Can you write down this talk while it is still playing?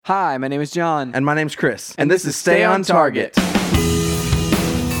Hi, my name is John. And my name's Chris. And this is Stay on Target.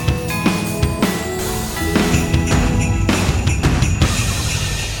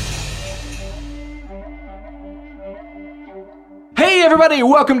 Hey everybody,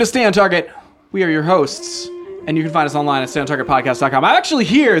 welcome to Stay on Target. We are your hosts, and you can find us online at stayontargetpodcast.com. I'm actually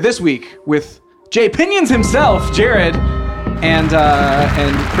here this week with Jay Pinions himself, Jared, and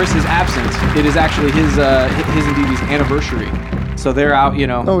Chris is absent. It is actually his and Dee Dee's anniversary. So they're out, you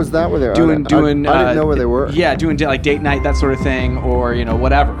know. Oh, is that where they're doing? I didn't know where they were. Yeah, doing like date night, that sort of thing, or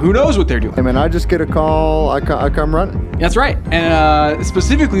whatever. Who knows what they're doing? I mean, I just get a call. I come running. That's right. And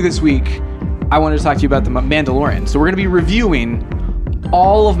specifically this week, I wanted to talk to you about The Mandalorian. So we're going to be reviewing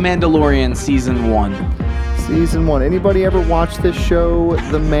all of Mandalorian Season 1. Season 1. Anybody ever watch this show,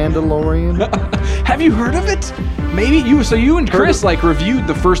 The Mandalorian? Have you heard of it? Maybe you. So you and Chris reviewed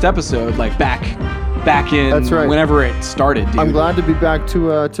the first episode back in That's right. Whenever it started, dude. I'm glad to be back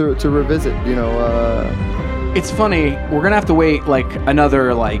to revisit. It's funny. We're gonna have to wait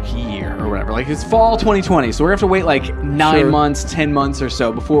another year or whatever. It's fall 2020, so we're gonna have to wait 9 months, 10 months or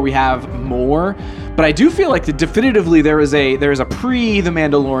so before we have more. But I do feel like definitively there is a pre The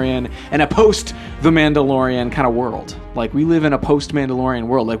Mandalorian and a post The Mandalorian kind of world. We live in a post Mandalorian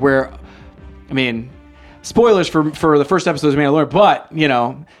world, where, I mean, spoilers for the first episode of Mandalorian, but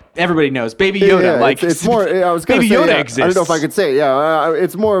everybody knows Baby Yoda. Yeah, it's more. I was going to Baby say. Yoda I exists. don't know if I could say. Yeah,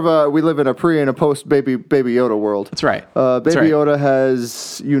 it's more of a. We live in a pre and a post Baby Yoda world. That's right. Baby Yoda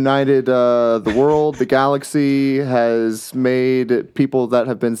has united the world, the galaxy, has made people that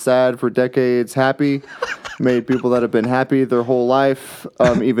have been sad for decades happy, made people that have been happy their whole life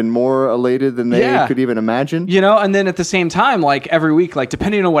even more elated than they could even imagine. And then at the same time, every week,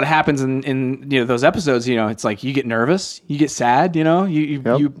 depending on what happens in those episodes, it's you get nervous, you get sad,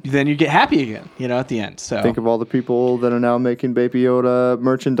 then you get happy again, at the end. So think of all the people that are now making Baby Yoda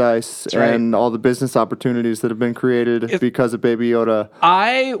merchandise and all the business opportunities that have been created because of Baby Yoda.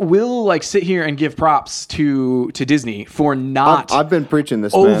 I will sit here and give props to Disney for not. I've been preaching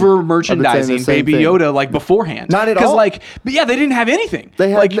this over merchandising Baby Yoda beforehand. Not at all. But yeah, they didn't have anything. They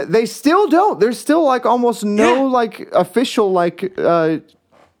had. They still don't. There's still almost no official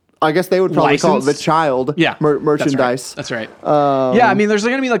I guess they would probably call it the child merchandise. That's right. Yeah, I mean, there's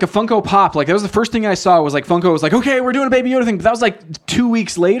going to be a Funko Pop. That was the first thing I saw was Funko was okay, we're doing a Baby Yoda thing. But that was 2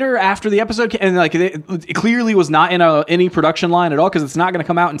 weeks later after the episode. And it clearly was not in any production line at all because it's not going to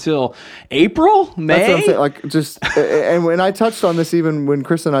come out until April, May. That's what I'm saying. And when I touched on this, even when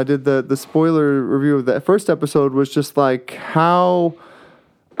Chris and I did the spoiler review of that first episode, was just how...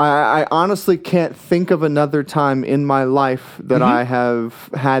 I honestly can't think of another time in my life that I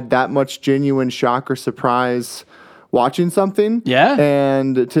have had that much genuine shock or surprise watching something. Yeah.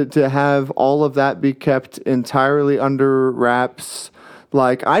 And to have all of that be kept entirely under wraps.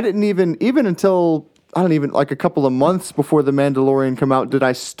 I didn't even until, I don't even, a couple of months before The Mandalorian come out, did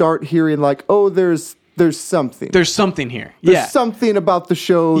I start hearing there's something. There's something here. There's something about the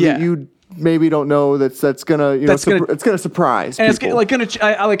show that you maybe don't know that's gonna it's gonna surprise and people. It's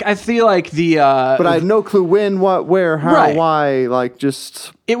I feel like the but I had no clue when, what, where, how, why.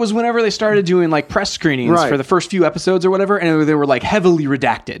 It was whenever they started doing press screenings for the first few episodes or whatever, and they were heavily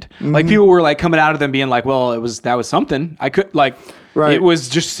redacted. People were coming out of them being well, that was something. I could it was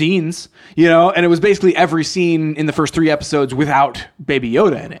just scenes, and it was basically every scene in the first 3 episodes without Baby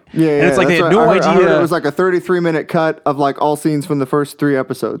Yoda in it. Yeah, and it's they had no idea. I heard it was a 33-minute cut of all scenes from the first 3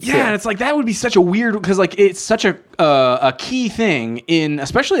 episodes. Yeah, and it's that would be such a weird, because it's such a key thing in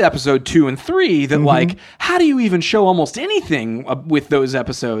especially episode 2 and 3 that how do you even show almost anything with those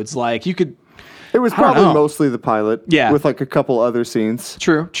episodes? You could. It was probably mostly the pilot, with a couple other scenes.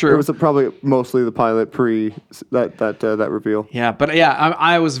 True. It was probably mostly the pilot pre that reveal. Yeah, but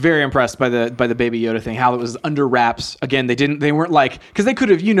I was very impressed by the Baby Yoda thing. How it was under wraps. Again, they weren't because they could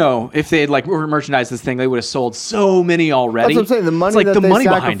have, if they had merchandised this thing, they would have sold so many already. That's what I'm saying. The money that they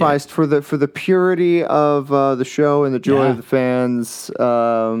sacrificed for the purity of the show and the joy of the fans,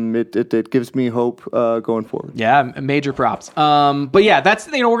 it gives me hope going forward. Yeah, major props. But yeah, that's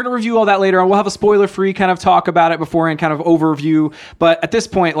we're gonna review all that later on. We'll have a spoiler-free kind of talk about it beforehand, kind of overview. But at this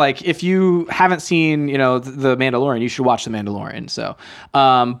point, if you haven't seen, The Mandalorian, you should watch The Mandalorian. So,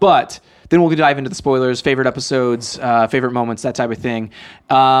 but then we'll dive into the spoilers, favorite episodes, favorite moments, that type of thing.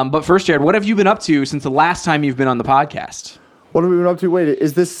 But first, Jared, what have you been up to since the last time you've been on the podcast? What have we been up to? Wait,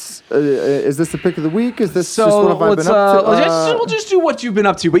 is this the pick of the week? Is this just what have I been up to? We'll just do what you've been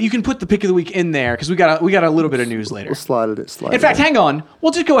up to, but you can put the pick of the week in there because we got a little bit of news later. We'll slide it. In fact, hang on.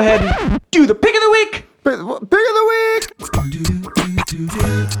 We'll just go ahead and do the pick of the week. Pick of the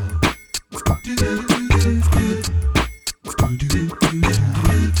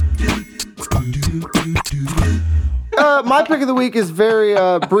week. my pick of the week is very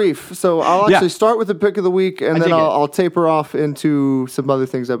brief. So I'll actually start with the pick of the week, and then I'll taper off into some other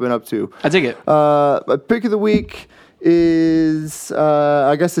things I've been up to. I dig it. My pick of the week is,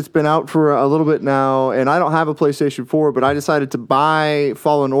 I guess it's been out for a little bit now, and I don't have a PlayStation 4, but I decided to buy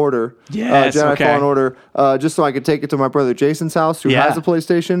Fallen Order, Jedi Fallen Order, just so I could take it to my brother Jason's house, who has a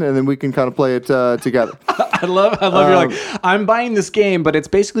PlayStation, and then we can kind of play it together. I love you're like, I'm buying this game, but it's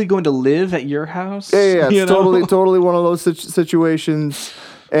basically going to live at your house. Yeah, it's totally one of those situations.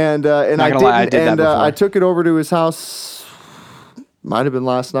 And I didn't, I took it over to his house. Might have been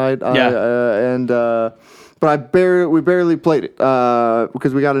last night. But we barely played it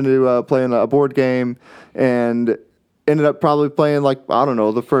because we got into playing a board game and ended up probably playing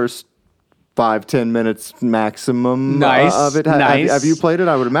the first 5-10 minutes maximum of it. Have you played it?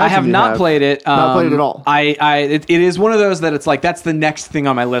 I would imagine I have not played it. Not played it at all. It is one of those that it's like that's the next thing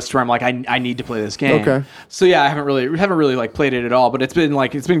on my list where I'm like I need to play this game. Okay. So yeah, I haven't really like played it at all, but it's been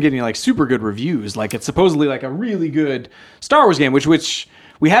getting like super good reviews. Like it's supposedly like a really good Star Wars game, which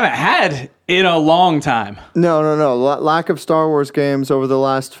we haven't had in a long time. No. Lack of Star Wars games over the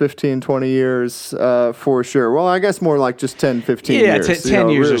last 15, 20 years, for sure. Well, I guess more like just 10, 15 years. Yeah, 10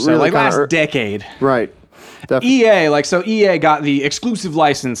 years or so. Like last decade. Right. Definitely. EA got the exclusive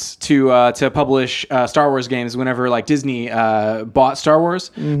license to publish Star Wars games whenever like Disney bought Star Wars,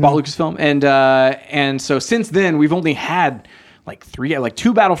 bought Lucasfilm. And so since then, we've only had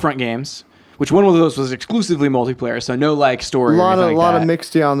two Battlefront games, which one of those was exclusively multiplayer, so no like story. A lot of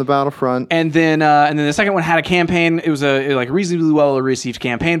mixed on the Battlefront, and then the second one had a campaign. It was a reasonably well received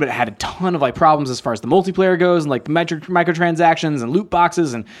campaign, but it had a ton of like problems as far as the multiplayer goes, and like microtransactions and loot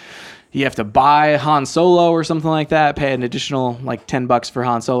boxes, and you have to buy Han Solo or something like that, pay an additional like $10 for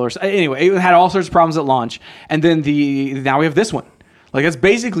Han Solo. Anyway, it had all sorts of problems at launch, and then now we have this one. Like that's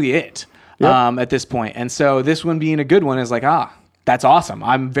basically it at this point, and so this one being a good one is like that's awesome.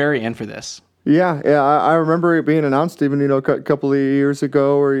 I'm very in for this. Yeah. I remember it being announced even, a couple of years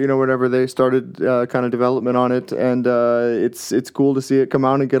ago or, whenever they started kind of development on it. And it's cool to see it come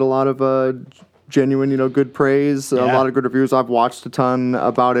out and get a lot of genuine, good praise, a lot of good reviews. I've watched a ton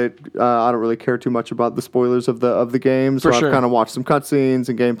about it. I don't really care too much about the spoilers of the game. So I've kind of watched some cutscenes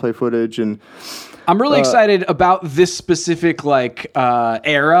and gameplay footage. And I'm really excited about this specific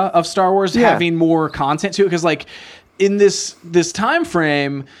era of Star Wars having more content to it. Because in this time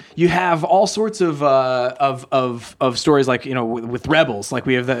frame, you have all sorts of stories with Rebels. Like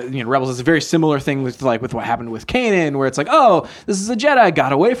we have Rebels is a very similar thing with what happened with Kanan, where it's like, oh, this is a Jedi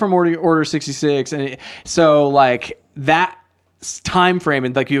got away from Order 66, and so that time frame,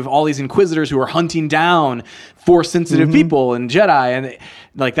 and you have all these Inquisitors who are hunting down Force sensitive people and Jedi,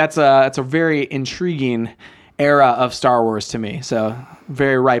 and that's a very intriguing era of Star Wars to me. So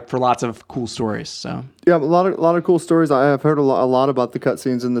very ripe for lots of cool stories. So yeah, a lot of cool stories. I have heard a lot about the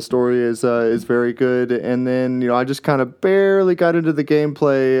cutscenes, and the story is very good. And then I just kind of barely got into the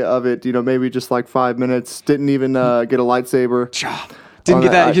gameplay of it. Maybe just 5 minutes. Didn't even get a lightsaber. Didn't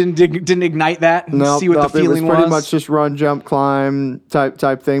get that. Didn't ignite that. See what the feeling was. Pretty much just run, jump, climb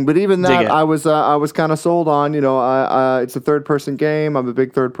type thing. But even that, I was kind of sold on. It's a third person game. I'm a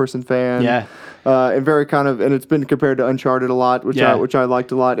big third person fan. Yeah. And very and it's been compared to Uncharted a lot, which I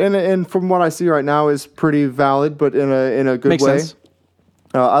liked a lot. And from what I see right now is pretty valid, but in a good Makes way. Sense.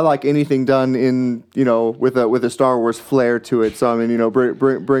 I like anything done in with a Star Wars flair to it. So I mean,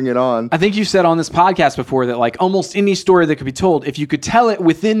 bring it on. I think you said on this podcast before that almost any story that could be told, if you could tell it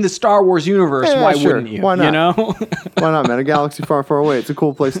within the Star Wars universe, why wouldn't you? Why not? Why not, man? A galaxy far, far away. It's a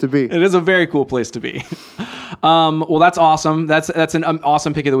cool place to be. It is a very cool place to be. Well, that's awesome. That's an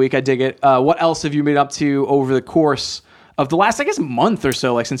awesome pick of the week. I dig it. What else have you been up to over the course of the last, month or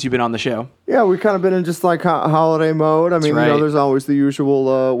so, since you've been on the show? Yeah, we've kind of been in just holiday mode. I mean, there's always the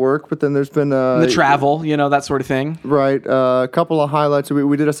usual work, but then there's been the travel, that sort of thing. Right. A couple of highlights.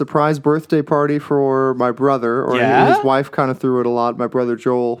 We did a surprise birthday party for my brother, or his wife kind of threw it a lot. My brother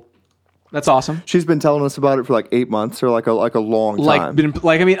Joel. That's awesome. She's been telling us about it for 8 months or a long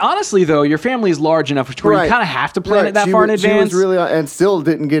time. Honestly though, your family is large enough where you kind of have to plan it that far in advance. She was really, and still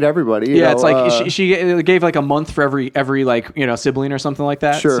didn't get everybody. It's she gave a month for every sibling or something like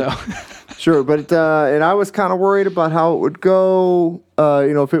that. Sure, so. Sure. But and I was kind of worried about how it would go.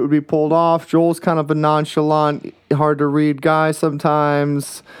 If it would be pulled off. Joel's kind of a nonchalant, hard to read guy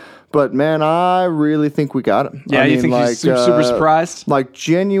sometimes. But, man, I really think we got him. Yeah, you think he's super surprised?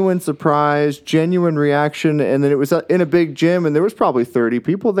 Genuine surprise, genuine reaction. And then it was in a big gym, and there was probably 30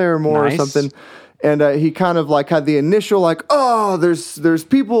 people there or more or something. And he kind of, had the initial, there's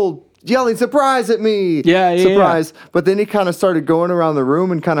people yelling surprise at me. Yeah. Surprise. Yeah. But then he kind of started going around the room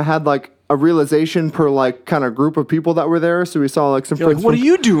and kind of had, a realization per like kind of group of people that were there. So he saw like some friends. Like, what are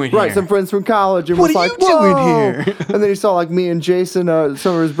you doing Right, here? some friends from college, and What was are like, you doing "Whoa!" here? And then he saw like me and Jason,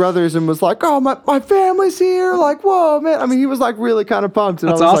 some of his brothers, and was like, "Oh, my family's here!" Like, whoa, man! I mean, he was like really kind of pumped,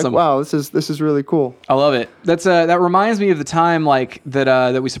 and That's I was awesome. like, "Wow, this is really cool." I love it. That's that reminds me of the time like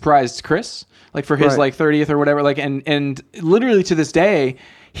that we surprised Chris like for his Right. like 30th or whatever, like and literally to this day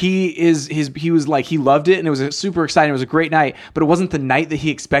he was like, he loved it and it was super exciting. It was a great night, but it wasn't the night that he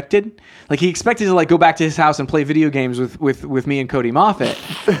expected. Like he expected to like go back to his house and play video games with me and Cody Moffat.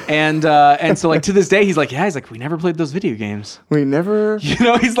 And so like to this day he's like, we never played those video games. We never. You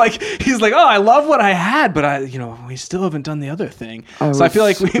know, he's like, oh, I love what I had, but we still haven't done the other thing. So I feel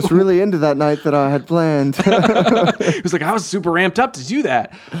like we was really into that night that I had planned. It was like I was super ramped up to do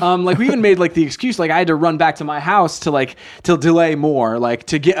that. Like we even made like the excuse, like I had to run back to my house to delay more, like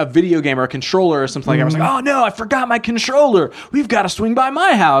to get a video game or a controller or something like that. I was like, oh no, I forgot my controller. We've got to swing by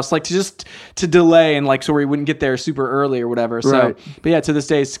my house, like to delay and like so we wouldn't get there super early or whatever. So, Right. but yeah, to this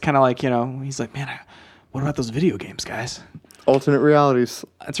day it's kind of like, he's like, man, what about those video games, guys? Alternate realities.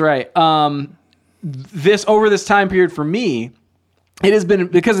 That's right. Over this time period for me, it has been,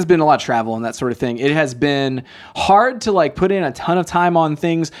 because it's been a lot of travel and that sort of thing, it has been hard to like put in a ton of time on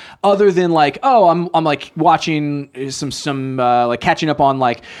things other than like, oh, I'm like watching some like catching up on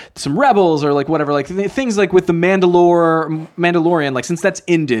like some Rebels or like whatever, like things like with the Mandalorian, like since that's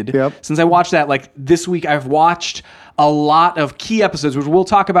ended, since I watched that, like this week I've watched a lot of key episodes, which we'll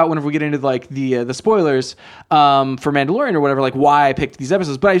talk about whenever we get into like the spoilers for Mandalorian or whatever, like why I picked these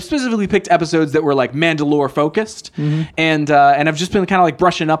episodes. But I specifically picked episodes that were like Mandalore focused, and I've just been kind of like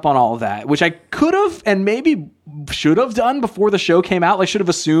brushing up on all of that, which I could have and maybe should have done before the show came out. Like should have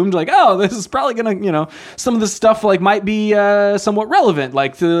assumed like, oh, this is probably gonna, some of this stuff like might be somewhat relevant,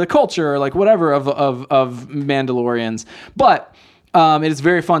 like to the culture or like whatever of Mandalorians, but. It is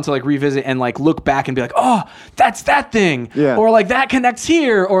very fun to like revisit and like look back and be like, oh, that's that thing, or like that connects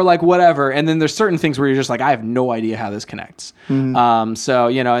here, or like whatever. And then there's certain things where you're just like, I have no idea how this connects. So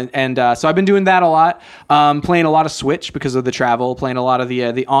so I've been doing that a lot, playing a lot of Switch because of the travel, playing a lot of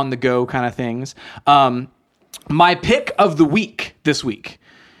the on the go kind of things. My pick of the week this week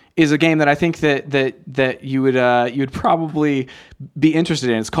is a game that I think that you would probably be interested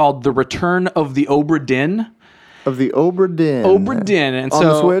in. It's called The Return of the Obra Dinn. Of the Obra Dinn. Obra Dinn. And on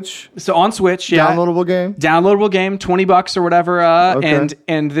the Switch? So on Switch, yeah. Downloadable game? Downloadable game, $20 or whatever. Okay.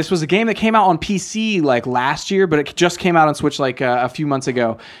 And this was a game that came out on PC like last year, but it just came out on Switch like a few months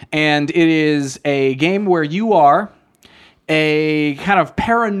ago. And it is a game where you are a kind of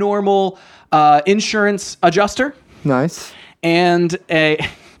paranormal insurance adjuster. Nice. And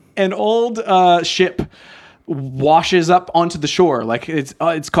an old ship washes up onto the shore, like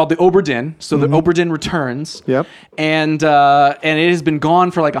it's called the Obra Dinn. So the Obra Dinn returns. Yep. And it has been gone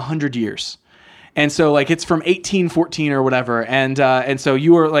for like 100 years. And so like it's from 1814 or whatever. And so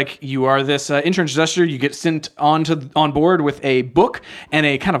you are this insurance adjuster. You get sent on board with a book and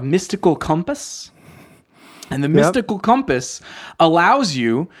a kind of mystical compass. And the mystical compass allows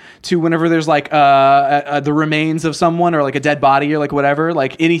you to, whenever there's like the remains of someone or like a dead body or like whatever,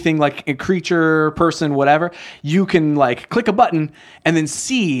 like anything like a creature, person, whatever, you can like click a button and then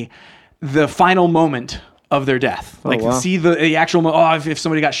see the final moment of their death. Like see the actual, if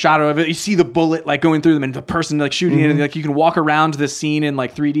somebody got shot or you see the bullet like going through them and the person like shooting it, and like you can walk around this scene in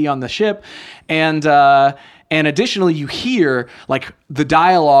like 3D on the ship. And additionally, you hear like the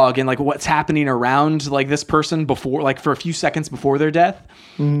dialogue and like what's happening around like this person before, like for a few seconds before their death.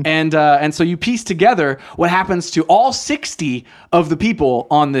 And so you piece together what happens to all 60 of the people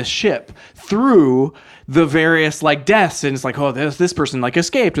on this ship through the various like deaths. And it's like, oh, this person like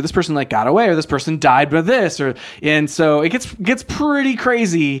escaped, or this person like got away, or this person died by this, and so it gets pretty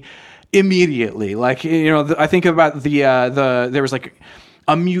crazy immediately. Like, I think about there was like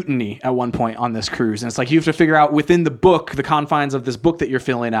a mutiny at one point on this cruise, and it's like you have to figure out within the book, the confines of this book that you're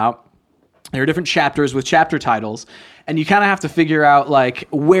filling out, there are different chapters with chapter titles, and you kind of have to figure out like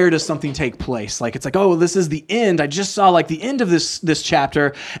where does something take place. Like it's like, oh, this is the end. I just saw like the end of this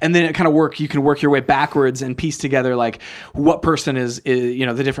chapter, and then it kind of you can work your way backwards and piece together like what person is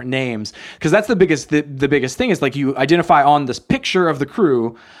the different names, because that's the biggest thing is like you identify on this picture of the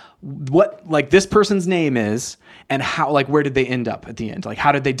crew what like this person's name is and how, like, where did they end up at the end? Like,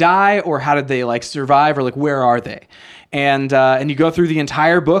 how did they die, or how did they like survive, or like where are they? And you go through the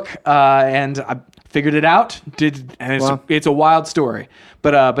entire book, and I figured it out. It's a wild story,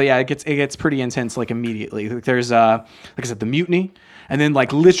 but yeah, it gets pretty intense like immediately. Like, there's like I said, the mutiny, and then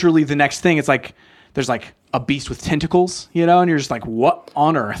like literally the next thing, it's like there's like a beast with tentacles, and you're just like, what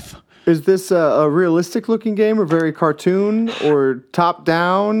on earth? Is this a realistic looking game or very cartoon or top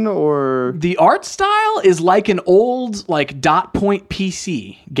down or? The art style is like an old like dot point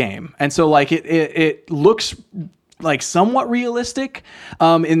PC game. And so like it looks like somewhat realistic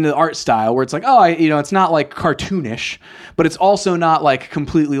in the art style where it's like, it's not like cartoonish, but it's also not like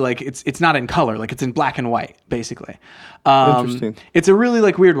completely like it's not in color, like it's in black and white basically. Interesting. It's a really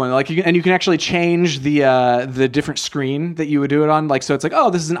like weird one. Like you can actually change the different screen that you would do it on. Like so, it's like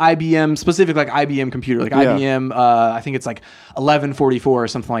this is an IBM specific like IBM computer, like IBM. I think it's like 1144 or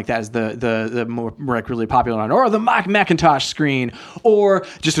something like that is the more like really popular one, or the Macintosh screen, or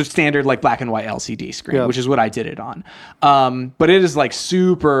just a standard like black and white LCD screen, which is what I did it on. But it is like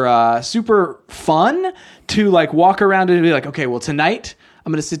super fun to like walk around and be like, okay, well tonight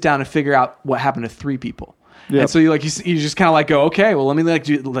I'm gonna sit down and figure out what happened to 3 people. Yep. And so you just kind of like go, okay, well let me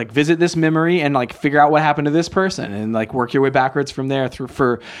like visit this memory and like figure out what happened to this person and like work your way backwards from there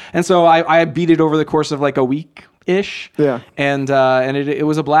and so I beat it over the course of like a week ish. Yeah. And it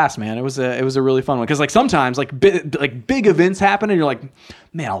was a blast, man. It was a really fun one because like sometimes like big events happen and you're like,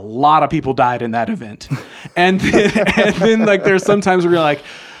 man, a lot of people died in that event. and then like there's sometimes where you're like,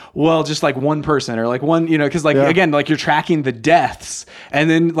 well, just like one person or like one, because like, again, like you're tracking the deaths and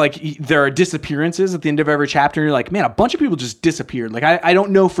then like there are disappearances at the end of every chapter. And you're like, man, a bunch of people just disappeared. Like, I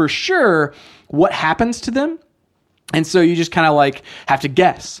don't know for sure what happens to them. And so you just kind of like have to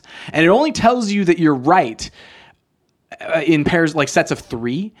guess. And it only tells you that you're right in pairs, like sets of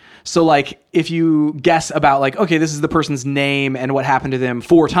 3. So like if you guess about like, okay, this is the person's name and what happened to them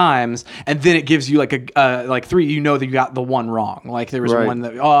 4 times, and then it gives you like a like 3, you know that you got the one wrong. Like there was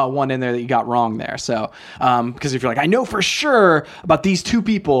one in there that you got wrong there. So because if you're like, I know for sure about these 2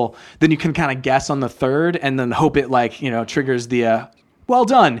 people, then you can kind of guess on the 3rd and then hope it like, triggers the well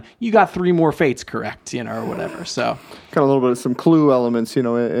done, you got 3 more fates correct, or whatever. So kind of a little bit of some clue elements,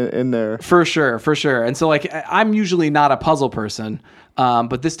 in there. For sure. And so like I'm usually not a puzzle person,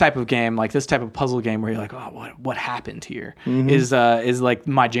 but this type of game, like this type of puzzle game where you're like, what happened here is like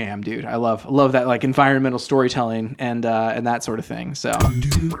my jam, dude. I love that like environmental storytelling and that sort of thing. So,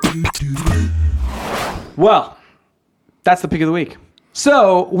 well, that's the pick of the week.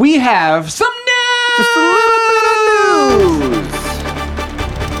 So we have some news. Just a little bit of news.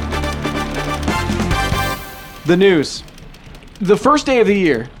 The news. The first day of the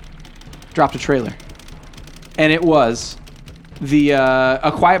year dropped a trailer. And it was the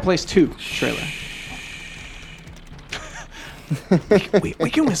A Quiet Place 2 trailer.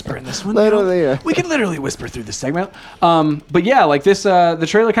 we can whisper in this one. Literally, We can literally whisper through this segment. But yeah, like this, the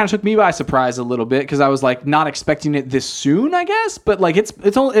trailer kind of took me by surprise a little bit because I was like not expecting it this soon, I guess. But like it's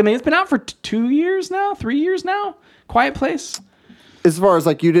only, it's been out for 2 years now, 3 years now. Quiet Place. As far as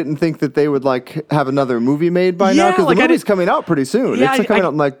like you didn't think that they would like have another movie made by now because like the movie's coming out pretty soon. Yeah, it's like coming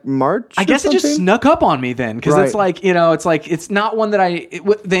out in like March. I guess it just snuck up on me then because it's like it's not one that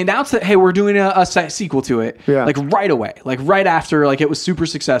they announced that hey we're doing a sequel to it like right away, like right after like it was super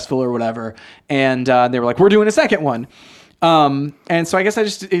successful or whatever, and they were like we're doing a second one. And so I guess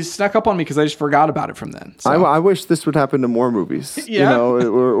it snuck up on me because I just forgot about it from then. So. I wish this would happen to more movies,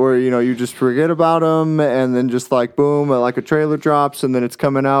 or you just forget about them and then just like boom, like a trailer drops and then it's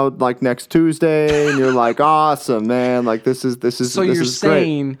coming out like next Tuesday and you're like awesome, man, like this is so you're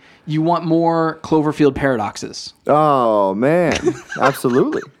saying great. You want more Cloverfield paradoxes? Oh man,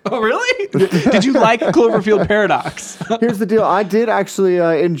 absolutely. Oh really? Did you like Cloverfield Paradox? Here's the deal. I did actually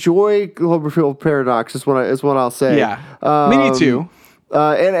enjoy Cloverfield Paradox. Is what I'll say. Yeah, me too.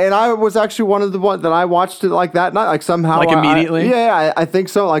 And I was actually one of the ones that I watched it like that night, like somehow like immediately. I think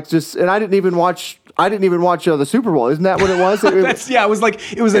so. Like just, and I didn't even watch the Super Bowl. Isn't that what it was? It was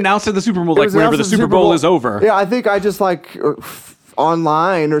like it was announced at the Super Bowl, like whenever the Super Bowl is over. Yeah, I think I just like.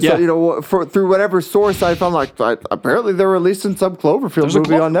 Online or so, through whatever source I found, like apparently they're releasing some Cloverfield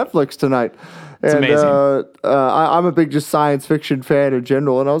movie on Netflix tonight. It's amazing. I'm a big just science fiction fan in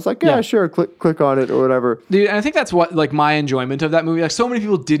general, and I was like, yeah, sure, click on it or whatever. Dude, and I think that's what like my enjoyment of that movie. Like so many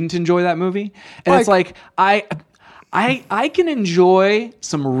people didn't enjoy that movie, and it's like I can enjoy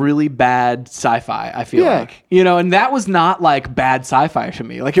some really bad sci-fi, I feel like. And that was not like bad sci-fi to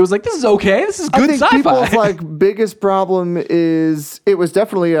me. Like it was like, this is okay. This is good sci-fi. I think people's like biggest problem is it was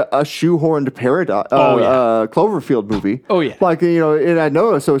definitely a shoehorned Cloverfield movie. Oh yeah. Like, it had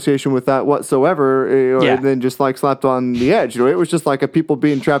no association with that whatsoever. And then just like slapped on the edge. It was just like a people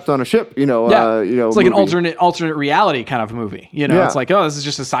being trapped on a ship, It's like movie. An alternate reality kind of movie. It's like, this is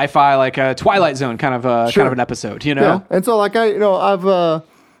just a sci-fi, like a Twilight Zone kind of an episode, Yeah, and so like I've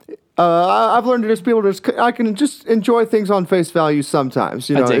learned to just be able to I can just enjoy things on face value sometimes,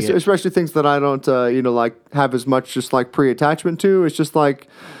 especially things that I don't like have as much just like pre-attachment to. It's just like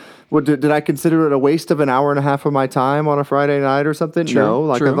What did I consider it a waste of an hour and a half of my time on a Friday night or something? True, no,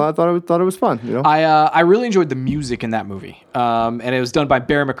 like true. I thought it was fun. You know, I really enjoyed the music in that movie, and it was done by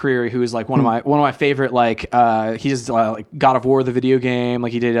Bear McCreary, who is like one of my favorite. Like he's like God of War, the video game.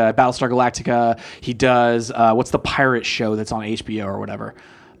 Like he did Battlestar Galactica. He does what's the pirate show that's on HBO or whatever.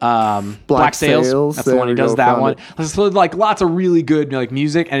 Black Sails. That's the one he does. That one. So like lots of really good like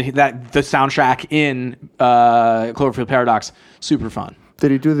music, and that the soundtrack in Cloverfield Paradox, super fun. Did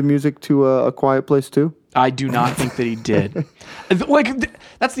he do the music to A Quiet Place too? I do not think that he did.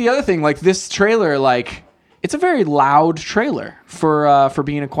 That's the other thing. Like this trailer, like it's a very loud trailer for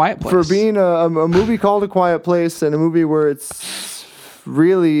being A Quiet Place. For being a movie called A Quiet Place, and a movie where it's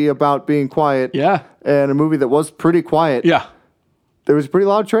really about being quiet. Yeah. And a movie that was pretty quiet. Yeah. There was a pretty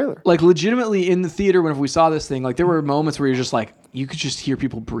loud trailer. Like legitimately in the theater, whenever we saw this thing, like there were moments where you're just like, you could just hear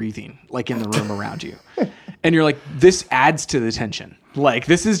people breathing like in the room around you. And you're like, this adds to the tension. Like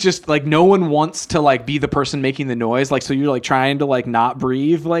this is just like no one wants to like be the person making the noise. Like, so you're like trying to like not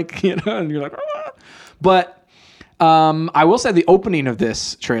breathe, like, you know, and you're like, ah. But I will say the opening of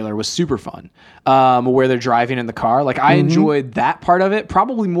this trailer was super fun. Where they're driving in the car. Like I enjoyed that part of it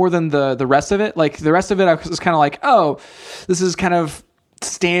probably more than the rest of it. Like the rest of it, I was kind of like, oh, this is kind of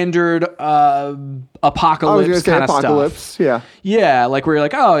standard apocalypse kind of stuff. Yeah, like where you're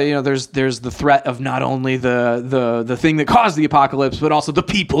like, oh, you know, there's the threat of not only the thing that caused the apocalypse, but also the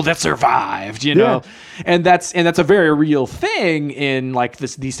people that survived, you know. And that's a very real thing in like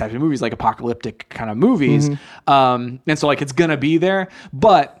these types of movies, like apocalyptic kind of movies. And so like it's gonna be there,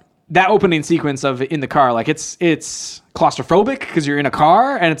 but that opening sequence of in the car, like it's claustrophobic because you're in a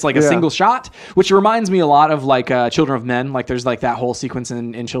car and it's like a single shot, which reminds me a lot of like Children of Men. Like there's like that whole sequence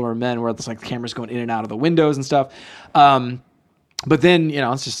in Children of Men where it's like the camera's going in and out of the windows and stuff. But then, you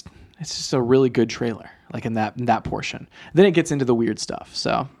know, it's just a really good trailer, like in that portion. Then it gets into the weird stuff.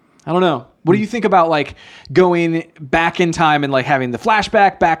 So I don't know. What do you think about like going back in time and like having the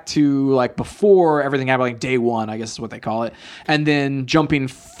flashback back to like before everything happened, like day one, I guess is what they call it, and then jumping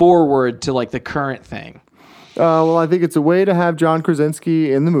forward to like the current thing? Well, I think it's a way to have John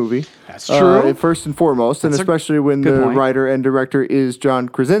Krasinski in the movie. That's true. First and foremost, and especially when the writer and director is John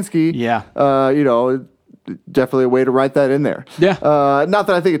Krasinski. Yeah. You know, definitely a way to write that in there. Yeah. Not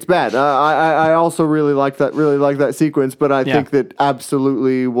that I think it's bad. I also really like that sequence, but I think that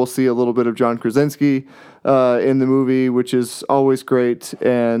absolutely we'll see a little bit of John Krasinski in the movie, which is always great.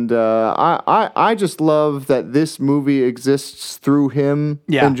 And I just love that this movie exists through him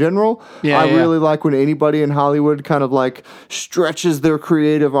in general. I really like when anybody in Hollywood kind of like stretches their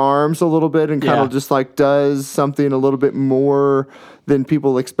creative arms a little bit and kind of just like does something a little bit more than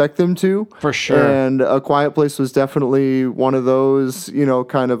people expect them to. For sure. And A Quiet Place was definitely one of those, you know,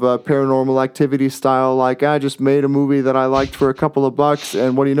 kind of a Paranormal Activity style, like I just made a movie that I liked for a couple of bucks,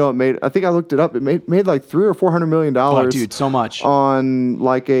 and what do you know, it made, I think I looked it up, it made like $300 or $400 million. Oh, dude, so much. On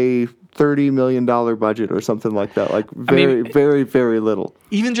like a $30 million budget or something like that. Like very, very little.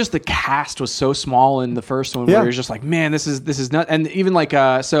 Even just the cast was so small in the first one where you're just like, man, this is not. And even like,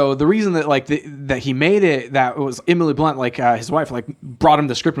 so the reason that like that he made it, that was Emily Blunt, like his wife, like brought him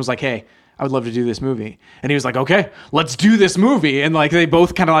the script and was like, hey, I would love to do this movie. And he was like, okay, let's do this movie. And like, they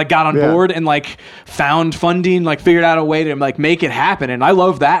both kind of like got on board and like found funding, like figured out a way to like make it happen. And I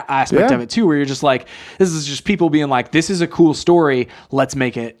love that aspect of it too, where you're just like, this is just people being like, this is a cool story. Let's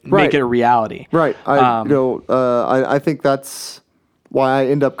make it a reality. Right. I think that's why I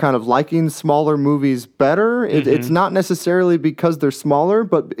end up kind of liking smaller movies better. It's not necessarily because they're smaller,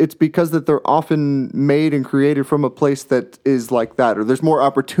 but it's because that they're often made and created from a place that is like that, or there's more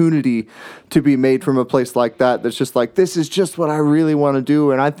opportunity to be made from a place like that. That's just like, this is just what I really want to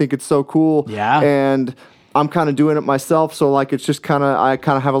do, and I think it's so cool. Yeah. And I'm kind of doing it myself, so like it's just I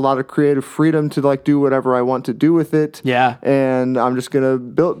kind of have a lot of creative freedom to like do whatever I want to do with it. Yeah. And I'm just gonna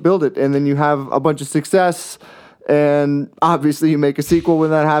build it, and then you have a bunch of success. And obviously, you make a sequel when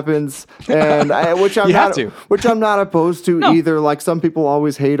that happens, and which I'm not opposed to either. Like some people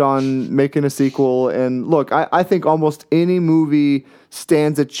always hate on making a sequel, and look, I think almost any movie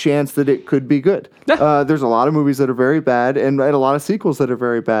stands a chance that it could be good. There's a lot of movies that are very bad, and a lot of sequels that are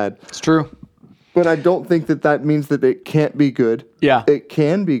very bad. It's true, but I don't think that means that it can't be good. Yeah, it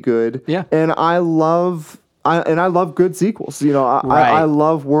can be good. Yeah, and I love good sequels. You know, I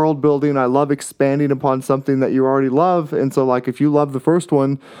love world building. I love expanding upon something that you already love. And so, like, if you love the first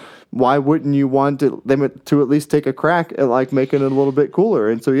one, why wouldn't you want them to at least take a crack at like making it a little bit cooler?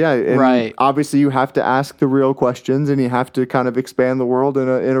 And so and obviously you have to ask the real questions, and you have to kind of expand the world in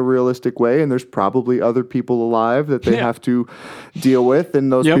a realistic way. And there's probably other people alive that they have to deal with,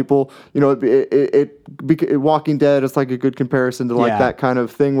 and those people, Walking Dead is like a good comparison to like that kind of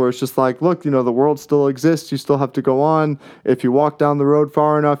thing where it's just like, look, the world still exists. You still have to go on. If you walk down the road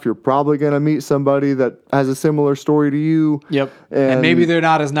far enough, you're probably going to meet somebody that has a similar story to you. Yep. And maybe they're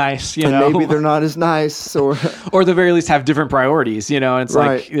not as nice, maybe they're not as nice, or at the very least have different priorities, and it's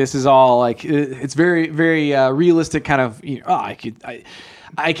like, this is all like, it's very, very realistic kind of,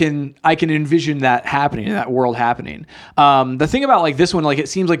 I can envision that happening, that world happening. The thing about like this one, like it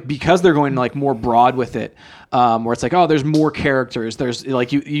seems like because they're going like more broad with it, where it's like, oh, there's more characters. There's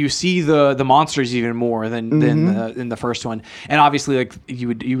like you see the monsters even more than in the first one, and obviously like you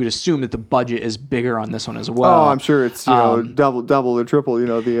would assume that the budget is bigger on this one as well. Oh, I'm sure it's double or triple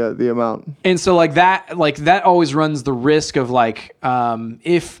the amount. And so like that always runs the risk of like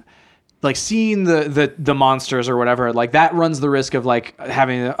if. Like seeing the monsters or whatever, like that runs the risk of like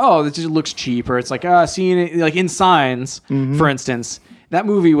having this just looks cheap, or it's like seeing it like in Signs, for instance, that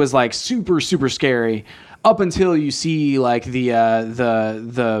movie was like super super scary up until you see like the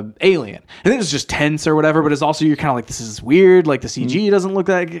alien, and then it's just tense or whatever. But it's also you're kind of like, this is weird. Like the CG doesn't look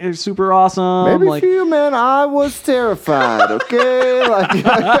that super awesome. Maybe like, for you, man, I was terrified. Okay, like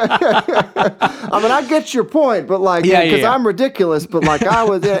I mean, I get your point, but like, because I'm ridiculous, but like I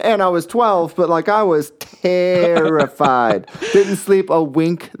was, and I was 12, but like I was terrified. Didn't sleep a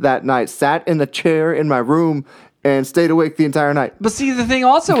wink that night. Sat in a chair in my room and stayed awake the entire night. But see, the thing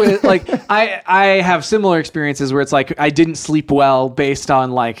also is, like, I have similar experiences where it's like I didn't sleep well based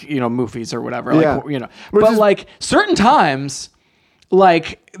on like movies or whatever. Like, but like certain times,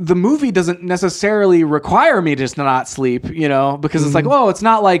 like the movie doesn't necessarily require me to just not sleep, because it's like, oh, it's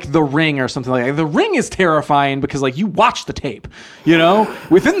not like The Ring or something like that. The Ring is terrifying because like you watch the tape,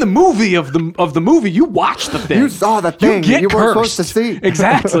 within the movie of the movie, you watch the thing. You saw the thing you weren't supposed to see.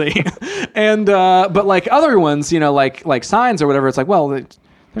 Exactly. And, but like other ones, like Signs or whatever, it's like, well,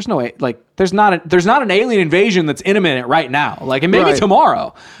 there's no way, like, there's not an alien invasion that's imminent right now. Like, and maybe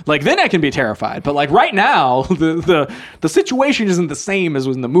tomorrow, like, then I can be terrified. But like right now, the situation isn't the same as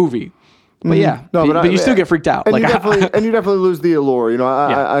was in the movie. But but you still get freaked out. And like, you definitely lose the allure.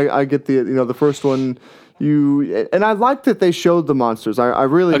 I get the first one. And I like that they showed the monsters. I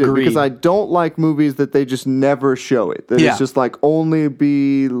really did, because I don't like movies that they just never show it. That it's just like only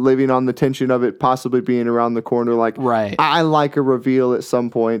be living on the tension of it possibly being around the corner. Like, I like a reveal at some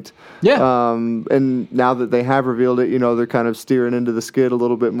point. Yeah. And now that they have revealed it, they're kind of steering into the skid a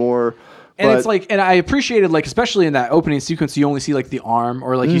little bit more. And it's like, and I appreciated, like, especially in that opening sequence, you only see like the arm,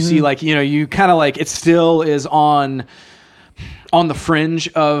 or like you see like, you kind of like, it still is on the fringe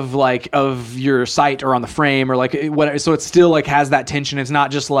of like of your sight or on the frame or like whatever. So it still like has that tension. It's not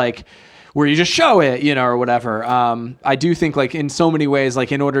just like where you just show it, or whatever. I do think like in so many ways,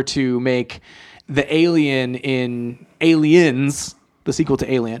 like in order to make the alien in Aliens, the sequel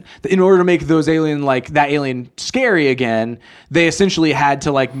to Alien, in order to make those that alien scary again, they essentially had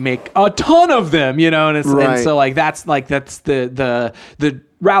to like make a ton of them, and so like that's the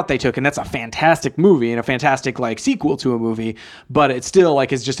route they took, and that's a fantastic movie and a fantastic like sequel to a movie, but it still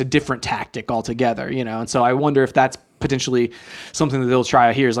like is just a different tactic altogether, and so I wonder if that's potentially something that they'll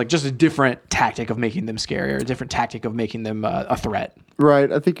try here, is like just a different tactic of making them scary, or a different tactic of making them a threat.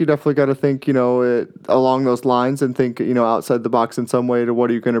 Right. I think you definitely got to think, along those lines, and think, outside the box in some way to what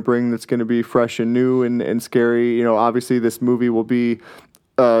are you going to bring that's going to be fresh and new and scary. Obviously this movie will be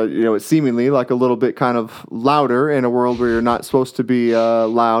it's seemingly like a little bit kind of louder in a world where you're not supposed to be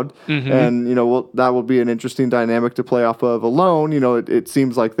loud. And, that will be an interesting dynamic to play off of alone. It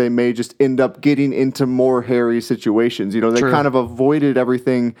seems like they may just end up getting into more hairy situations. They kind of avoided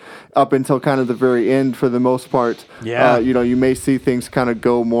everything up until kind of the very end for the most part. Yeah. You may see things kind of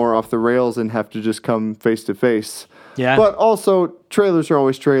go more off the rails and have to just come face to face. Yeah. But also trailers are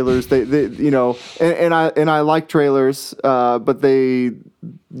always trailers. They and I like trailers, but they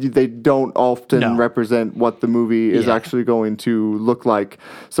don't often represent what the movie is actually going to look like.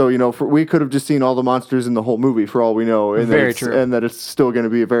 So, we could have just seen all the monsters in the whole movie for all we know, and very true. And that it's still going to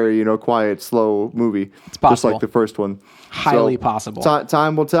be a very, quiet, slow movie. It's possible. Just like the first one. Highly possible.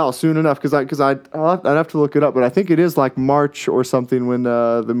 Time will tell soon enough, because I'd have to look it up, but I think it is like March or something when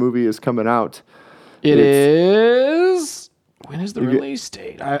the movie is coming out. It is. When is the release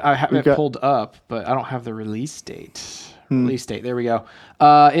date? I have it pulled up, but I don't have the release date. Release date. There we go.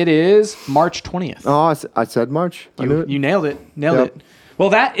 It is March 20th. Oh, I said March. You nailed it. Nailed it.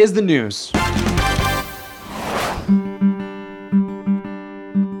 Well, that is the news.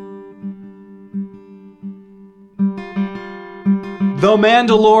 The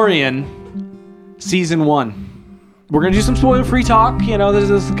Mandalorian, Season 1. We're going to do some spoiler-free talk. You know,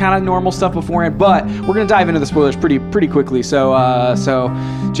 this is kind of normal stuff beforehand, but we're going to dive into the spoilers pretty quickly. So,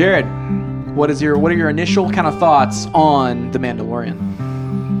 Jared, what are your initial kind of thoughts on The Mandalorian?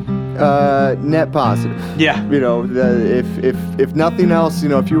 Net positive. Yeah. You know, if nothing else, you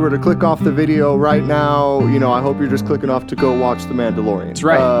know, if you were to click off the video right now, you know, I hope you're just clicking off to go watch The Mandalorian. That's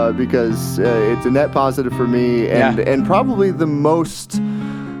right. Because it's a net positive for me, and probably the most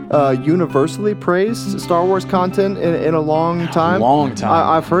universally praised Star Wars content in a long time.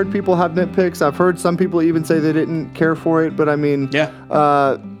 I've heard people have nitpicks. I've heard some people even say they didn't care for it, but I mean,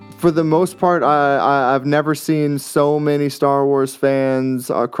 for the most part, I've never seen so many Star Wars fans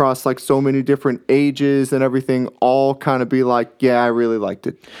across like so many different ages and everything all kind of be like, yeah, I really liked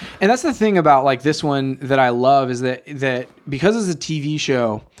it. And that's the thing about like this one that I love is that because it's a TV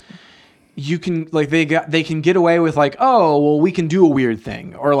show, you can like they can get away with like, oh well, we can do a weird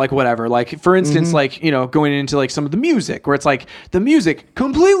thing or like whatever. Like for instance, like, you know, going into like some of the music where it's like the music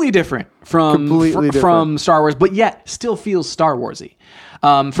completely different from Star Wars, but yet still feels Star Warsy.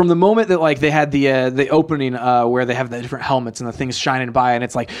 From the moment that like they had the opening where they have the different helmets and the things shining by and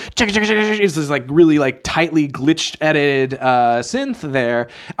it's like it's this like really like tightly glitched edited synth there,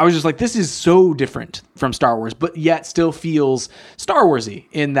 I was just like, this is so different from Star Wars, but yet still feels Star Warsy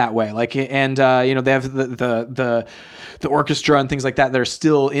in that way. Like, and you know, they have the orchestra and things like that are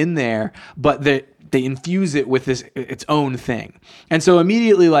still in there, but they infuse it with its own thing. And so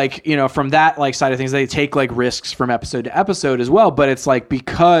immediately, like, you know, from that like side of things, they take like risks from episode to episode as well. But it's like,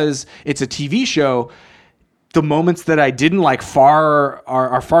 because it's a TV show, the moments that I didn't like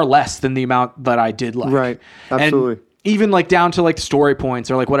are far less than the amount that I did like. Right. Absolutely. And even like down to like story points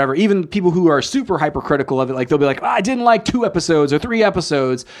or like whatever, even people who are super hypercritical of it, like they'll be like, I didn't like 2 episodes or 3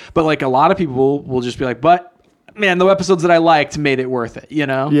 episodes. But like a lot of people will just be like, but man, the episodes that I liked made it worth it, you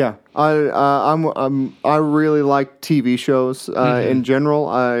know? Yeah. I really like TV shows in general.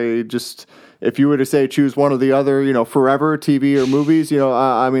 I just, if you were to say choose one or the other, you know, forever, TV or movies, you know,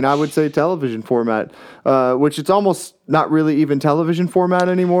 I mean, I would say television format, which it's almost not really even television format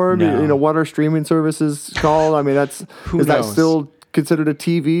anymore. No. You know, what are streaming services called? I mean, is that still considered a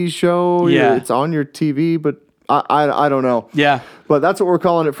TV show? Yeah. It's on your TV, but I don't know. Yeah. But that's what we're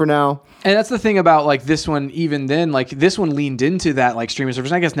calling it for now. And that's the thing about like this one, even then, like this one leaned into that like streaming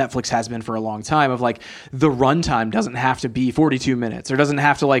service. And I guess Netflix has been for a long time of like the runtime doesn't have to be 42 minutes or doesn't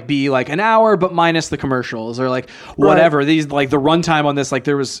have to like be like an hour, but minus the commercials or like whatever. Right. These like the runtime on this, like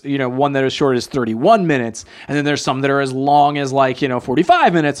there was, you know, one that is short as 31 minutes. And then there's some that are as long as like, you know,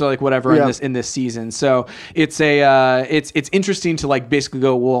 45 minutes or like whatever in this season. So it's it's interesting to like basically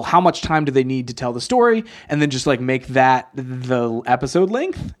go, well, how much time do they need to tell the story? And then just like make that the episode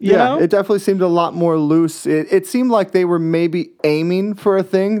length, you know? It definitely seemed a lot more loose. It seemed like they were maybe aiming for a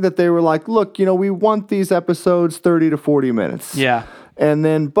thing that they were like, look, you know, we want these episodes 30 to 40 minutes. Yeah. And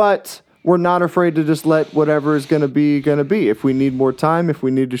then, but we're not afraid to just let whatever is going to be. If we need more time, if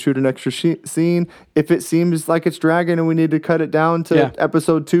we need to shoot an extra scene, if it seems like it's dragging and we need to cut it down to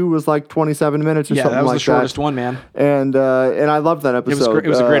episode 2 was like 27 minutes or something like that. Yeah, that was the shortest one, man. And I loved that episode. It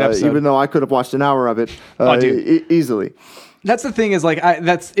was a great episode. Even though I could have watched an hour of it easily. That's the thing is like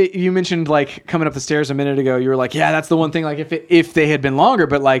you mentioned like coming up the stairs a minute ago. You were like, yeah, that's the one thing. Like if they had been longer,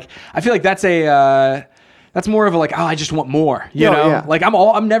 but like I feel like that's that's more of a like, oh, I just want more. You know, yeah. Like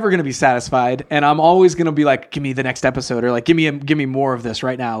I'm never gonna be satisfied, and I'm always gonna be like, give me the next episode, or like give me more of this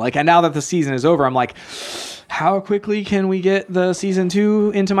right now. Like, and now that the season is over, I'm like, how quickly can we get the season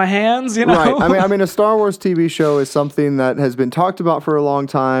 2 into my hands? You know, right? I mean, a Star Wars TV show is something that has been talked about for a long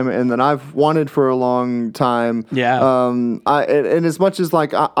time, and that I've wanted for a long time. Yeah. And as much as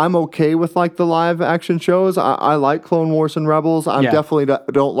like I'm okay with like the live action shows, I like Clone Wars and Rebels. I definitely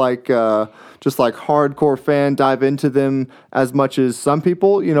don't like just like hardcore fan dive into them as much as some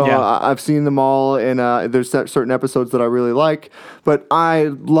people. You know, I've seen them all, and there's certain episodes that I really like, but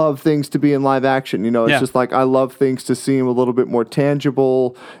I love things to be in live action. You know, it's just like I love things to seem a little bit more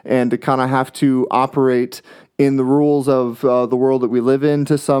tangible and to kind of have to operate in the rules of the world that we live in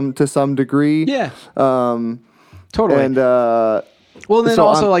to some degree. Yeah. Totally. And well, then so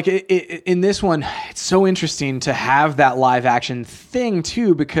also like in this one, it's so interesting to have that live action thing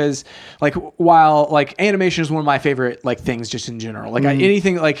too, because like while like animation is one of my favorite like things just in general, like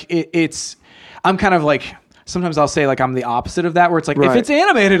anything like it's I'm kind of like. Sometimes I'll say like I'm the opposite of that, where it's like if it's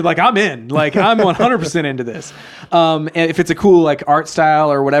animated, like I'm in, like I'm 100% into this. And if it's a cool like art style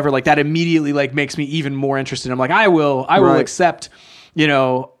or whatever, like that immediately like makes me even more interested. I'm like I will accept, you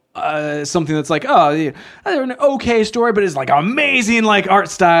know, something that's like, oh, an okay story, but it's like amazing like art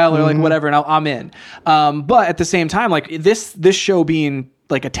style or like whatever, and I'm in. But at the same time, like this show being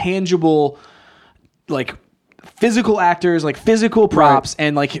like a tangible, like physical actors, like physical props,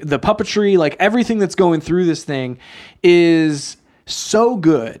 and like the puppetry, like everything that's going through this thing is so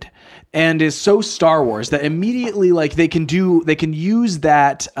good and is so Star Wars that immediately like they can use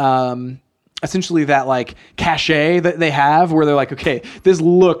that essentially that like cachet that they have where they're like, okay, this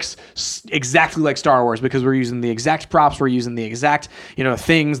looks exactly like Star Wars because we're using the exact props, we're using the exact,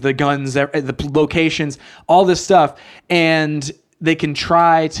 things, the guns, the locations, all this stuff. And they can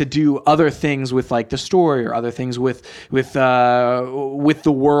try to do other things with like the story or other things with the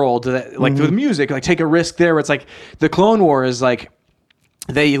world, that, like with music, like take a risk there where it's like the Clone Wars, like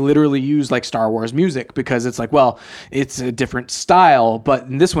they literally use like Star Wars music because it's like, well, it's a different style, but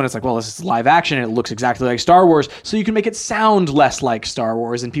in this one it's like, well, this is live action and it looks exactly like Star Wars, so you can make it sound less like Star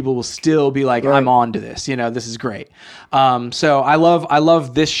Wars and people will still be like, I'm on to this, this is great. So I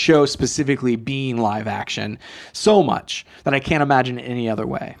love this show specifically being live action so much that I can't imagine it any other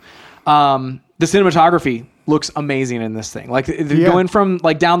way. The cinematography looks amazing in this thing. Like going from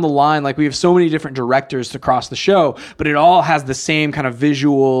like down the line, like we have so many different directors across the show, but it all has the same kind of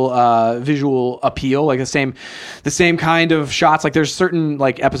visual appeal, like the same kind of shots. Like there's certain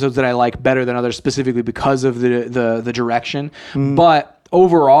like episodes that I like better than others specifically because of the direction. But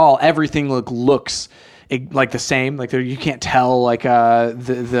overall, everything looks like the same. Like you can't tell like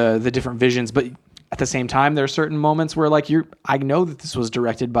the different visions, but at the same time, there are certain moments where like I know that this was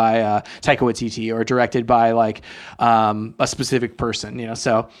directed by Taika Waititi or directed by like a specific person,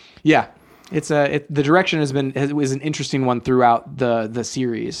 So yeah, the direction was an interesting one throughout the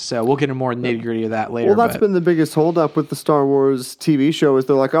series. So we'll get into more nitty gritty of that later. Well, that's been the biggest holdup with the Star Wars TV show is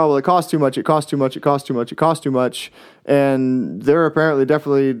they're like, oh well, it costs too much, it costs too much, it costs too much, it costs too much, and they're apparently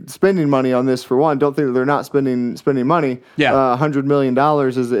definitely spending money on this for one. Don't think that they're not spending money. Yeah, $100 million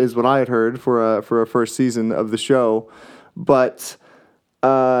is what I had heard for a first season of the show, but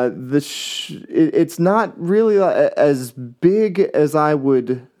it's not really as big as I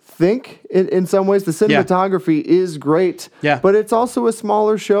would think in some ways. The cinematography is great, but it's also a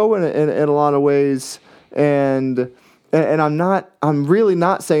smaller show in a lot of ways, and I'm really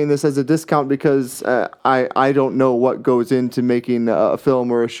not saying this as a discount because I don't know what goes into making a film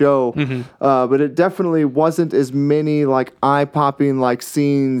or a show, but it definitely wasn't as many like eye-popping like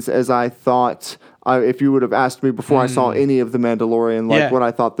scenes as I thought. If you would have asked me before I saw any of The Mandalorian, what I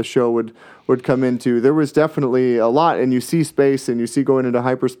thought the show would come into, there was definitely a lot. And you see space, and you see going into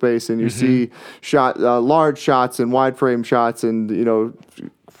hyperspace, and you see large shots and wide frame shots, and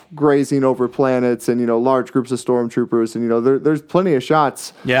grazing over planets, and large groups of stormtroopers, and there's plenty of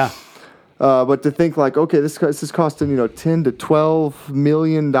shots. Yeah. But to think like, okay, this is costing $10 to $12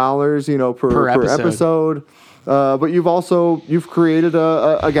 million, per episode. But you've created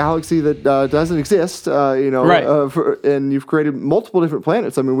a galaxy that doesn't exist, right. And you've created multiple different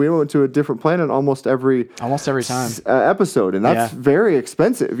planets. I mean, we went to a different planet almost every time episode, and that's very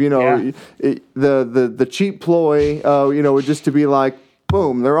expensive. The cheap ploy, would just to be like,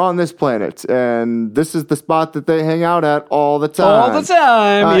 boom, they're on this planet, and this is the spot that they hang out at all the time.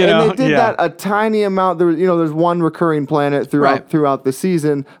 And they did that a tiny amount. There's one recurring planet throughout the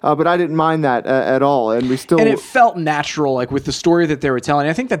season, but I didn't mind that at all. And it felt natural, like with the story that they were telling.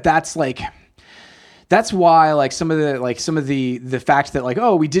 I think that's like. That's why, like some of the fact that like,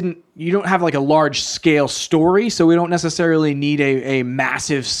 oh, you don't have like a large scale story, so we don't necessarily need a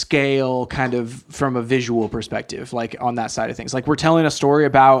massive scale kind of from a visual perspective, like on that side of things. Like we're telling a story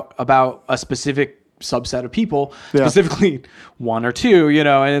about a specific subset of people, specifically one or two,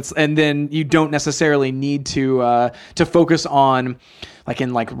 and then you don't necessarily need to focus on. Like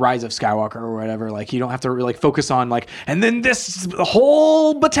in like Rise of Skywalker or whatever, like you don't have to really focus on like, and then this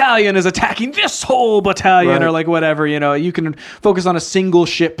whole battalion is attacking this whole battalion or like whatever, you can focus on a single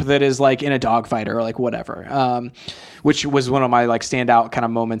ship that is like in a dogfight or like whatever, which was one of my like standout kind of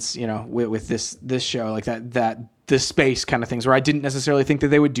moments, with this show, like that the space kind of things where I didn't necessarily think that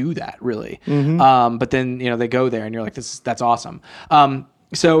they would do that really. But then, they go there and you're like, that's awesome.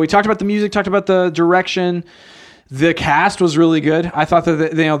 So we talked about the music, talked about the direction. The cast was really good. I thought that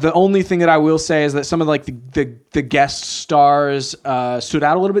the only thing that I will say is that some of like the guest stars stood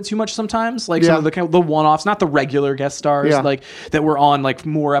out a little bit too much sometimes. Like some of the one-offs, not the regular guest stars like that were on like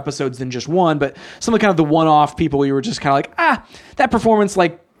more episodes than just one, but some of the kind of the one-off people you were just kind of like, that performance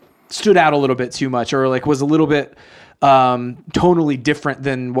like stood out a little bit too much, or like was a little bit tonally different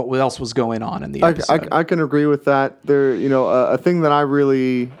than what else was going on in the episode. I can agree with that. There, a thing that I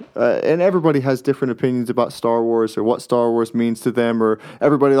really, and everybody has different opinions about Star Wars or what Star Wars means to them, or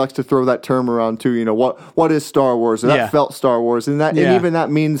everybody likes to throw that term around too. What is Star Wars? Or that felt Star Wars, and and even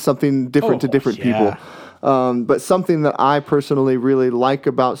that means something different to different people. But something that I personally really like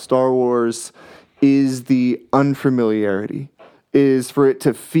about Star Wars is the unfamiliarity, is for it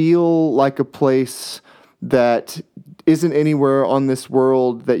to feel like a place that isn't anywhere on this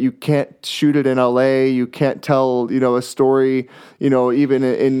world, that you can't shoot it in LA, you can't tell, a story, even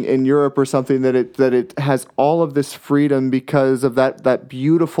in Europe or something, that it has all of this freedom because of that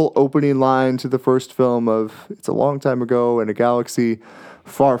beautiful opening line to the first film of "It's a long time ago in a galaxy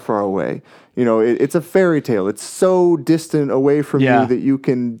far, far away." It's a fairy tale. It's so distant away from you that you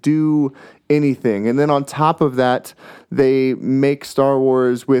can do anything. And then on top of that, they make Star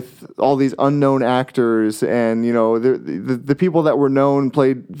Wars with all these unknown actors, and the people that were known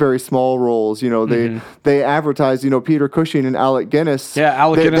played very small roles. They advertised Peter Cushing and Alec Guinness. Yeah,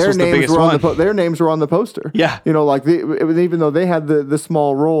 Alec Guinness was the biggest one. Their names were on the poster. Yeah, even though they had the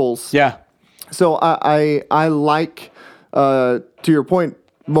small roles. Yeah. So I like, to your point,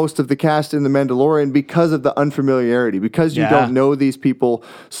 most of the cast in The Mandalorian because of the unfamiliarity, because you don't know these people.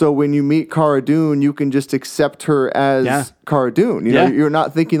 So when you meet Cara Dune, you can just accept her as Cara Dune. You're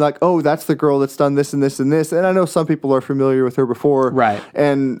not thinking like, oh, that's the girl that's done this and this and this. And I know some people are familiar with her before. Right.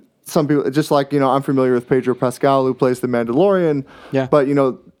 And some people, just like, I'm familiar with Pedro Pascal, who plays the Mandalorian. Yeah. But,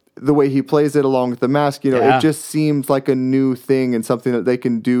 the way he plays it along with the mask, it just seems like a new thing and something that they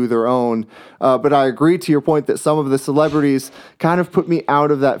can do their own. But I agree to your point that some of the celebrities kind of put me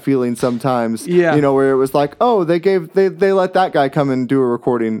out of that feeling sometimes. Yeah. Where it was like, oh, they let that guy come and do a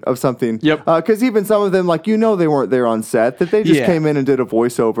recording of something. Yep. Because even some of them, like, they weren't there on set, that they just came in and did a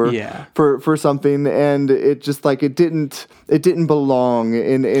voiceover for something, and it just like it didn't belong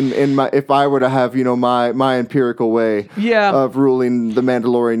in my, if I were to have my empirical way of ruling the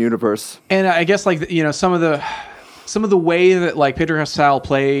Mandalorian universe. And I guess like some of the way that like Pedro Pascal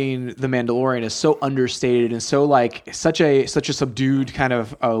playing the Mandalorian is so understated and so like such a subdued kind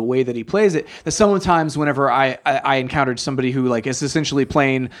of way that he plays it, that sometimes whenever I encountered somebody who like is essentially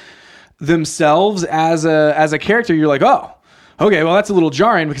playing themselves as a character, you're like, oh, okay, well that's a little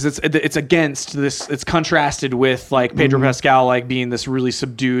jarring because it's against this. It's contrasted with like Pedro Pascal like being this really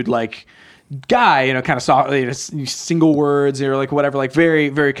subdued like guy, kind of soft, single words or like whatever, like very,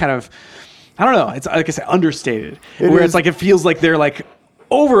 very kind of, I don't know. It's like I said, understated. It's like it feels like they're like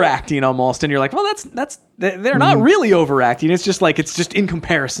overacting almost, and you're like, well, that's they're not really overacting. It's just like it's just in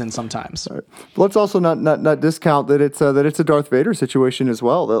comparison sometimes. Right. Let's also not discount that it's a Darth Vader situation as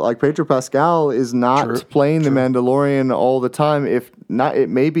well. That like Pedro Pascal is not playing the Mandalorian all the time. If not, it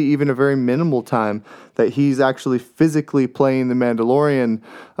may be even a very minimal time that he's actually physically playing the Mandalorian.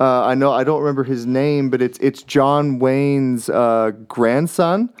 I don't remember his name, but it's John Wayne's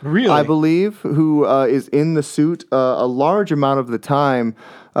grandson, really, I believe, who is in the suit a large amount of the time.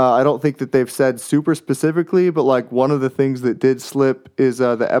 I don't think that they've said super specifically, but like one of the things that did slip is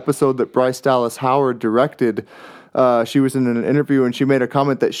the episode that Bryce Dallas Howard directed. She was in an interview and she made a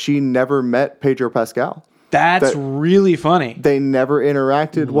comment that she never met Pedro Pascal. That's really funny. They never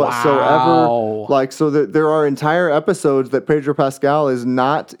interacted whatsoever. Like, so that there are entire episodes that Pedro Pascal is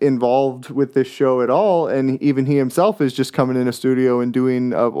not involved with this show at all, and even he himself is just coming in a studio and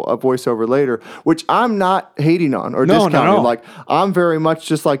doing a voiceover later, which I'm not hating on or discounting. No. Like, I'm very much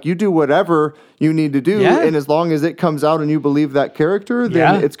just like, you do whatever you need to do, and as long as it comes out and you believe that character,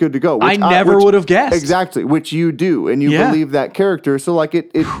 then it's good to go. I never would have guessed. Exactly, which you do, and you believe that character, so like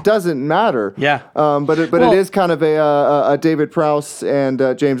it doesn't matter. Yeah. But it is kind of a David Prowse and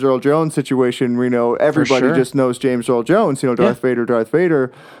James Earl Jones situation. Everybody just knows James Earl Jones. Darth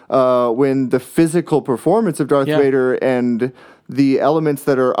Vader. When the physical performance of Darth Vader and the elements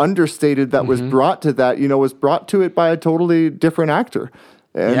that are understated that was brought to that, was brought to it by a totally different actor,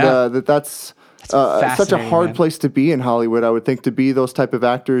 and that's such a hard place to be in Hollywood, I would think, to be those type of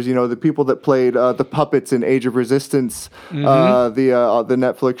actors. The people that played the puppets in Age of Resistance, the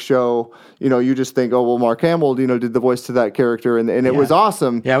Netflix show. You just think, oh well, Mark Hamill, did the voice to that character, and it was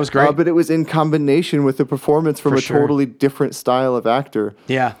awesome. Yeah, it was great. But it was in combination with the performance from totally different style of actor.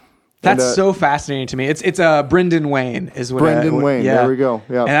 Yeah. That's so fascinating to me. It's Brendan Wayne is what Brendan Wayne. Yeah. There we go.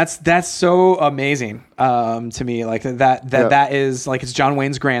 Yeah, and that's so amazing to me. Like that is like it's John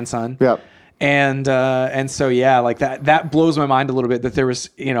Wayne's grandson. Yeah. And so like that blows my mind a little bit that there was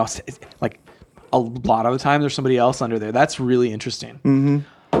like a lot of the time there's somebody else under there. That's really interesting. Mm-hmm.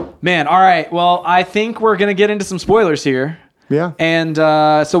 Man, all right. Well, I think we're gonna get into some spoilers here. Yeah. And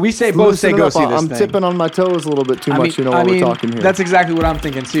so we both say go see this I'm thing. tipping on my toes a little bit too much, while we're talking here. That's exactly what I'm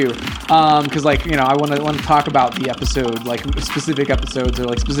thinking too. Because I want to talk about the episode, like specific episodes or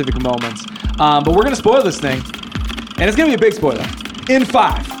like specific moments. But we're gonna spoil this thing, and it's gonna be a big spoiler. In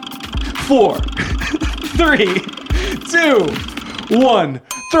 5, 4, 3, 2, 1.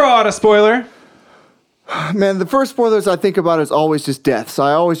 Throw out a spoiler. Man, the first spoilers I think about is always just deaths.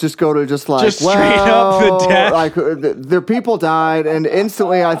 I always just go to straight up the death. Like their people died, and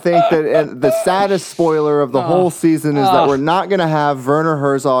instantly I think that the saddest spoiler of the whole season is that we're not going to have Werner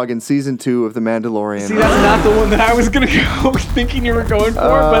Herzog in season 2 of The Mandalorian. See, that's not the one that I was going to go thinking you were going for,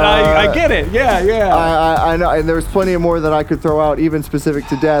 but I get it. Yeah. I know, and there's plenty more that I could throw out, even specific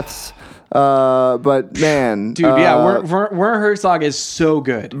to deaths. But man, dude, Werner Herzog is so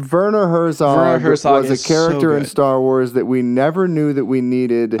good. Werner Herzog was a character in Star Wars that we never knew that we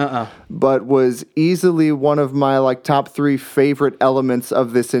needed, but was easily one of my like top 3 favorite elements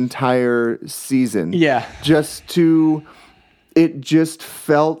of this entire season. Yeah, it just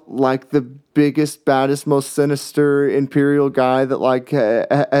felt like the biggest, baddest, most sinister Imperial guy that like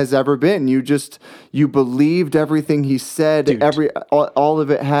has ever been. You believed everything he said. Dude. All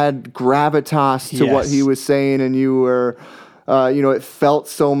of it had gravitas to what he was saying, and you were, it felt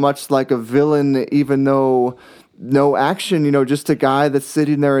so much like a villain, even though no action. Just a guy that's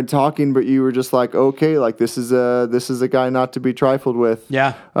sitting there and talking, but you were just like, okay, like this is a guy not to be trifled with.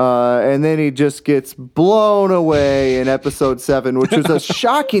 Yeah. And then he just gets blown away in episode 7, which was a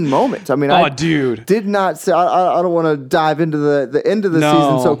shocking moment. I mean, did not say. I don't want to dive into the end of the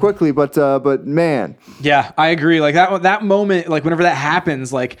season so quickly, but man. Yeah, I agree. Like that moment, like whenever that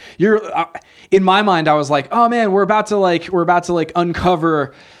happens, like you're in my mind, I was like, oh man, we're about to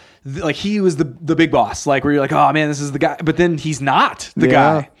uncover. Like he was the big boss, like where you're like, oh man, this is the guy, but then he's not the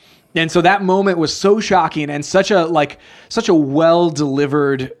guy. And so that moment was so shocking and such a well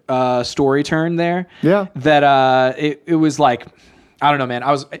delivered story turn there. Yeah. That it was like, I don't know, man.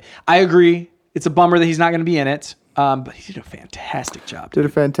 I agree. It's a bummer that he's not going to be in it. But he did a fantastic job. Did a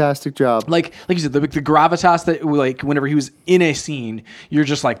fantastic job. Like you said, the gravitas that like whenever he was in a scene, you're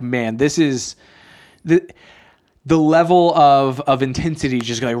just like, man, this is the level of intensity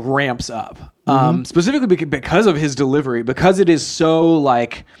just like ramps up. Specifically because of his delivery, because it is so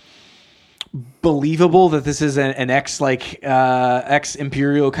like believable that this is an ex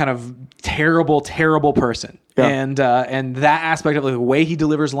Imperial kind of terrible person. Yeah. And that aspect of like, the way he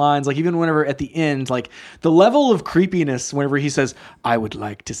delivers lines, like even whenever at the end, like the level of creepiness whenever he says, "I would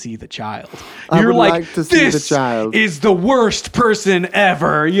like to see the child," you're like, "This is the worst person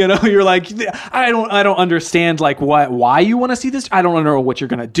ever." You're like, I don't understand like why you want to see this. I don't know what you're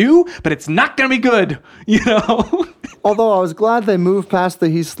gonna do, but it's not gonna be good. Although I was glad they moved past the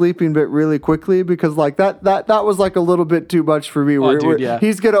he's sleeping bit really quickly, because like that was like a little bit too much for me.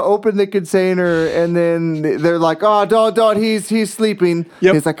 He's gonna open the container and then they're like, "Oh, don't, he's sleeping."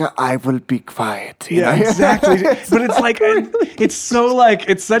 Yep. He's like, "I will be quiet." Yeah, exactly. But it's like it's so like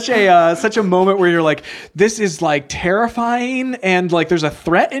it's such a moment where you're like, this is like terrifying, and like there's a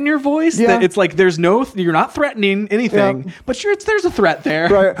threat in your voice that it's like you're not threatening anything, but there's a threat there.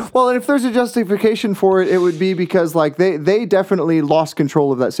 Right. Well, and if there's a justification for it, it would be because like they definitely lost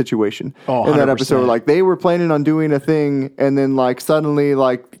control of that situation in that episode. Like they were planning on doing a thing, and then like suddenly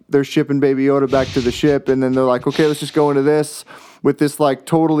like they're shipping Baby Yoda back to the ship, and then they're like, okay, let's just go into this with this like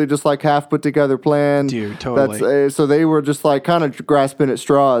totally just like half put together plan. Dude, totally. So they were just like kind of grasping at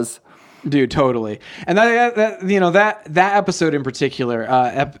straws. Dude, totally. And that episode in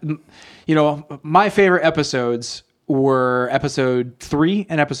particular, my favorite episodes were episode 3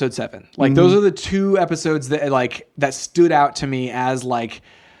 and episode 7. Like those are the 2 episodes that stood out to me as like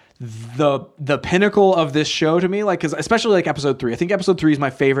the pinnacle of this show to me, like, because especially like episode 3, I think episode 3 is my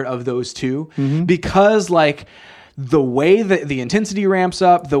favorite of those 2 because like the way that the intensity ramps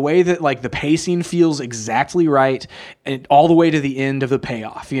up, the way that like the pacing feels exactly right, and all the way to the end of the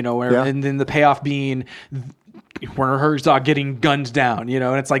payoff, and then the payoff being Werner Herzog getting gunned down,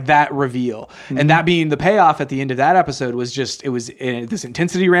 and it's like that reveal. And that being the payoff at the end of that episode was this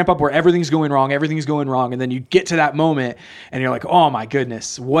intensity ramp up where everything's going wrong, and then you get to that moment and you're like, oh my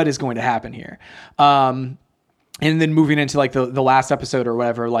goodness, what is going to happen here? And then moving into like the last episode or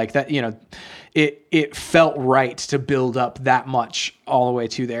whatever, like that, it felt right to build up that much all the way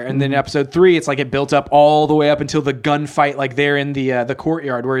to there. And then episode 3, it's like it built up all the way up until the gunfight, like there in the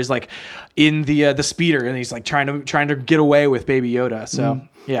courtyard where he's like in the speeder and he's like trying to get away with Baby Yoda. So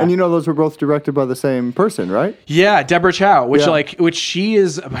Yeah. And those were both directed by the same person, right? Yeah, Deborah Chow, which Yeah. which she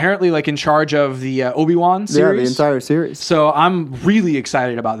is apparently like in charge of the Obi-Wan series. Yeah, the entire series. So I'm really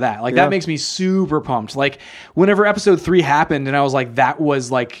excited about that. Like Yeah. that makes me super pumped. Like whenever episode 3 happened and I was like, that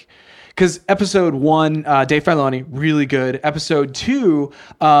was like, because episode 1, Dave Filoni, really good. Episode 2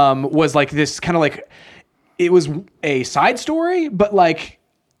 was like this kind of like, it was a side story, but like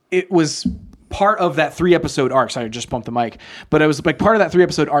it was part of that 3-episode arc. Sorry, I just bumped the mic. But it was like part of that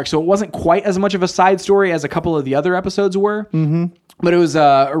 3-episode arc. So it wasn't quite as much of a side story as a couple of the other episodes were. Mm-hmm. But it was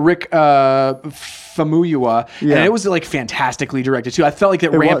Rick Famuyiwa, and it was like fantastically directed too. I felt like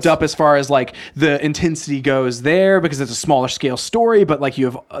it ramped up as far as like the intensity goes there because it's a smaller scale story. But like you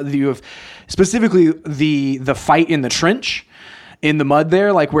have specifically the fight in the trench. In the mud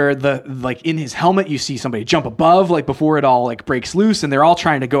there, like where in his helmet, you see somebody jump above, like before it all like breaks loose, and they're all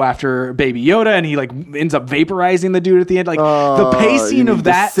trying to go after Baby Yoda, and he like ends up vaporizing the dude at the end. Like the pacing of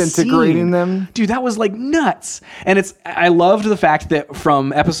that disintegrating scene, them, dude, that was like nuts. And I loved the fact that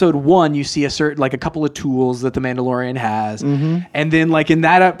from episode 1, you see a couple of tools that the Mandalorian has, and then like in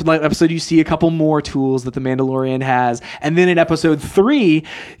that episode, you see a couple more tools that the Mandalorian has, and then in episode 3,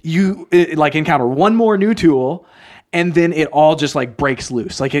 you like encounter one more new tool. And then it all just like breaks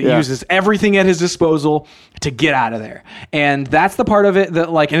loose. Like it uses everything at his disposal to get out of there. And that's the part of it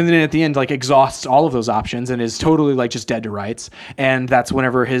that like, and then at the end, like exhausts all of those options and is totally like just dead to rights. And that's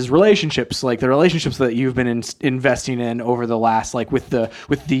whenever his relationships, like the relationships that you've been investing in over the last, like with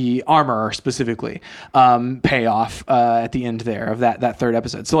the armor specifically, pay off at the end there of that 3rd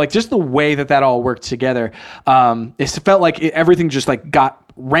episode. So like just the way that all worked together, it felt like everything just like got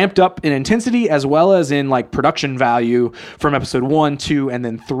ramped up in intensity as well as in like production value from episode 1, 2, and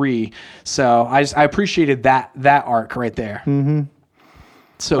then 3. So I appreciated that arc right there. Mm-hmm.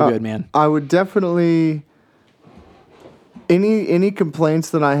 So good, man. I would definitely any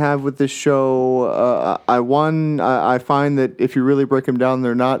complaints that I have with this show. I find that if you really break them down,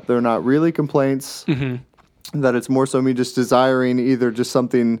 they're not really complaints. Mm-hmm. That it's more so me just desiring either just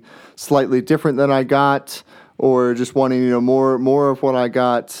something slightly different than I got. Or just wanting, more of what I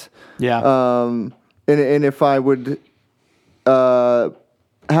got. Yeah. And if I would, and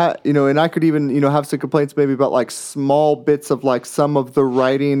I could even, have some complaints maybe about like small bits of like some of the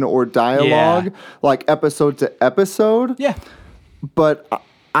writing or dialogue, like episode to episode. Yeah. But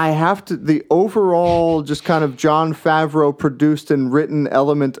I have to, the overall just kind of Jon Favreau produced and written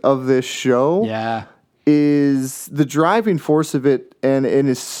element of this show. Yeah. Is the driving force of it, and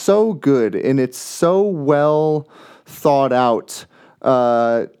is so good, and it's so well thought out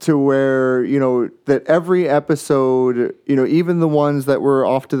to where, that every episode, even the ones that were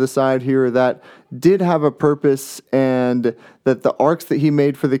off to the side here that did have a purpose, and that the arcs that he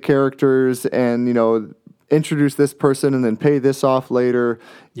made for the characters and, introduce this person and then pay this off later,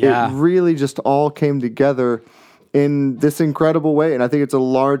 it really just all came together in this incredible way. And I think it's a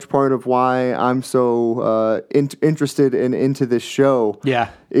large part of why I'm so interested and into this show.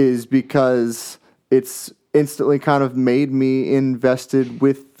 Yeah. Is because it's instantly kind of made me invested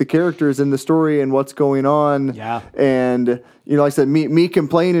with the characters and the story and what's going on. Yeah. And, like I said, me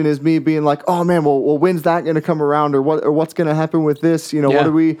complaining is me being like, oh man, well when's that going to come around, or what's going to happen with this? What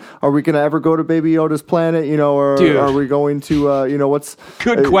are we going to ever go to Baby Yoda's planet? Or Dude. Are we going to, what's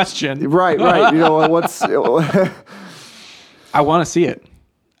good question. Right. What's, I want to see it.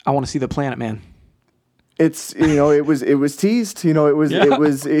 I want to see the planet, man. It's it was teased. It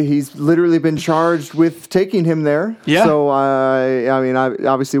was he's literally been charged with taking him there. Yeah. So I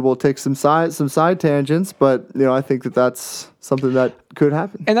obviously we'll take some side tangents, but I think that's something that could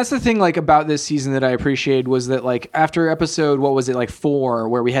happen. And that's the thing like about this season that I appreciated was that like after episode 4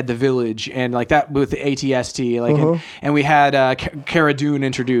 where we had the village and like that with the ATST like and we had Cara Dune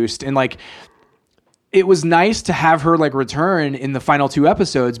introduced and like. It was nice to have her like return in the final 2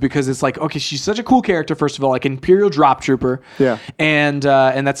 episodes because it's like, okay, she's such a cool character. First of all, like Imperial Drop Trooper. Yeah. And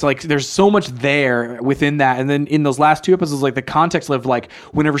that's like, there's so much there within that. And then in those last 2 episodes, like the context of like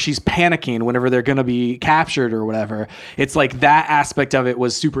whenever she's panicking, whenever they're going to be captured or whatever, it's like that aspect of it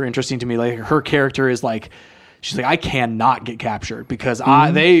was super interesting to me. Like her character is like, she's like, I cannot get captured because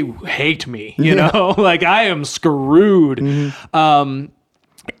they hate me, you know, like I am screwed. Mm-hmm.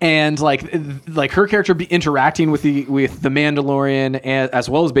 And like her character be interacting with the Mandalorian as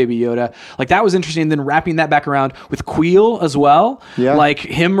well as Baby Yoda, like that was interesting. And then wrapping that back around with Queel as well, like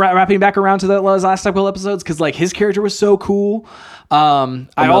him wrapping back around to the last couple episodes because like his character was so cool. I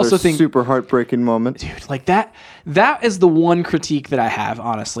also think super heartbreaking moment, dude. Like that is the one critique that I have,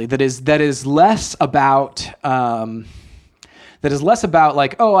 honestly. That is less about that is less about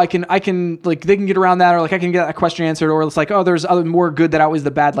like, oh, I can like they can get around that, or like I can get that question answered, or it's like, oh, there's other more good that outweighs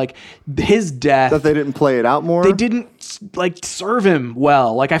the bad. Like his death, that they didn't play it out more. they didn't like serve him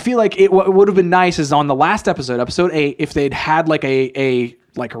well. Like I feel like what would have been nice is on the last episode 8, if they'd had like a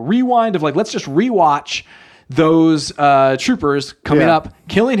rewind of like, let's just rewatch those troopers coming up,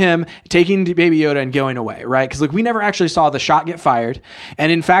 killing him, taking Baby Yoda and going away, right? Because like we never actually saw the shot get fired, and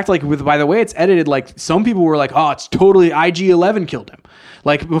in fact, like by the way it's edited, like some people were like, oh, it's totally IG-11 killed him.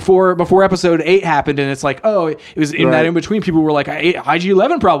 Like before episode 8 happened, and it's like, oh, it was in that in between. People were like,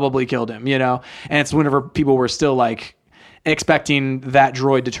 IG-11 probably killed him, you know. And it's whenever people were still like expecting that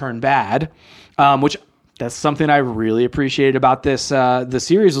droid to turn bad, which that's something I really appreciated about this. The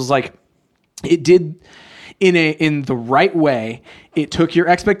series was like, it did. In the right way, it took your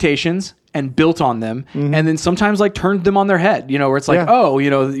expectations and built on them, and then sometimes like turned them on their head, you know, where it's like, oh,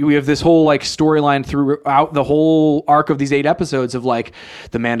 you know, we have this whole like storyline throughout the whole arc of these 8 episodes of like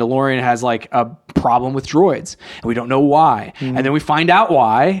the Mandalorian has like a problem with droids and we don't know why. And then we find out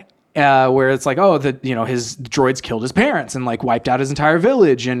why. Where it's like, oh, his droids killed his parents and like wiped out his entire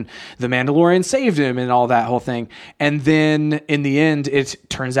village, and the Mandalorian saved him and all that whole thing. And then in the end, it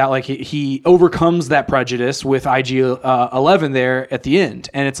turns out like he overcomes that prejudice with IG-11 there at the end.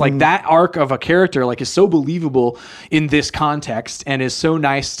 And it's like that arc of a character like is so believable in this context, and is so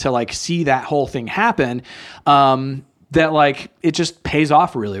nice to like see that whole thing happen. That like it just pays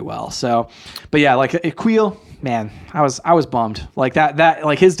off really well. So, but yeah, like Kuiil, man, I was bummed. Like that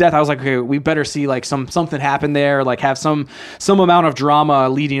like his death, I was like, okay, we better see like something happen there, like have some amount of drama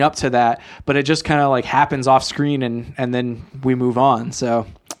leading up to that. But it just kind of like happens off screen, and then we move on. So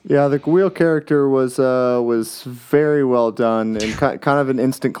yeah, the Kuiil character was very well done, and kind of an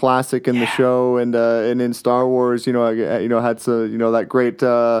instant classic in the show, and in Star Wars, you know, had that great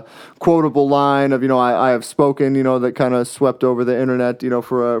quotable line of, you know, I have spoken, you know, that kind of swept over the internet, you know,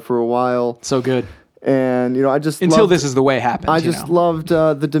 for a while. So good. And you know, I just until this is the way it happens. I just loved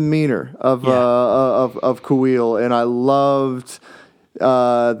the demeanor of Kuiil, and I loved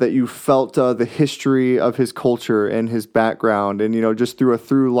that you felt the history of his culture and his background, and you know, just through a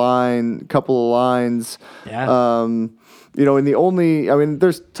couple of lines. Yeah. You know, and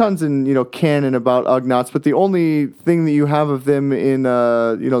there's tons in, you know, canon about Ugnaughts, but the only thing that you have of them in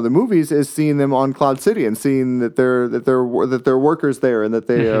you know, the movies is seeing them on Cloud City and seeing that they're workers there, and that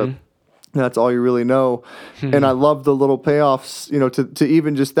they. That's all you really know. And I love the little payoffs, you know, to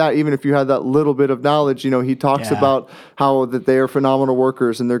even just that, even if you had that little bit of knowledge, you know, he talks about how that they are phenomenal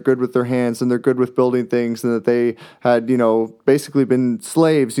workers and they're good with their hands and they're good with building things, and that they had, you know, basically been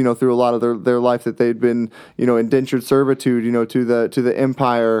slaves, you know, through a lot of their life, that they'd been, you know, indentured servitude, you know, to the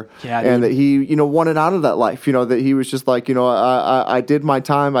empire, and that he, you know, wanted out of that life, you know, that he was just like, you know, I did my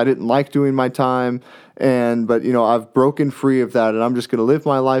time. I didn't like doing my time. But you know, I've broken free of that, and I'm just going to live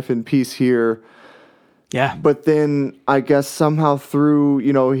my life in peace here. Yeah. But then I guess somehow through,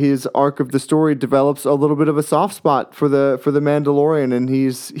 you know, his arc of the story develops a little bit of a soft spot for the Mandalorian, and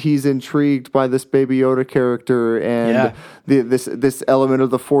he's intrigued by this Baby Yoda character and this element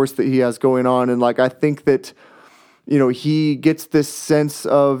of the Force that he has going on, and like I think that, you know, he gets this sense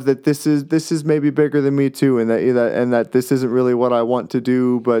of that this is maybe bigger than me too, and that this isn't really what I want to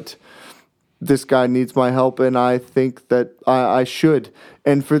do, but this guy needs my help, and I think that I should.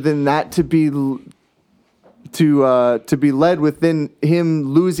 And for then that to be led within him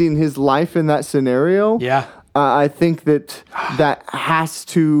losing his life in that scenario, I think that has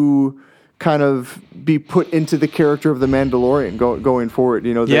to kind of be put into the character of the Mandalorian going forward.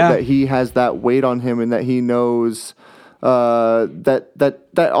 You know, that he has that weight on him, and that he knows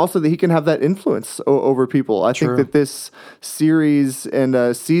that also that he can have that influence over people. I think that this series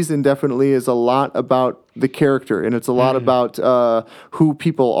and season definitely is a lot about the character, and it's a lot about who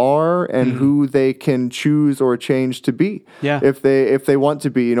people are and who they can choose or change to be. Yeah. If they want to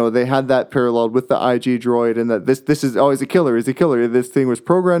be, you know, they had that paralleled with the IG droid, and that this is always a killer. He's a killer. This thing was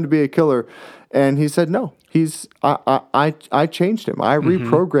programmed to be a killer. And he said, no, I changed him. I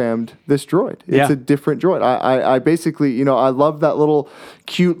reprogrammed this droid. It's a different droid. I basically, you know, I love that little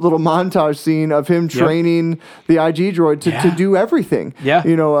cute little montage scene of him training the IG droid to do everything,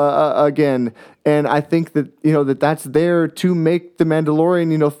 you know, again. And I think that, you know, that's there to make the Mandalorian,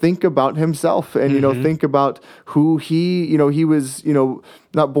 you know, think about himself and, you know, think about who he was, you know,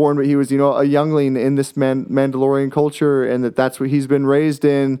 not born, but he was, you know, a youngling in this Mandalorian culture, and that's what he's been raised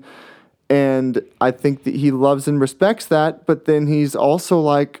in. And I think that he loves and respects that, but then he's also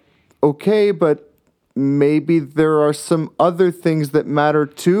like, okay, but maybe there are some other things that matter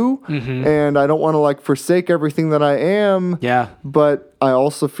too, and I don't want to like forsake everything that I am. Yeah. But I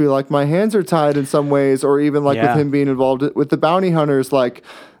also feel like my hands are tied in some ways, or even like with him being involved with the bounty hunters, like,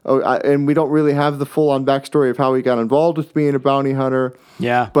 and we don't really have the full-on backstory of how he got involved with being a bounty hunter.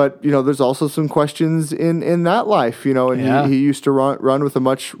 Yeah. But, there's also some questions in that life, and he used to run with a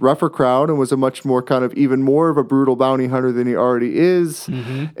much rougher crowd and was a much more kind of even more of a brutal bounty hunter than he already is.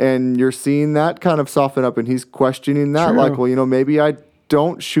 And you're seeing that kind of soften up, and he's questioning that. True. Like, well, maybe I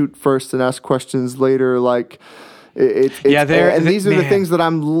don't shoot first and ask questions later, like... these are the things that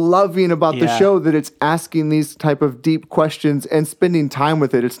I'm loving about the show, that it's asking these type of deep questions and spending time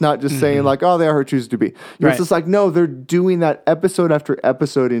with it. It's not just saying like, oh, they are who choose to be. It's just like, no, they're doing that episode after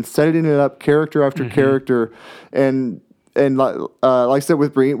episode and setting it up character after character. And like I said,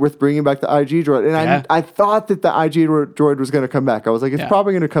 with bringing back the IG droid. And I thought that the IG droid was going to come back. I was like, it's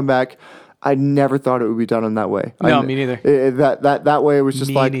probably going to come back. I never thought it would be done in that way. No, me neither. That way, it was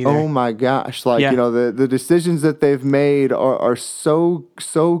just like, oh my gosh, like the decisions that they've made are so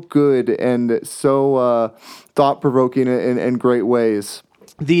good and so thought provoking in great ways.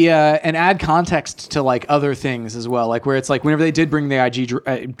 And add context to like other things as well, like where it's like whenever they did bring the IG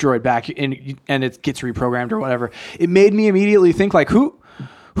droid back and it gets reprogrammed or whatever, it made me immediately think like who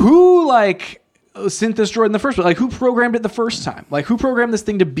like sent this droid in the first place? Like, who programmed it the first time? Like, who programmed this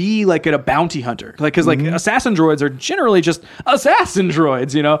thing to be like a bounty hunter? Like, because like assassin droids are generally just assassin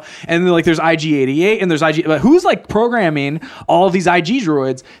droids, And then, like, there's IG-88 and there's IG. Like, who's like programming all of these IG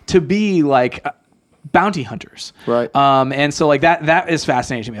droids to be like bounty hunters? Right. And so like that is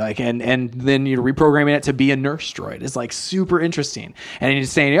fascinating to me. Like, and then you're reprogramming it to be a nurse droid is like super interesting. And he's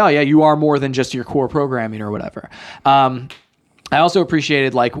saying, oh yeah, you are more than just your core programming or whatever. I also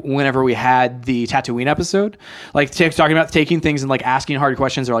appreciated like whenever we had the Tatooine episode, like talking about taking things and like asking hard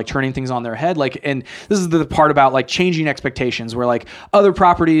questions or like turning things on their head. Like, and this is the part about like changing expectations, where like other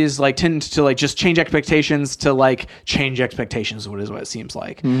properties like tend to like just change expectations to like change expectations. What it seems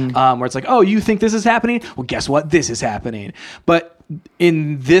like, where it's like, oh, you think this is happening? Well, guess what? This is happening. But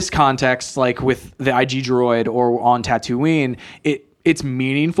in this context, like with the IG droid or on Tatooine, it's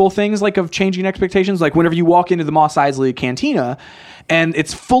meaningful things like of changing expectations. Like whenever you walk into the Mos Eisley cantina and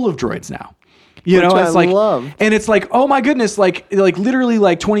it's full of droids now, Which it's I like, love. And it's like, oh my goodness. Like literally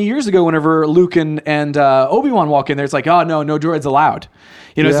like 20 years ago, whenever Luke and Obi-Wan walk in there, it's like, oh no droids allowed.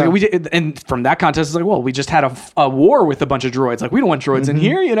 It's like we did, and from that context, it's like, well, we just had a war with a bunch of droids. Like we don't want droids in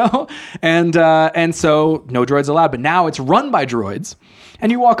here, and so no droids allowed. But now it's run by droids.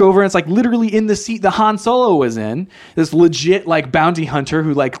 And you walk over and it's like literally in the seat the Han Solo was in, this legit like bounty hunter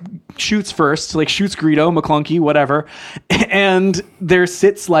who like shoots first, like shoots Greedo, McClunky, whatever. And there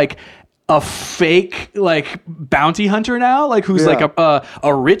sits like a fake like bounty hunter now, like who's like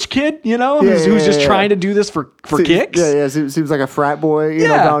a rich kid, who's just trying to do this for kicks. Yeah. Seems like a frat boy,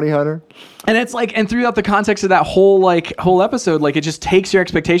 bounty hunter. And it's like, and throughout the context of that whole episode, like it just takes your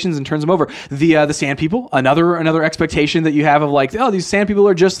expectations and turns them over. The Sand People, another expectation that you have of like, oh, these Sand People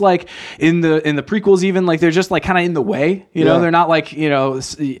are just like in the prequels, even like they're just like kind of in the way, they're not like,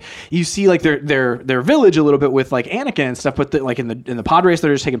 you see like their village a little bit with like Anakin and stuff, but like in the pod race,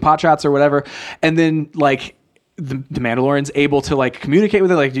 they're just taking pot shots or whatever. And then like, the Mandalorian's able to like communicate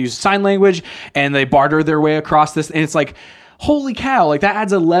with it, like use sign language, and they barter their way across this, and it's like, holy cow, like that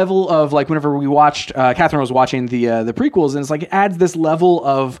adds a level of like whenever we watched, Catherine was watching the prequels, and it's like it adds this level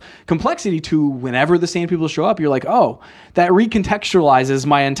of complexity to whenever the Sand People show up. You're like, oh, that recontextualizes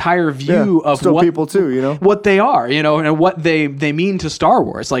my entire view of still what people too, what they are, and what they mean to Star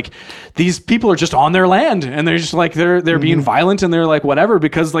Wars. Like these people are just on their land, and they're just like they're being violent, and they're like whatever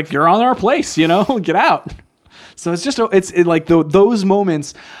because like you're on our place, get out. So it's just like those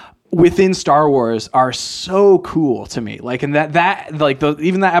moments within Star Wars are so cool to me. Like, and that like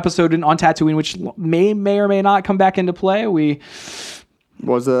even that episode on Tatooine, which may or may not come back into play.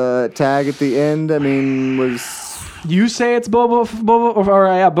 Was a tag at the end. I mean, you say it's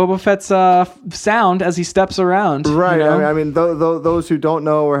Boba Fett's sound as he steps around. Right. I mean, those who don't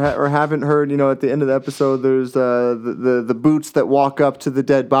know or haven't heard, at the end of the episode, there's the boots that walk up to the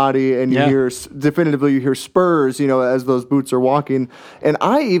dead body, and you hear spurs, as those boots are walking. And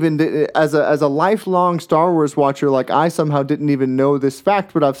I even did, as a lifelong Star Wars watcher, like I somehow didn't even know this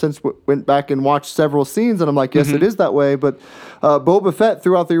fact, but I've since went back and watched several scenes, and I'm like, yes, it is that way. But Boba Fett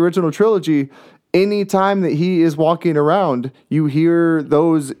throughout the original trilogy, any time that he is walking around, you hear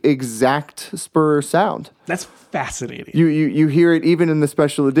those exact spur sound. That's fascinating. You hear it even in the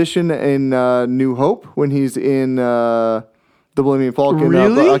special edition in New Hope when he's in the Millennium Falcon,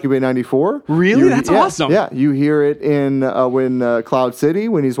 Really? Occupy 94. Really? That's awesome. Yeah, you hear it in when Cloud City,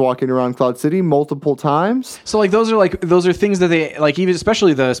 when he's walking around Cloud City multiple times. So like those are things that they like, even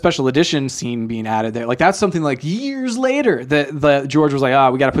especially the special edition scene being added there. Like that's something like years later that George was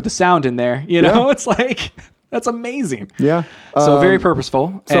like, we got to put the sound in there. You know, it's like that's amazing. Yeah. So very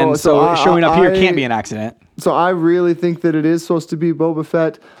purposeful, and so showing up here can't be an accident. So I really think that it is supposed to be Boba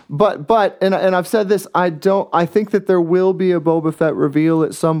Fett, but and I've said this, I think that there will be a Boba Fett reveal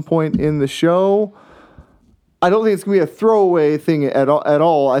at some point in the show. I don't think it's gonna be a throwaway thing at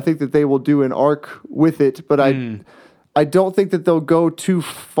all. I think that they will do an arc with it, but I don't think that they'll go too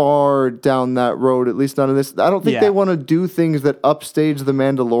far down that road, at least not in this. I don't think they want to do things that upstage The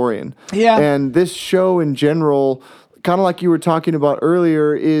Mandalorian. Yeah. And this show in general, kind of like you were talking about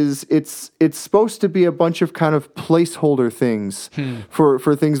earlier, is it's supposed to be a bunch of kind of placeholder things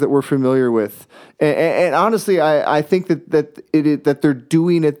for things that we're familiar with. And honestly, I think that they're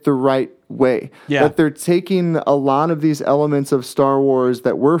doing it the right way. Yeah. That they're taking a lot of these elements of Star Wars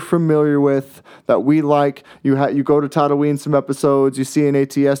that we're familiar with, that we like. You go to Tatooine some episodes, you see an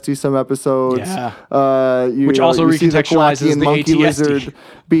AT-ST some episodes. Yeah. Which also recontextualizes the monkey AT-ST lizard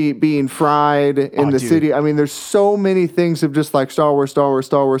being fried in the city. I mean, there's so many things of just like Star Wars,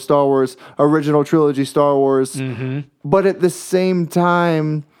 original trilogy Star Wars. Mm-hmm. But at the same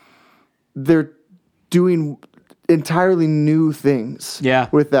time, they're doing entirely new things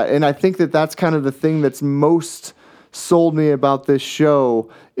with that. And I think that that's kind of the thing that's most sold me about this show,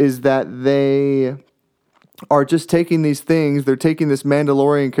 is that they are just taking these things. They're taking this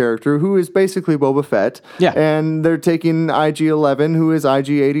Mandalorian character who is basically Boba Fett, and they're taking IG-11 who is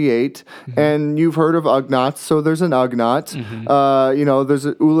IG-88, and you've heard of Ugnaughts, so there's an Ugnaught. There's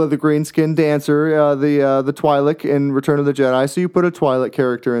Ula the Greenskin Dancer, the Twi'lek in Return of the Jedi, so you put a Twi'lek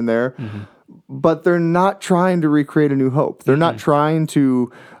character in there. But they're not trying to recreate A New Hope. They're not trying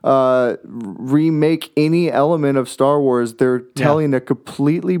to remake any element of Star Wars. They're telling a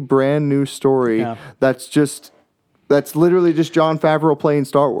completely brand new story that's literally just Jon Favreau playing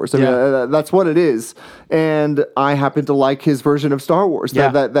Star Wars. I mean, that's what it is. And I happen to like his version of Star Wars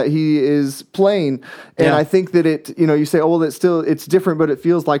that he is playing. And I think that it, you say, oh, well, it's different, but it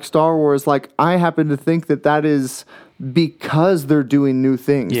feels like Star Wars. Like, I happen to think that is because they're doing new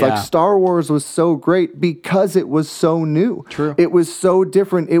things. Like, Star Wars was so great because it was so new. True. It was so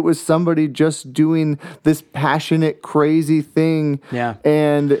different. It was somebody just doing this passionate, crazy thing. Yeah.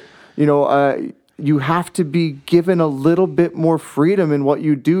 And, you have to be given a little bit more freedom in what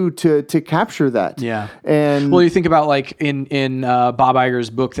you do to capture that. Yeah. And you think about like in Bob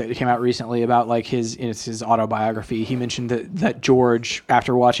Iger's book that came out recently about like his autobiography, he mentioned that George,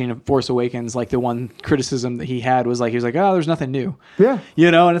 after watching Force Awakens, like the one criticism that he had was like, he was like, oh, there's nothing new. Yeah.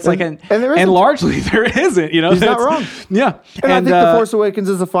 And it's and largely there isn't, He's not wrong. Yeah. And I think The Force Awakens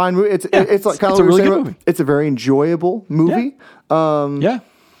is a fine movie. It's like kind of a really good movie. It's a very enjoyable movie.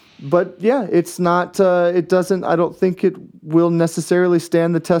 But it's not, it doesn't, I don't think it will necessarily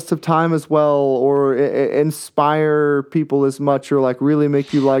stand the test of time as well, or inspire people as much, or like really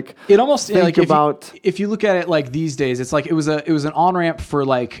make you like it almost think like about. If you look at it like these days, it's like it was an on-ramp for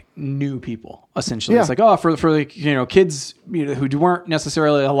like new people, essentially. It's like, oh, for like, kids, who weren't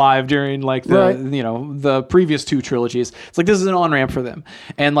necessarily alive during like the, the previous two trilogies. It's like, this is an on-ramp for them.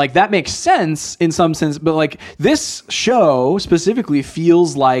 And like, that makes sense in some sense, but like this show specifically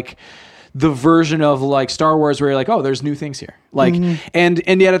feels like the version of like Star Wars where you're like, oh, there's new things here. Like, and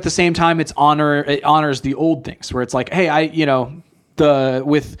yet at the same time, it honors the old things where it's like, hey,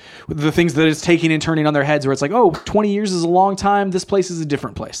 with the things that it's taking and turning on their heads, where it's like, oh, 20 years is a long time. This place is a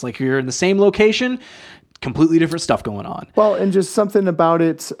different place. Like, you're in the same location, completely different stuff going on. Well, and just something about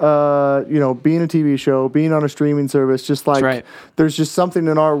it, being a TV show, being on a streaming service, just like there's just something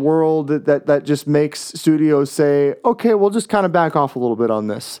in our world that just makes studios say, okay, we'll just kind of back off a little bit on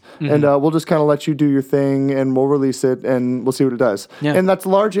this, and we'll just kind of let you do your thing, and we'll release it, and we'll see what it does. Yeah. And that's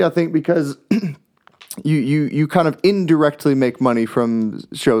largely, I think, because you kind of indirectly make money from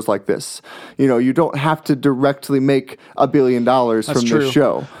shows like this. You don't have to directly make $1 billion from this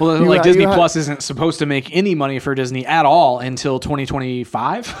show. Well, Disney Plus isn't supposed to make any money for Disney at all until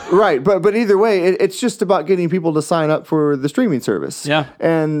 2025. Right, but either way, it's just about getting people to sign up for the streaming service. Yeah.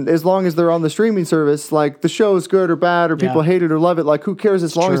 And as long as they're on the streaming service, like the show is good or bad, or people hate it or love it, like who cares?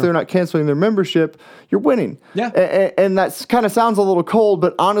 As long as they're not canceling their membership, you're winning. Yeah. And that kind of sounds a little cold,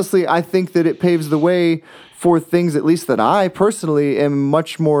 but honestly, I think that it paves the way for things, at least that I personally am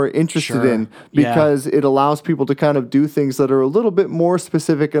much more interested in, because it allows people to kind of do things that are a little bit more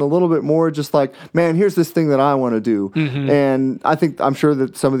specific and a little bit more just like, man, here's this thing that I want to do. And I'm sure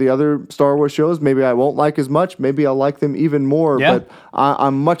that some of the other Star Wars shows, maybe I won't like as much, maybe I'll like them even more, but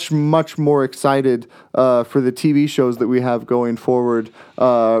I'm much more excited for the TV shows that we have going forward,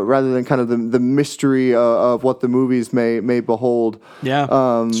 rather than kind of the mystery of what the movies may behold.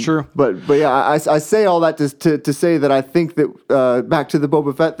 It's true. But yeah, I say all that to say that I think that back to the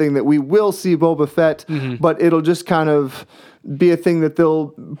Boba Fett thing, that we will see Boba Fett, but it'll just kind of be a thing that they'll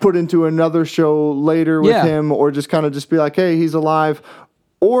put into another show later with him, or just kind of just be like, hey, he's alive.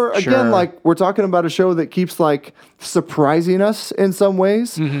 Or again, like we're talking about a show that keeps like surprising us in some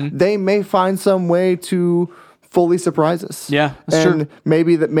ways. They may find some way to fully surprise us. Yeah, that's and true.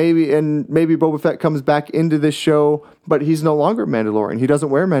 maybe Boba Fett comes back into this show, but he's no longer Mandalorian. He doesn't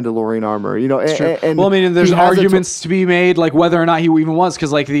wear Mandalorian armor. You know, and well, I mean, there's arguments to be made, like whether or not he even was,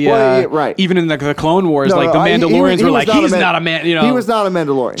 because like even in the Clone Wars, the Mandalorians were like, he's not a man. You know, he was not a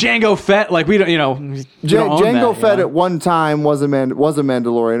Mandalorian. Jango Fett, like we don't, Jango Fett at one time was a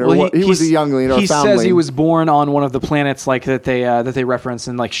Mandalorian, or he was a youngling or he foundling. says he was born on one of the planets like that they reference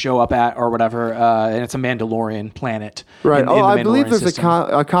and like show up at or whatever, and it's a Mandalorian planet. Right. In I believe there's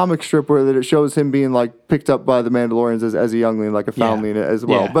a comic strip where that it shows him being like picked up by the Mandalorians as a youngling, like a foundling as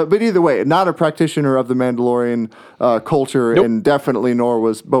well. Yeah. But either way, not a practitioner of the Mandalorian culture, and definitely nor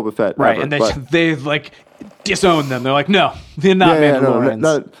was Boba Fett. Right. Ever, and they like disown them. They're like, no, they're not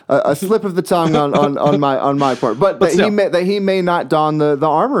Mandalorians. A slip of the tongue on my part. But that he may not don the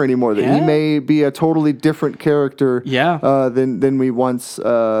armor anymore. That he may be a totally different character. Than we once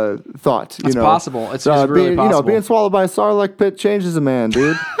thought. It's possible. It's really possible. Being swallowed by a Sarlacc pit changes a man,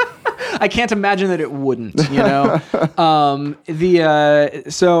 dude. I can't imagine that it wouldn't, you know?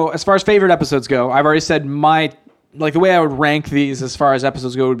 So as far as favorite episodes go, I've already said the way I would rank these as far as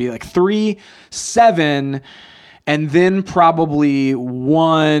episodes go would be like 3, 7, and then probably 2,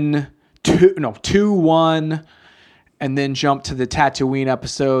 1, and then jump to the Tatooine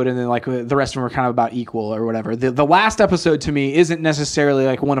episode, and then like the rest of them are kind of about equal or whatever. The last episode to me isn't necessarily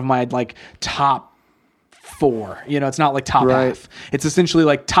like one of my like top 4, it's not like top half. It's essentially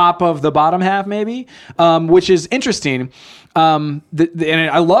like top of the bottom half, maybe, which is interesting. And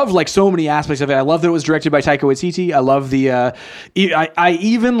I love like so many aspects of it. I love that it was directed by Taika Waititi. I love I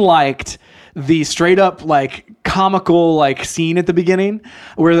even liked the straight up like comical like scene at the beginning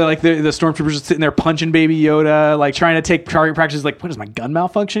where they're like the stormtroopers are sitting there punching Baby Yoda, like trying to take target practice, like, what is my gun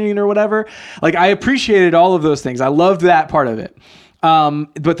malfunctioning or whatever? Like, I appreciated all of those things. I loved that part of it.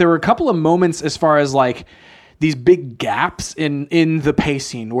 But there were a couple of moments as far as like these big gaps in the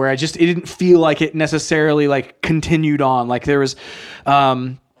pacing where it didn't feel like it necessarily like continued on. Like there was,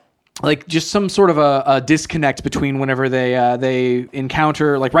 like just some sort of a disconnect between whenever they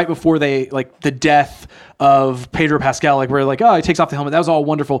encounter, like right before the death of Pedro Pascal, like where like, oh, he takes off the helmet. That was all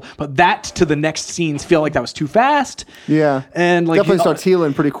wonderful. But that to the next scenes feel like that was too fast. Yeah. And like definitely starts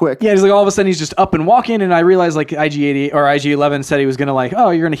healing pretty quick. Yeah. He's like, all of a sudden he's just up and walking. And I realized like IG-80 or IG-11 said he was going to like,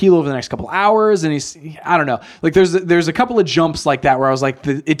 oh, you're going to heal over the next couple hours. And I don't know. Like there's a couple of jumps like that where I was like,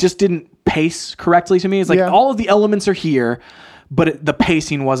 it just didn't pace correctly to me. It's like all of the elements are here, but the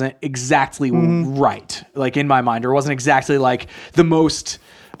pacing wasn't exactly right, like in my mind, or wasn't exactly like the most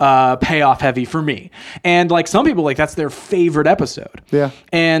payoff heavy for me. And like some people, like that's their favorite episode. Yeah.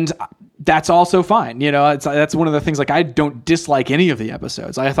 And that's also fine. That's one of the things, like I don't dislike any of the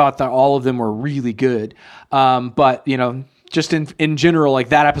episodes. I thought that all of them were really good. But just in general, like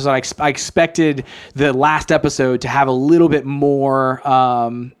that episode, I expected the last episode to have a little bit more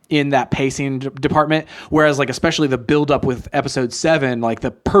in that pacing department. Whereas like, especially the build up with episode 7, like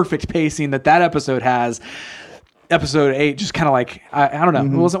the perfect pacing that episode has, episode 8 just kind of like, I don't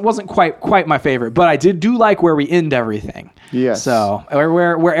know, it wasn't quite my favorite, but I do like where we end everything. Yes. So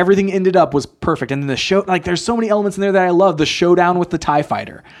where everything ended up was perfect. And then the show, like there's so many elements in there that I love. The showdown with the TIE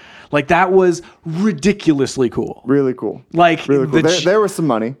fighter. Like that was ridiculously cool. Really cool. Like really cool. There was some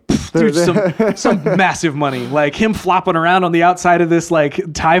money. Dude, some massive money. Like him flopping around on the outside of this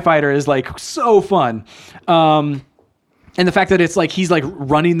like TIE fighter is like so fun. And the fact that it's like he's like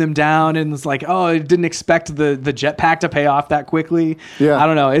running them down and it's like, oh, I didn't expect the jetpack to pay off that quickly. Yeah. I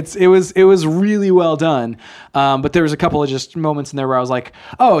don't know. It was really well done. But there was a couple of just moments in there where I was like,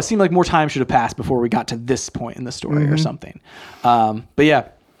 oh, it seemed like more time should have passed before we got to this point in the story or something. But yeah.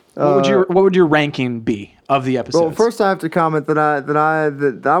 What would your ranking be of the episodes? Well, first I have to comment that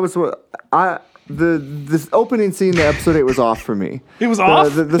this opening scene, the episode 8 was off for me. It was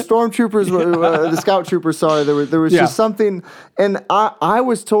off? The stormtroopers, the scout troopers, sorry, there was just something, and I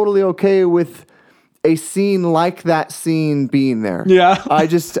was totally okay with a scene like that scene being there. Yeah. I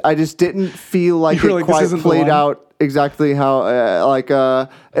just didn't feel like it quite played out exactly how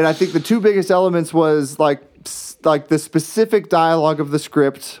and I think the two biggest elements was like the specific dialogue of the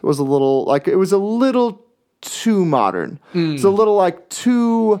script was a little like it was a little too modern. It's a little like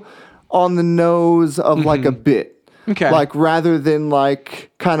too on the nose of like a bit. Okay. Like rather than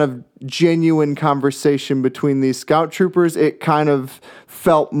like kind of genuine conversation between these scout troopers, it kind of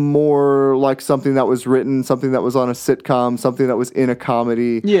felt more like something that was written, something that was on a sitcom, something that was in a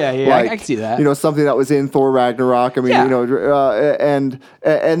comedy. Yeah, like, I can see that. You know, something that was in Thor Ragnarok. I mean, Yeah. you know,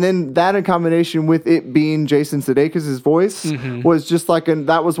 and then that in combination with it being Jason Sudeikis' voice was just like,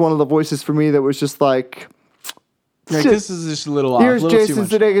 that was one of the voices for me that was just like. Like, this is just a little off. Here's a little Jason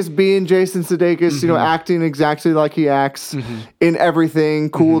Sudeikis being Jason Sudeikis, you know, acting exactly like he acts in everything.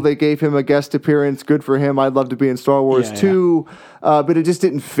 Cool, they gave him a guest appearance. Good for him. I'd love to be in Star Wars too. But it just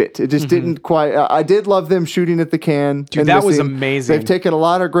didn't fit. It just didn't quite. I did love them shooting at the can. Dude, that was amazing. They've taken a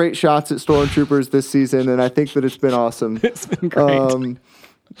lot of great shots at stormtroopers this season, and I think that it's been awesome. It's been great.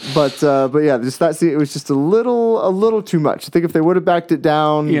 But yeah, just that scene, it was just a little too much. I think if they would have backed it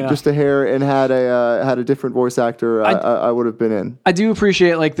down just a hair and had a different voice actor, I would have been in. I do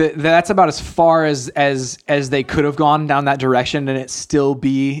appreciate like that's about as far as they could have gone down that direction and it still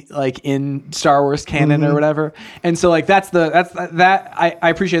be like in Star Wars canon or whatever. And so like that I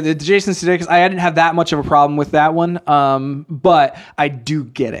appreciate it. Jason Sudeikis, I didn't have that much of a problem with that one. But I do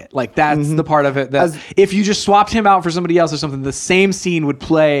get it. Like that's the part of it that if you just swapped him out for somebody else or something, the same scene would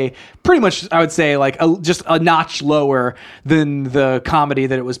play pretty much, I would say, like just a notch lower than the comedy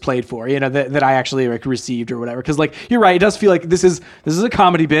that it was played for, you know, that I actually like received or whatever. Because like you're right, it does feel like this is a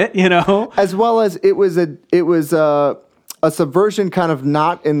comedy bit, you know, as well as it was a subversion, kind of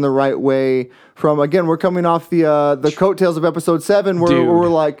not in the right way. From again, we're coming off the coattails of episode 7, where we're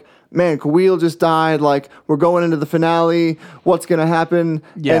like, man, Kuiil just died. Like, we're going into the finale. What's going to happen?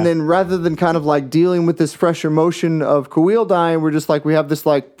 Yeah. And then rather than kind of like dealing with this fresh emotion of Kuiil dying, we're just like, we have this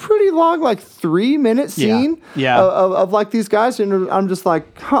like pretty long, like 3-minute scene of like these guys. And I'm just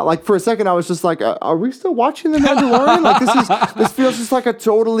like, like for a second, I was just like, are we still watching The Mandalorian? Like this feels just like a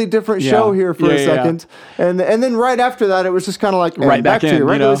totally different show here for a second. And then right after that, it was just kind of like, right back to your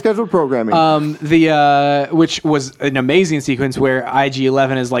regularly you know? scheduled programming. Which was an amazing sequence where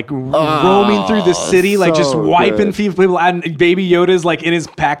IG-11 is like roaming through the city, like just wiping people out, and Baby Yoda's like in his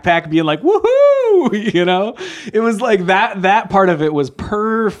backpack being like, woohoo, you know? It was like that part of it was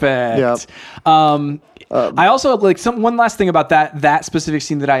perfect. Yep. I also like one last thing about that specific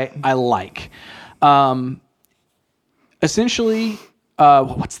scene that I like. Essentially,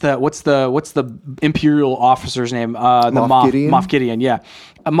 what's the Imperial officer's name? Moff Gideon? Moff Gideon, yeah.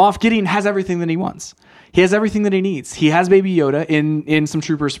 Moff Gideon has everything that he wants. He has everything that he needs. He has Baby Yoda in some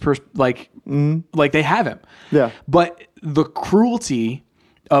troopers, like they have him. Yeah. But the cruelty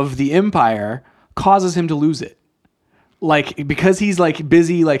of the Empire causes him to lose it. Like, because he's like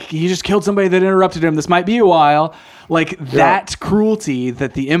busy, like he just killed somebody that interrupted him. This might be a while. Like that cruelty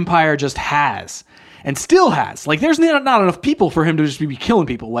that the Empire just has. And still has. Like, there's not enough people for him to just be killing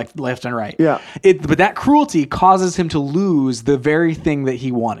people like left and right. Yeah. But that cruelty causes him to lose the very thing that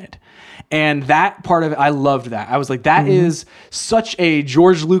he wanted. And that part of it, I loved that. I was like, that is such a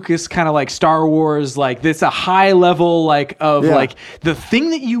George Lucas kind of like Star Wars, like this a high level like of like the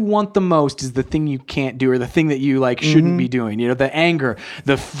thing that you want the most is the thing you can't do, or the thing that you like shouldn't be doing. You know, the anger,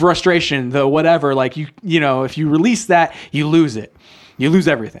 the frustration, the whatever. Like you know, if you release that, you lose it. You lose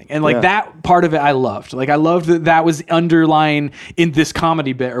everything. And like that part of it I loved. Like I loved that was underlying in this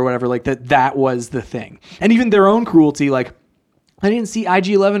comedy bit or whatever, like that was the thing. And even their own cruelty, like I didn't see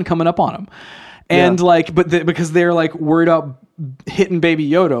IG-11 coming up on him. And like, because they're like worried about hitting Baby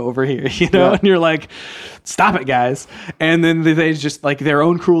Yoda over here, you know, and you're like, stop it, guys. And then they just like their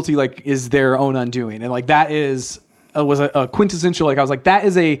own cruelty, like is their own undoing. And like that was a quintessential, like I was like, that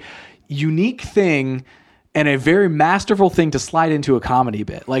is a unique thing and a very masterful thing to slide into a comedy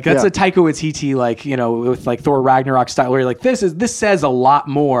bit. Like that's a Taika Waititi, like, you know, with like Thor Ragnarok style, where you're like, this says a lot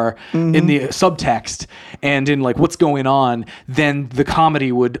more in the subtext and in like what's going on than the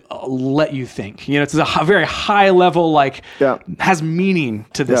comedy would let you think. You know, it's a very high level, like has meaning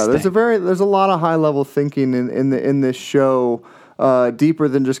to this thing. There's a lot of high level thinking in this show, deeper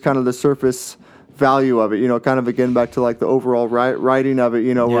than just kind of the surface value of it, you know, kind of again back to like the overall writing of it,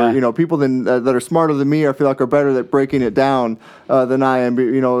 you know, where, you know, people that are smarter than me, I feel like are better at breaking it down than I am,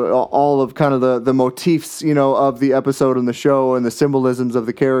 you know, all of kind of the motifs, you know, of the episode and the show and the symbolisms of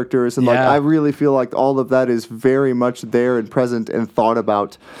the characters. And like, I really feel like all of that is very much there and present and thought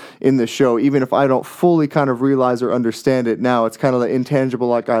about in the show, even if I don't fully kind of realize or understand it now. It's kind of the intangible,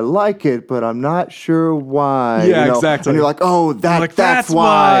 like I like it, but I'm not sure why. Yeah, you know? exactly. And you're like, oh, that's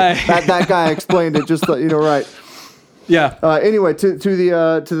why. that guy explained it just, you know, right. Yeah. Anyway, to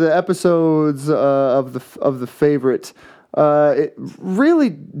the episodes of the favorite, it really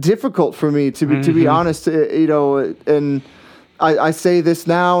difficult for me to be honest. You know, and I say this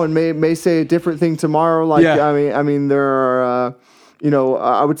now and may say a different thing tomorrow. Like, I mean, there are. You know,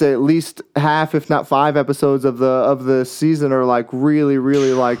 I would say at least half, if not 5 episodes of the season are like really,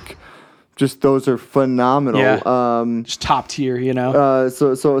 really like. Just those are phenomenal. Yeah. Just top tier, you know.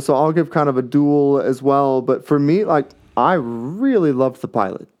 So I'll give kind of a duel as well. But for me, like I really loved the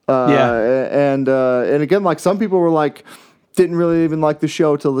pilot. And again, like some people were like, didn't really even like the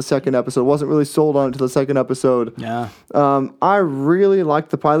show till the second episode. Wasn't really sold on it till the second episode. Yeah. I really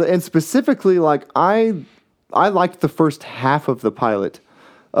liked the pilot, and specifically, like I liked the first half of the pilot.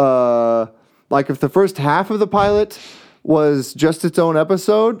 Like if the first half of the pilot was just its own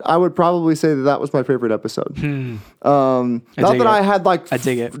episode, I would probably say that was my favorite episode. Not that I had like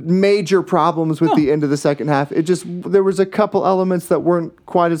major problems with the end of the second half. It just, there was a couple elements that weren't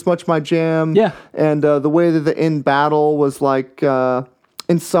quite as much my jam. Yeah. And the way that the end battle was like,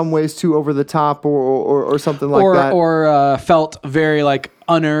 in some ways too over the top or something like that. Or felt very like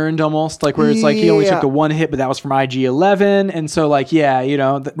unearned almost, like where it's like he only took the one hit, but that was from IG-11, and so like you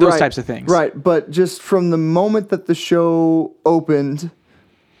know those types of things. Right, but just from the moment that the show opened,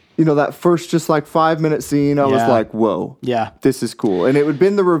 you know, that first just like 5-minute scene, I was like, whoa, this is cool. And it would have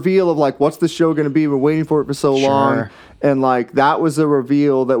been the reveal of like, what's the show going to be? We're waiting for it for so long, and like that was a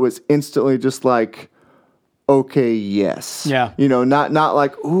reveal that was instantly just like, okay, yes. Yeah. You know, not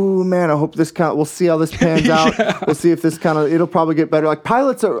like, ooh, man, I hope this we'll see how this pans out. We'll see if this it'll probably get better. Like,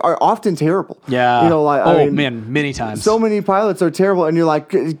 pilots are often terrible. Yeah. You know, like, I mean, man, many times. So many pilots are terrible, and you're like,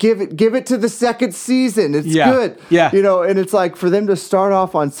 give it to the second season. It's good. Yeah. You know, and it's like, for them to start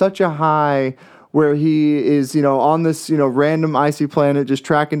off on such a high where he is, you know, on this, you know, random icy planet, just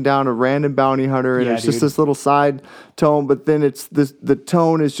tracking down a random bounty hunter, and it's just this little side tone, but then it's this, the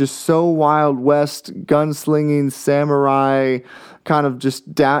tone is just so Wild West, gunslinging, samurai, kind of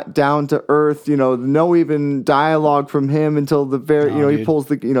just down to earth, you know, no even dialogue from him until the very, you know, he pulls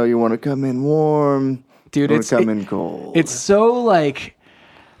the, you know, you want to come in warm, dude, it's come in cold. It's so like,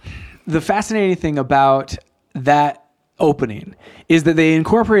 the fascinating thing about that opening is that they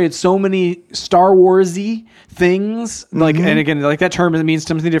incorporated so many Star Wars-y things, like, and again, like that term means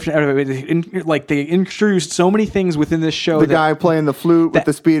something different. Like they introduced so many things within this show. The guy playing the flute with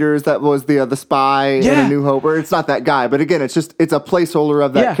the speeders, that was the spy in A New Hope. Or it's not that guy, but again, it's a placeholder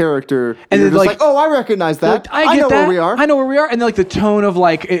of that character. And you're like, oh, I recognize that. Like, I know where we are. I know where we are. And then, like the tone of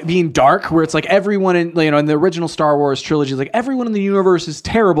like it being dark, where it's like everyone in, you know, in the original Star Wars trilogy, like everyone in the universe is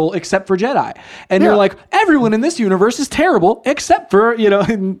terrible except for Jedi, and you're like, everyone in this universe is terrible except for, you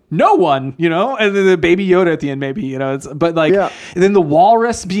know, no one, you know, and then the baby Yoda at the end, maybe, you know, but like, and then the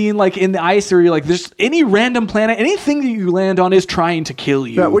walrus being like in the ice, or you're like, there's any random planet, anything that you land on is trying to kill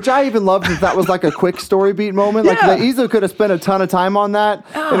you. Yeah, which I even loved that was like a quick story beat moment. Like they easily could have spent a ton of time on that.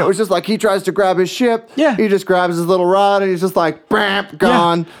 And it was just like, he tries to grab his ship. Yeah. He just grabs his little rod and he's just like, bam,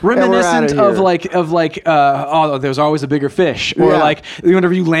 gone. Reminiscent of there's always a bigger fish. Or like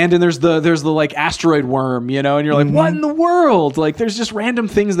whenever you land and there's the like asteroid worm, you know, and you're like, what in the world? Like there's just random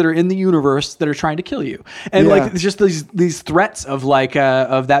things that are in the universe that are trying to kill you. And like it's just these threats of like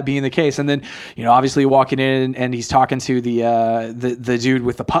of that being the case. And then, you know, obviously walking in and he's talking to the dude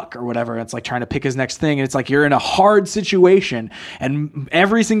with the puck or whatever. It's like trying to pick his next thing, and it's like you're in a hard situation. And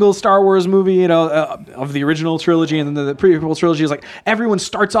every single Star Wars movie, you know, of the original trilogy and then the prequel trilogy, is like everyone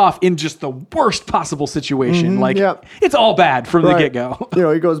starts off in just the worst possible situation. It's all bad from the get-go. You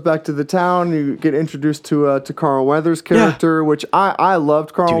know, he goes back to the town. You get introduced to Carl Weathers' character, which I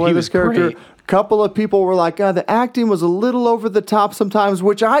loved Carl Weathers' character. Great. Couple of people were like, the acting was a little over the top sometimes,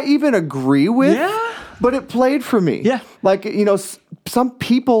 which I even agree with. Yeah. But it played for me. Yeah. Like, you know, some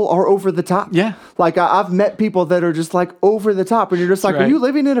people are over the top. Yeah. Like, I've met people that are just like over the top, and you're just like, are you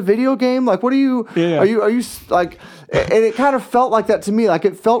living in a video game? Like, what are you? Yeah. Are you like? And it kind of felt like that to me. Like,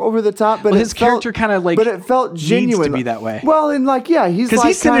 it felt over the top, but his character kind of like, but it felt genuine to be that way. Well, and like, he's because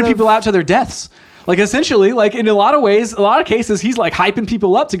he's sending people out to their deaths. Like, essentially, like, in a lot of ways, a lot of cases, he's, like, hyping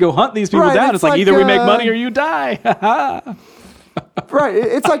people up to go hunt these people down. It's like either we make money or you die. Right.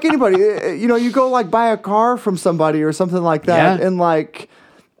 It's like anybody. You know, you go like buy a car from somebody or something like that, Yeah. and like,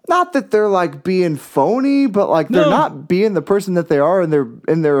 not that they're like being phony, but like they're not being the person that they are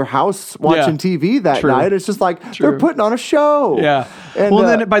in their house watching TV that night. It's just like they're putting on a show. Yeah. And, well,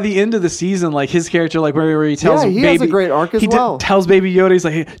 then by the end of the season, like his character, like where he tells he Baby, has a great arc as well. Tells Baby Yoda, he's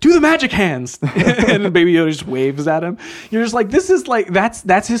like, hey, do the magic hands, and then Baby Yoda just waves at him. You're just like, this is like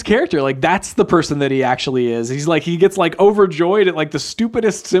that's his character. Like that's the person that he actually is. He's like he gets like overjoyed at like the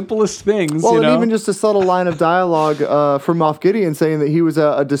stupidest, simplest things. Well, you and know? even just a subtle line of dialogue from Moff Gideon saying that he was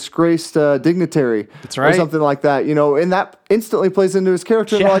a disgraced dignitary. That's right. Or something like that, you know, and that instantly plays into his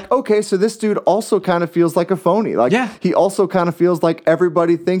character. And Yeah. they're like, okay, so this dude also kind of feels like a phony. Like, he also kind of feels like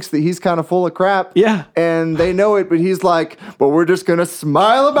everybody thinks that he's kind of full of crap. Yeah. And they know it, but he's like, but we're just going to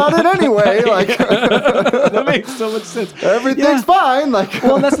smile about it anyway. Like, that makes so much sense. Everything's fine. Like,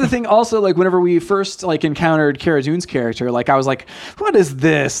 well, and that's the thing also, like whenever we first like encountered Cara Dune's character, like I was like, what is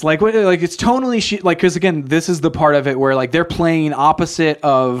this? Like what, like it's tonally like, cause again, this is the part of it where like they're playing opposite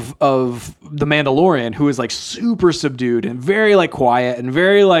of the Mandalorian, who is like super subdued and very like quiet and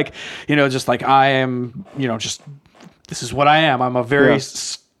very like, you know, just like I am, you know, just this is what I am. I'm a very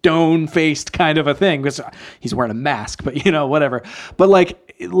stone-faced kind of a thing because he's wearing a mask, but you know, whatever. But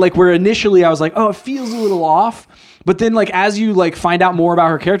like where initially I was like, oh, it feels a little off. But then, like, as you like find out more about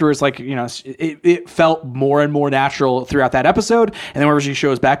her character, it's like, you know, it felt more and more natural throughout that episode. And then whenever she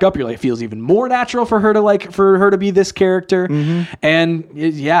shows back up, you're like, it feels even more natural for her to be this character. Mm-hmm. And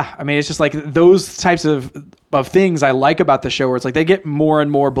I mean, it's just like those types of things I like about the show, where it's like they get more and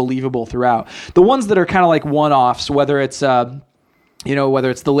more believable throughout. The ones that are kind of like one-offs, whether it's you know, whether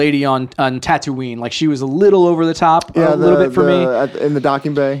it's the lady on Tatooine, like she was a little over the top a little bit for me. In the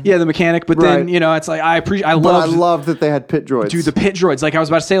docking bay. Yeah, the mechanic. But then, you know, it's like I love that they had pit droids. Dude, the pit droids. Like I was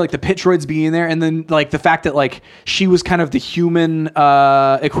about to say, like the pit droids being there, and then like the fact that like she was kind of the human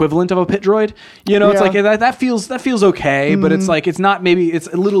equivalent of a pit droid. You know, it's like that feels okay, but it's like it's not, maybe it's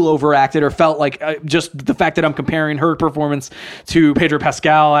a little overacted or felt like just the fact that I'm comparing her performance to Pedro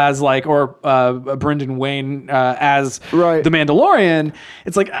Pascal as like, or Brendan Wayne as the Mandalorian.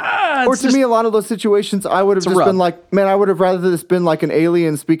 It's like, or to me, a lot of those situations, I would have just been like, man, I would have rather this been like an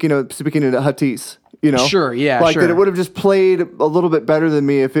alien speaking in Huttese. You know, like that it would have just played a little bit better than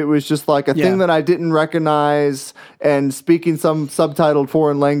me if it was just like a thing that I didn't recognize and speaking some subtitled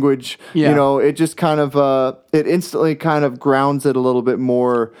foreign language. You know, it just kind of it instantly kind of grounds it a little bit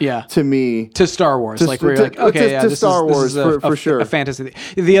more. To me, to Star Wars, like where you're like, okay, to Star Wars for sure, a fantasy.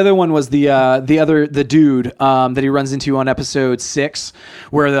 The other one was the dude that he runs into on episode 6,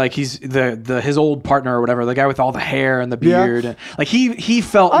 where like he's his old partner or whatever, the guy with all the hair and the beard, and like he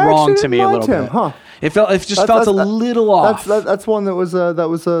felt wrong to me a little bit. Huh. It just felt a little off. That's one that was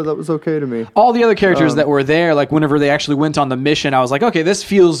okay to me. All the other characters that were there, like whenever they actually went on the mission, I was like, okay, this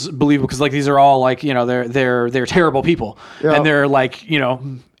feels believable because like these are all like, you know, they're terrible people, and they're like, you know,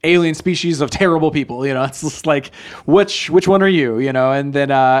 alien species of terrible people, you know. It's just like, which one are you, you know? And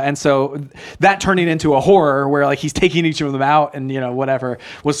then and so that turning into a horror where like he's taking each of them out and, you know, whatever,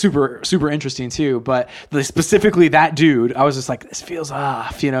 was super interesting too. But specifically that dude, I was just like, this feels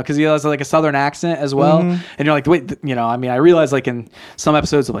off, you know, because he has like a southern accent as well. And you're like, wait, you know, I mean, I realize like in some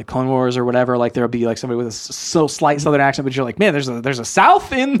episodes of like Clone Wars or whatever, like there'll be like somebody with a so slight southern accent, but you're like, man, there's a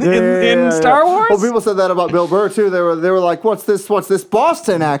South in Star Wars. Well, people said that about Bill Burr too. They were like, what's this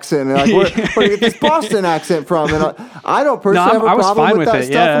Boston accent? And like, where do you get this Boston accent from? And I don't personally have a problem with that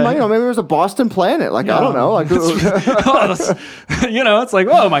stuff. And, you know, maybe there's a Boston planet. Like, I don't know. Like, you know, it's like,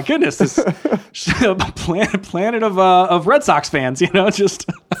 oh my goodness, this planet of Red Sox fans. You know, just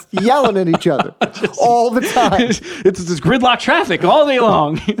yelling at each other all the time. It's this gridlock traffic all day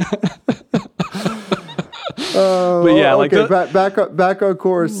long. But yeah, like back on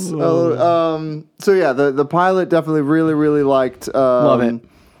course. So yeah, the pilot definitely really liked. Love it.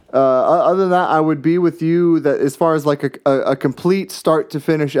 Other than that, I would be with you that as far as like a complete start to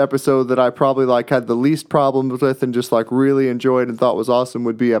finish episode that I probably like had the least problems with and just like really enjoyed and thought was awesome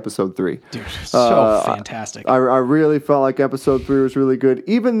would be episode 3. Dude, so fantastic. I really felt like episode 3 was really good,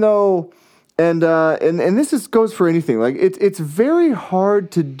 even though, and this goes for anything. Like it's very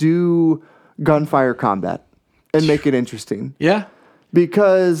hard to do gunfire combat and make it interesting. Yeah.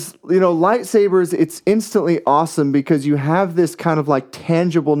 Because, you know, lightsabers, it's instantly awesome because you have this kind of like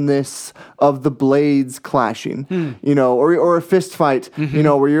tangibleness of the blades clashing, you know, or a fist fight, you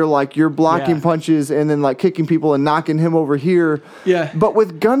know, where you're blocking punches and then like kicking people and knocking him over here. Yeah. But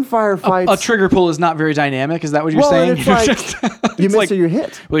with gunfire fights, a trigger pull is not very dynamic. Is that what you're saying? It's like, you miss or you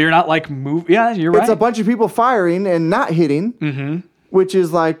hit. Well, you're not like move. Yeah, you're right. It's a bunch of people firing and not hitting. which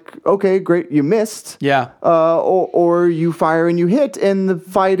is like, okay, great, you missed. Yeah. Or you fire and you hit, and the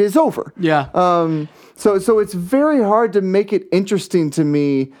fight is over. Yeah. So it's very hard to make it interesting to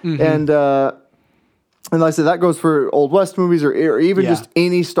me, and like I said, that goes for Old West movies or even just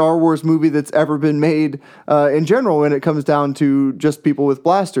any Star Wars movie that's ever been made in general when it comes down to just people with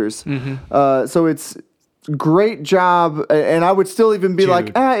blasters. So it's great job, and I would still even be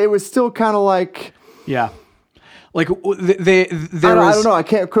like, it was still kind of like... Yeah. Like I don't know. I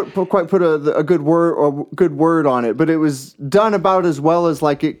can't quite put a good word on it, but it was done about as well as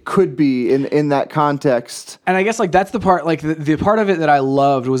like it could be in that context. And I guess like that's the part, like the part of it that I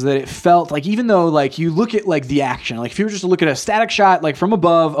loved was that it felt like, even though like you look at like the action, like if you were just to look at a static shot like from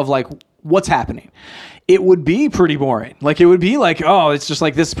above of like what's happening, it would be pretty boring. Like it would be like, oh, it's just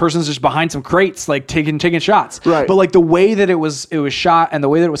like this person's just behind some crates, like taking shots. Right. But like the way that it was shot and the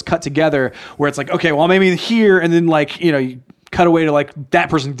way that it was cut together, where it's like, okay, well maybe here, and then like, you know, you cut away to like that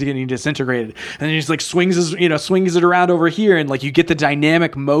person getting disintegrated, and then he just like swings it around over here, and like you get the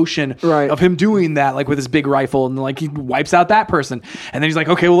dynamic motion of him doing that, like with his big rifle, and like he wipes out that person, and then he's like,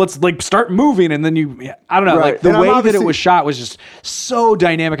 okay, well let's like start moving, and then I don't know, like the way that it was shot was just so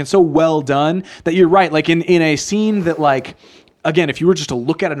dynamic and so well done that you're right, like in a scene that, like, again, if you were just to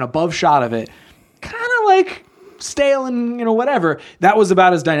look at an above shot of it, kind of like stale and, you know, whatever, that was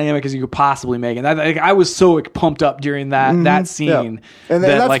about as dynamic as you could possibly make. And I was so pumped up during that scene. Yeah. And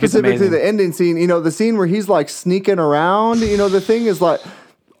that's like, specifically the ending scene, you know, the scene where he's like sneaking around, you know, the thing is like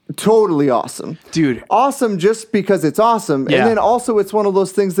totally awesome. Dude. Awesome just because it's awesome. Yeah. And then also it's one of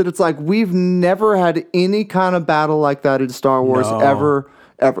those things that it's like, we've never had any kind of battle like that in Star Wars ever.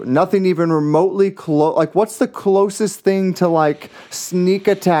 Nothing even remotely close. Like, what's the closest thing to like sneak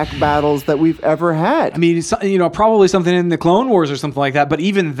attack battles that we've ever had? I mean, you know, probably something in the Clone Wars or something like that. But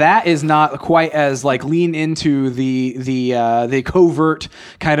even that is not quite as like lean into the covert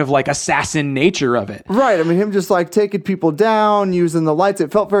kind of like assassin nature of it. Right. I mean, him just like taking people down, using the lights.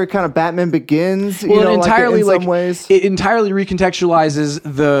 It felt very kind of Batman Begins. Well, you know, entirely like in some ways. It entirely recontextualizes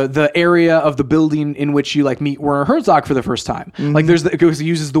the area of the building in which you like meet Werner Herzog for the first time. Like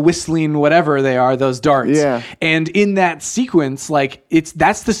he uses the whistling whatever they are, those darts. Yeah. And in that sequence, like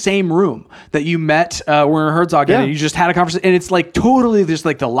that's the same room that you met Werner Herzog in, and you just had a conversation, and it's like totally just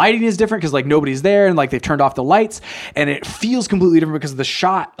like the lighting is different because like nobody's there, and like they've turned off the lights, and it feels completely different because of the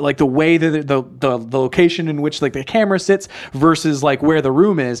shot, like the way that the location in which like the camera sits versus like where the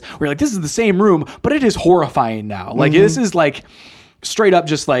room is. Where like this is the same room, but it is horrifying now. Like this is like straight up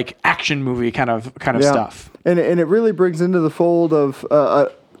just like action movie kind of stuff. And it really brings into the fold of,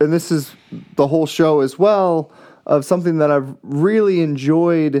 and this is the whole show as well, of something that I've really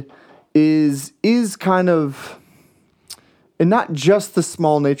enjoyed is kind of, and not just the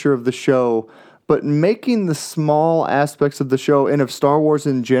small nature of the show, but making the small aspects of the show and of Star Wars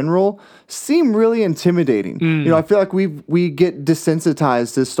in general seem really intimidating. You know, I feel like we get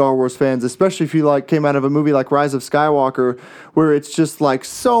desensitized as Star Wars fans, especially if you like came out of a movie like Rise of Skywalker, where it's just like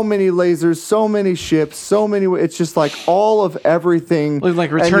so many lasers, so many ships, so many. It's just like all of everything.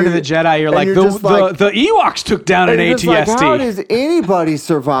 Like Return of the Jedi, you're like the Ewoks took down an AT-ST. Like, how does anybody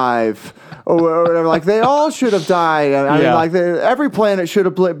survive? Or whatever, like they all should have died. I mean, like every planet should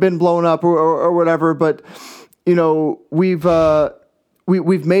have been blown up or whatever. But you know,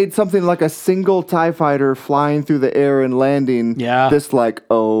 we've made something like a single TIE fighter flying through the air and landing. Yeah, this like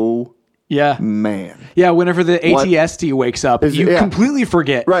man. Yeah, whenever the AT-ST wakes up, you completely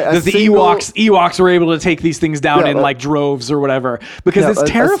forget that the Ewoks were able to take these things down in like droves or whatever, because it's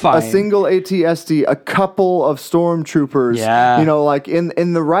terrifying. A single AT-ST, a couple of stormtroopers. Yeah. You know, like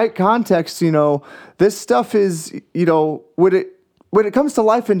in the right context, you know, this stuff is, you know, when it comes to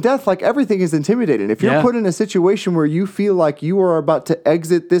life and death, like everything is intimidating. If you're put in a situation where you feel like you are about to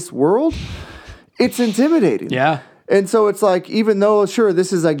exit this world, it's intimidating. Yeah. And so it's like, even though, sure,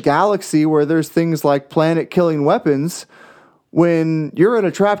 this is a galaxy where there's things like planet-killing weapons, when you're in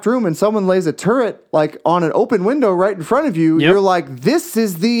a trapped room and someone lays a turret like on an open window right in front of you, you're like, this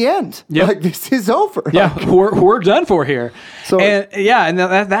is the end. Like, this is over. Yeah, like, we're done for here. So and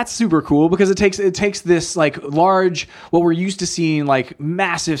that's super cool because it takes this like large, what we're used to seeing, like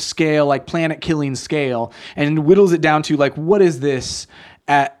massive scale, like planet-killing scale, and whittles it down to like, what is this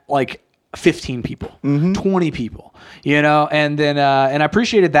at like 15 people, 20 people, you know, and then and I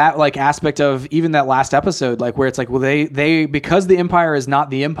appreciated that like aspect of even that last episode, like where it's like, well, they because the Empire is not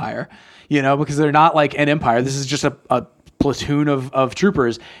the Empire, you know, because they're not like an empire, this is just a platoon of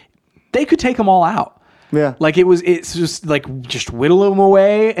troopers, they could take them all out. Yeah, like it's just like just whittle them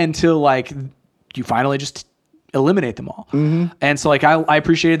away until like you finally just eliminate them all. And so like I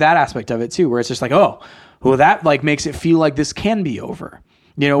appreciated that aspect of it too, where it's just like, oh, well, that like makes it feel like this can be over.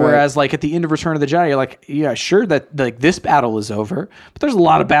 You know, whereas like at the end of Return of the Jedi, you're like, yeah, sure that like this battle is over, but there's a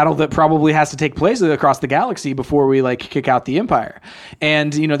lot of battle that probably has to take place across the galaxy before we like kick out the Empire.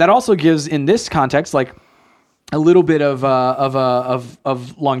 And, you know, that also gives in this context, like a little bit of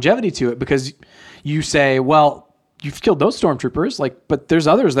longevity to it, because you say, well, you've killed those stormtroopers, like, but there's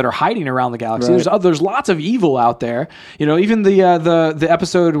others that are hiding around the galaxy. Right. There's lots of evil out there. You know, even the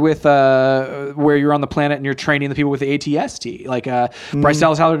episode with where you're on the planet and you're training the people with the AT-ST. Like Bryce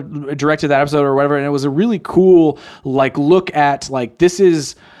Dallas Howard directed that episode or whatever, and it was a really cool like look at like this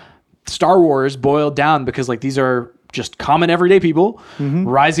is Star Wars boiled down, because like these are just common everyday people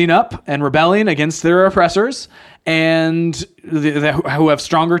rising up and rebelling against their oppressors, and who have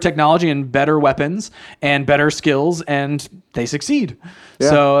stronger technology and better weapons and better skills, and they succeed.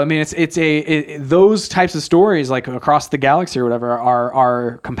 Yeah. So I mean, it's those types of stories like across the galaxy or whatever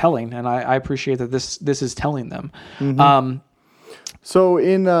are compelling, and I appreciate that this is telling them. So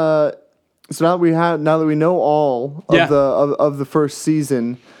now that we know all of the first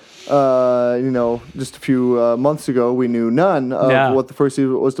season. You know, just a few months ago, we knew none of what the first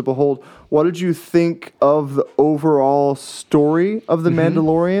season was to behold. What did you think of the overall story of The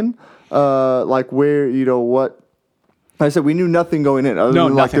Mandalorian? Like where, you know, what... I said we knew nothing going in. Other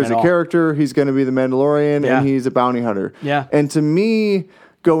than like there's a character, he's going to be the Mandalorian, and he's a bounty hunter. Yeah. And to me...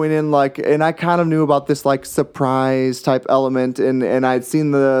 going in like, and I kind of knew about this like surprise type element, and I'd seen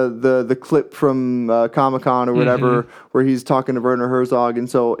the clip from Comic-Con or whatever where he's talking to Werner Herzog, and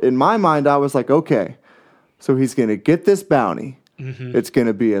so in my mind I was like, okay, so he's gonna get this bounty. It's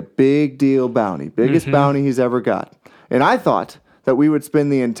gonna be a big deal bounty, biggest bounty he's ever got, and I thought that we would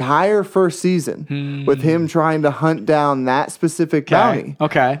spend the entire first season with him trying to hunt down that specific bounty.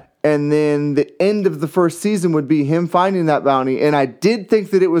 Okay. And then the end of the first season would be him finding that bounty. And I did think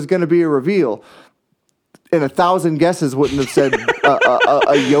that it was going to be a reveal. And 1,000 guesses wouldn't have said a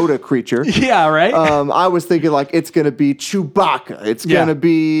Yoda creature. Yeah, right? I was thinking like it's going to be Chewbacca. It's going to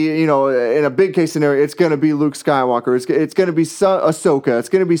be, you know, in a big case scenario, it's going to be Luke Skywalker. It's going to be Ahsoka. It's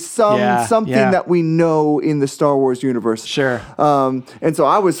going to be something that we know in the Star Wars universe. Sure. And so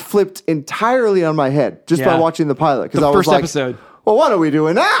I was flipped entirely on my head just by watching the pilot. Because I was like, first episode. Well, what are we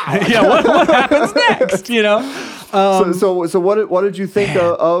doing now? What happens next? You know. So what did you think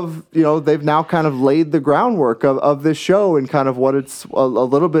of you know, they've now kind of laid the groundwork of this show and kind of what it's a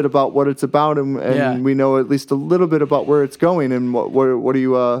little bit about what it's about, and we know at least a little bit about where it's going, and what do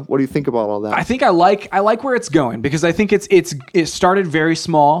you think about all that? I think I like where it's going, because I think it started very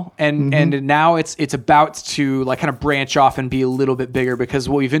small, and now it's about to like kind of branch off and be a little bit bigger, because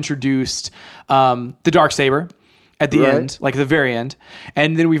we've introduced the Darksaber at the end, like the very end.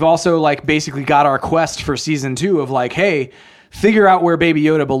 And then we've also like basically got our quest for season 2 of like, hey, figure out where Baby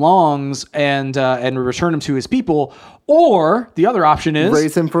Yoda belongs and return him to his people. Or the other option is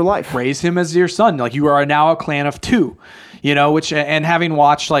raise him for life. Raise him as your son. Like you are now a clan of 2. You know, which, and having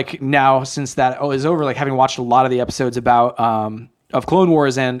watched like now since that is over, like having watched a lot of the episodes about of Clone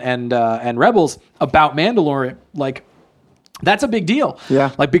Wars and Rebels about Mandalore, like that's a big deal.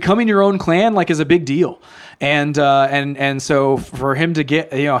 Yeah. Like becoming your own clan like is a big deal. And so for him to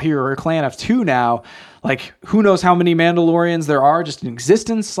get, you know, here a clan of 2 now, like who knows how many Mandalorians there are just in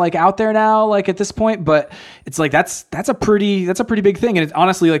existence like out there now, like at this point, but it's like that's a pretty big thing. And it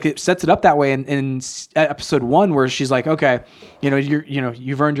honestly, like it sets it up that way in episode 1 where she's like, okay,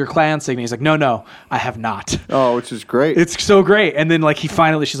 you've earned your clan signet. He's like, no, I have not. Oh, which is great. It's so great. And then like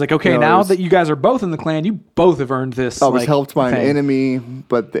she's like, okay, now that you guys are both in the clan, you both have earned this. I was helped by an enemy,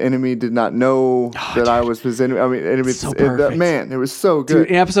 but the enemy did not know that I was his enemy. I mean, enemy. So it was so good. Dude,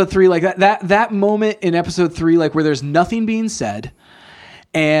 in episode 3, like that moment in episode 3, like where there's nothing being said,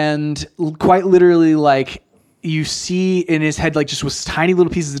 and quite literally, like you see in his head, like just with tiny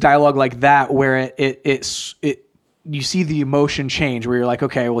little pieces of dialogue like that, where it you see the emotion change, where you're like,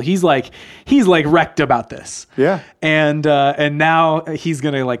 okay, well he's like wrecked about this, yeah, and now he's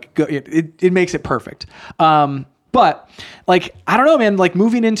gonna like go. It makes it perfect. But like, I don't know, man, like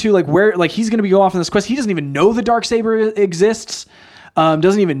moving into like where, like he's going to be going off on this quest. He doesn't even know the Darksaber exists.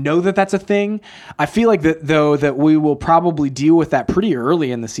 Doesn't even know that that's a thing. I feel like that we will probably deal with that pretty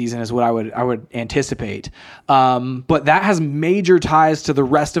early in the season is what I would anticipate. But that has major ties to the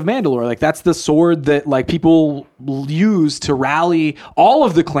rest of Mandalore. Like that's the sword that like people use to rally all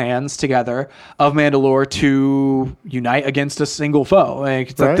of the clans together of Mandalore to unite against a single foe. Like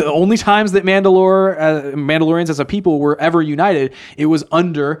it's like the only times that Mandalorians as a people were ever united, it was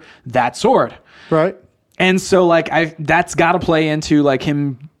under that sword. Right. And so, like, that's got to play into, like,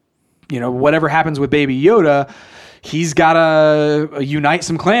 him, you know, whatever happens with Baby Yoda, he's gotta unite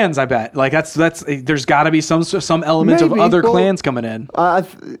some clans. I bet. Like that's there's got to be some element of other clans coming in. I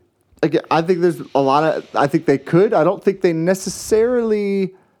think there's a lot of. I think they could. I don't think they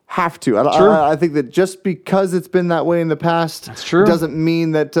necessarily have to. I think that just because it's been that way in the past, that's true, doesn't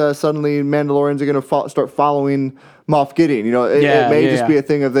mean that suddenly Mandalorians are going to start following Moff Gideon. You know, it may just be a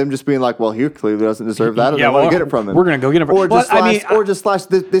thing of them just being like, well, he clearly doesn't deserve that, and I want to get it from him. We're going to go get it from him. Or just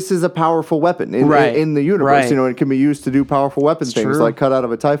this is a powerful weapon in the universe. Right. You know, it can be used to do powerful weapon things, like cut out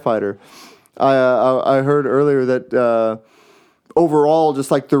of a TIE fighter. I heard earlier that overall,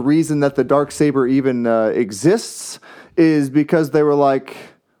 just like the reason that the Darksaber even exists is because they were like,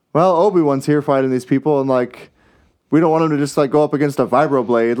 well, Obi-Wan's here fighting these people, and like, we don't want him to just like go up against a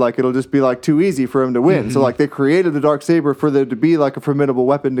vibroblade. Like, it'll just be like too easy for him to win. Mm-hmm. So like, they created the Darksaber for there to be like a formidable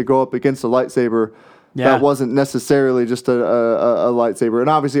weapon to go up against a lightsaber. Yeah. That wasn't necessarily just a lightsaber, and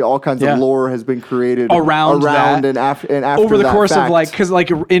obviously all kinds of lore has been created around and after over the course fact. Of like, because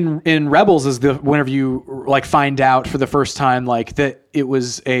like in Rebels is whenever you like find out for the first time like that it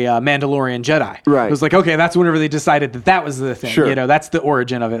was a Mandalorian Jedi. Right. It was like, okay, that's whenever they decided that was the thing. Sure. You know, that's the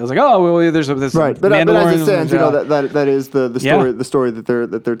origin of it. It was like, oh well, there's this right. But as it stands, you know that is the story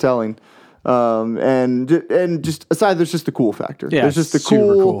that they're telling. And just aside, there's just the cool factor. Yeah, there's just the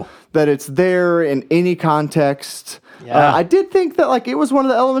cool that it's there in any context. Yeah. I did think that like it was one of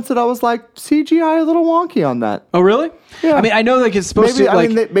the elements that I was like CGI a little wonky on that. Oh really? Yeah. I mean, I know like it's supposed to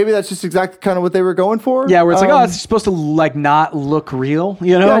like maybe that's just exactly kind of what they were going for. Yeah, where it's like, oh, it's supposed to like not look real,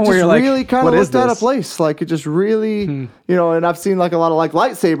 you know? Yeah, it where just you're really like, kind of looked out of place. Like it just really, you know. And I've seen like a lot of like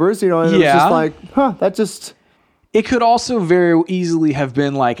lightsabers, you know, and it's just like, that just. It could also very easily have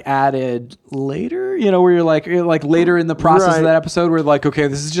been like added later, you know, where you're like later in the process of that episode where like, okay,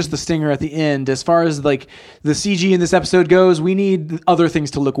 this is just the stinger at the end. As far as like the CG in this episode goes, we need other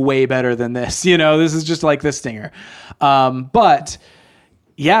things to look way better than this. You know, this is just like the stinger. But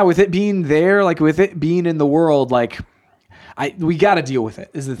yeah, with it being there, like with it being in the world, like we got to deal with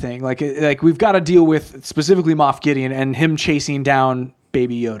it is the thing. Like we've got to deal with specifically Moff Gideon and him chasing down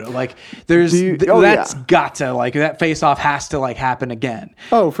Baby Yoda. Like there's got to like that face off has to like happen again.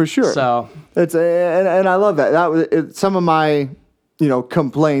 Oh, for sure. So it's and I love that. That was some of my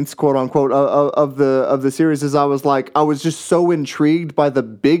complaints, quote unquote, of the series is I was just so intrigued by the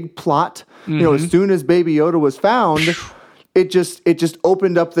big plot. Mm-hmm. You know, as soon as Baby Yoda was found, it just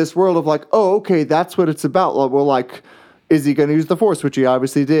opened up this world of like, oh, okay, that's what it's about. We're like, is he going to use the Force, which he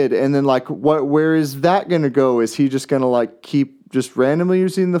obviously did, and then like where is that going to go? Is he just going to like keep just randomly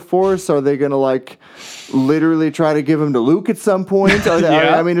using the Force? Are they going to like literally try to give him to Luke at some point?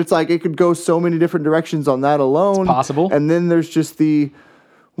 I mean, it's like it could go so many different directions on that alone. It's possible. And then there's just the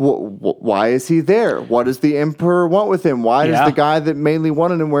why is he there? What does the Emperor want with him? Why does the guy that mainly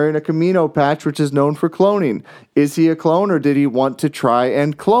wanted him wearing a Camino patch, which is known for cloning? Is he a clone, or did he want to try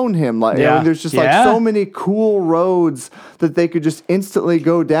and clone him? Like, I mean, there's just like so many cool roads that they could just instantly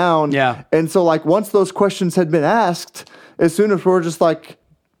go down. Yeah. And so like once those questions had been asked, as soon as we're just like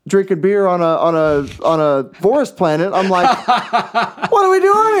drinking beer on a forest planet, I'm like, what are we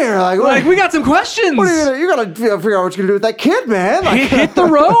doing here? Like we got some questions. What are you gotta figure out what you're gonna do with that kid, man. Like, hit the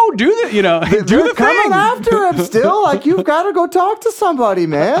road, do the do the coming thing. After him still. Like you've got to go talk to somebody,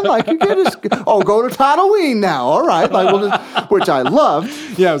 man. Like you can't just go to Tatooine now. All right, like which I loved.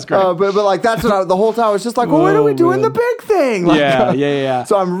 Yeah, it was great. But like that's what the whole time I was just like, well, when are we doing the big thing? Like, yeah.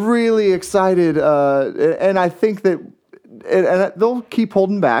 So I'm really excited, and I think that. And they'll keep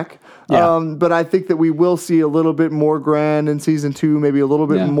holding back. Yeah. But I think that we will see a little bit more grand in season 2, maybe a little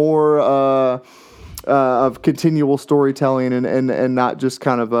bit more of continual storytelling and not just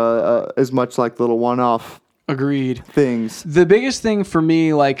kind of as much like little one-off Agreed. things. The biggest thing for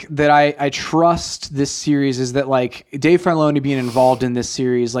me, like that I trust this series is that like Dave Filoni being involved in this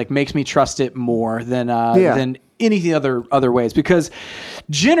series like makes me trust it more than anything other ways, because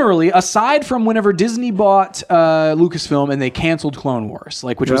generally, aside from whenever Disney bought Lucasfilm and they canceled Clone Wars,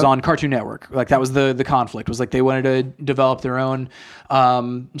 like which was on Cartoon Network, like that was the conflict, was like they wanted to develop their own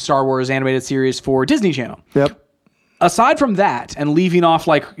Star Wars animated series for Disney Channel. Yep. Aside from that and leaving off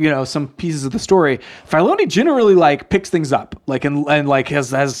like some pieces of the story, Filoni generally like picks things up like and like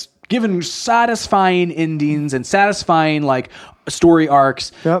has given satisfying endings and satisfying like story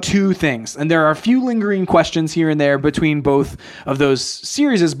arcs to things. And there are a few lingering questions here and there between both of those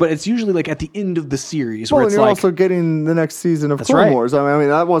series, but it's usually like at the end of the series. Well, where it's and you're like, also getting the next season of Clone Wars. I mean,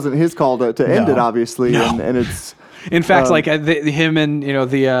 that wasn't his call to end it, obviously. No. And it's... In fact, like him and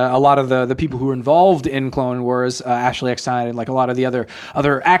a lot of the people who were involved in Clone Wars, Ashley Eckstein and like a lot of the other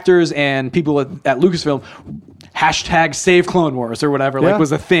actors and people at Lucasfilm hashtag Save Clone Wars or whatever, like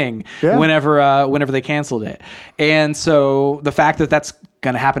was a thing whenever they canceled it. And so the fact that that's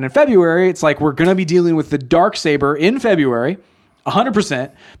going to happen in February, it's like we're going to be dealing with the Darksaber in February.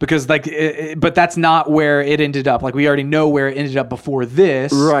 100%, because but that's not where it ended up. Like we already know where it ended up before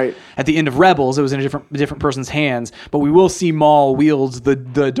this. Right. At the end of Rebels, it was in a different person's hands. But we will see Maul wields the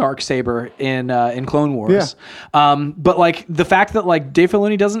Darksaber in Clone Wars. Yeah. But like the fact that like Dave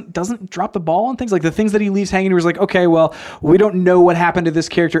Filoni doesn't drop the ball on things, like the things that he leaves hanging, was like, okay, well, we don't know what happened to this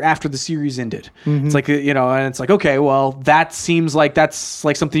character after the series ended. Mm-hmm. It's like, and it's like, okay, well, that seems like that's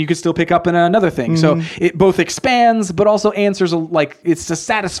like something you could still pick up in another thing. Mm-hmm. So it both expands, but also answers like it's a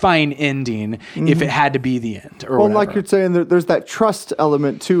satisfying ending if it had to be the end. Or whatever. Like you're saying, there's that trust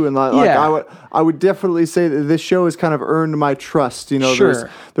element too, and I would definitely say that this show has kind of earned my trust. Sure.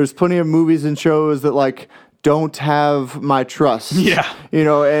 There's plenty of movies and shows that like don't have my trust. Yeah.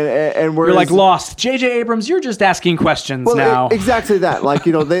 And whereas, you're like Lost. J.J. Abrams, you're just asking questions now. Exactly that. Like,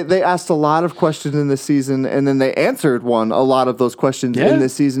 they asked a lot of questions in this season, and then they answered a lot of those questions in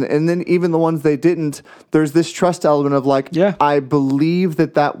this season. And then even the ones they didn't, there's this trust element of like, I believe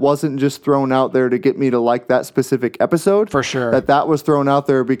that wasn't just thrown out there to get me to like that specific episode. For sure. That was thrown out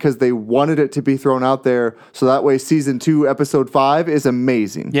there because they wanted it to be thrown out there. So that way season 2, episode 5 is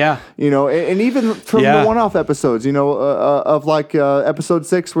amazing. Yeah. And even from the one-off episodes, of like episode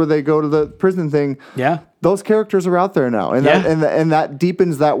 6 where they go to the prison thing. Yeah. Those characters are out there now, and that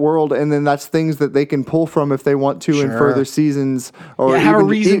deepens that world, and then that's things that they can pull from if they want to in further seasons, or have a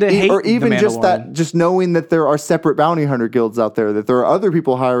reason to hate, or even the just knowing that there are separate bounty hunter guilds out there, that there are other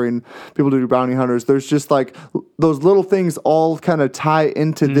people hiring people to do bounty hunters. There's just like those little things all kind of tie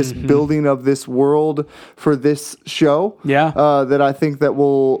into this building of this world for this show. Yeah, that I think that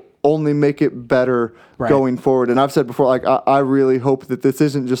will only make it better going forward. And I've said before, like I really hope that this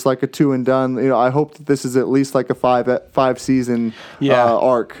isn't just like a 2 and done. I hope that this is at least like a 5 season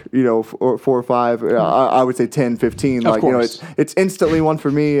arc. 4 or 5. I would say 10, 15. Of course. It's instantly one for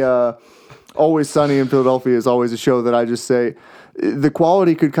me. Always Sunny in Philadelphia is always a show that I just say the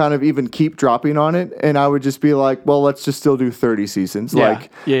quality could kind of even keep dropping on it, and I would just be like, well, let's just still do 30 seasons. I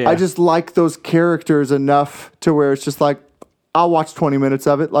just like those characters enough to where it's just like, I'll watch 20 minutes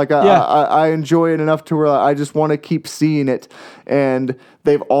of it. Like I enjoy it enough to where I just want to keep seeing it. And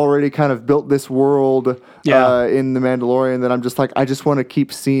they've already kind of built this world in The Mandalorian that I'm just like, I just want to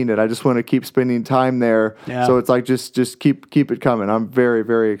keep seeing it. I just want to keep spending time there. Yeah. So it's like, just keep it coming. I'm very,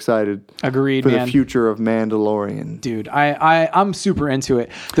 very excited. Agreed, for the future of Mandalorian. Dude, I'm super into it.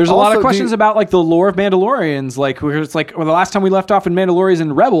 There's a lot of questions about like the lore of Mandalorians. Like where it's like, well, the last time we left off in Mandalorians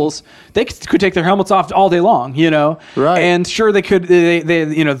and Rebels, they could take their helmets off all day long, Right. And sure they could,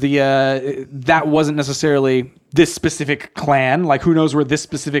 that wasn't necessarily this specific clan. Like, who knows where this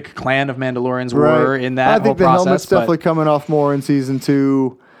specific clan of Mandalorians were in that whole process. I think the helmet's definitely coming off more in season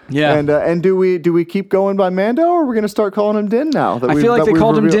 2. Yeah. And do we keep going by Mando, or are we going to start calling him Din now? I feel like they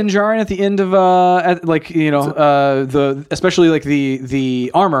called him Din Djarin at the end of especially like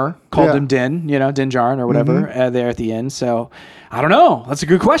the armor called him Din, Din Djarin or whatever there at the end. So I don't know. That's a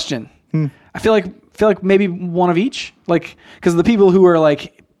good question. I feel like maybe one of each, like, because the people who are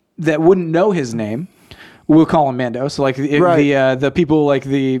like that wouldn't know his name, we'll call him Mando. So like the people like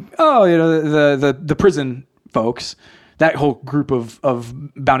the prison folks, that whole group of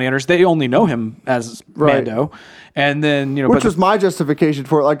bounty hunters, they only know him as Mando. And then, which was my justification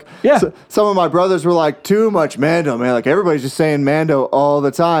for it. Like, some of my brothers were like, too much Mando, man. Like, everybody's just saying Mando all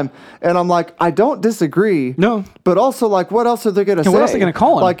the time. And I'm like, I don't disagree. No. But also, like, what else are they going to say? What else are they going to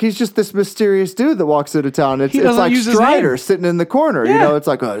call him? Like, he's just this mysterious dude that walks into town. It's like Strider sitting in the corner. Yeah. It's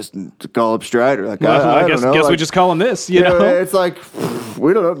like, just call him Strider. Like, I don't know. Guess like, we just call him this, It's like,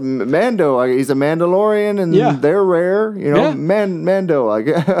 we don't know. Mando, he's a Mandalorian, and they're rare. Mando. Like,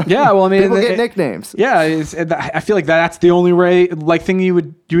 well, I mean, people get nicknames. Yeah, I feel like that's the only thing you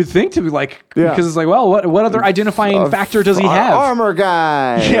would think to be like, because it's like, well, what other identifying factor does he have? Armor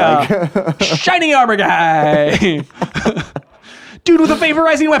guy. Yeah, shiny armor guy. Dude with a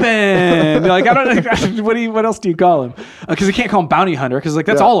vaporizing weapon. Like, I don't know. What else do you call him? Because you can't call him bounty hunter, because like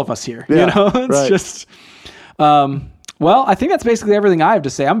that's all of us here. It's just. Well, I think that's basically everything I have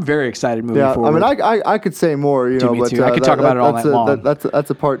to say. I'm very excited moving forward. I mean, I could say more, Me too. I could talk about it all night long. That's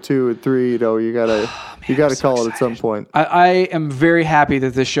a part 2 and 3. You gotta You got to call it at some point. I am very happy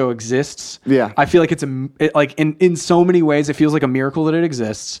that this show exists. Yeah. I feel like it's like in so many ways, it feels like a miracle that it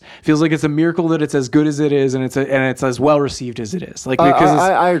exists. It feels like it's a miracle that it's as good as it is, and it's as well received as it is. Like, because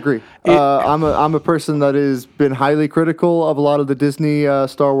I agree. I'm a person that has been highly critical of a lot of the Disney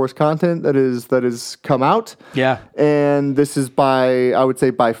Star Wars content that is come out. Yeah. And this is I would say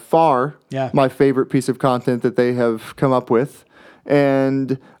by far my favorite piece of content that they have come up with.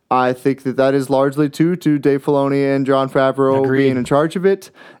 And I think that is largely to Dave Filoni and Jon Favreau being in charge of it,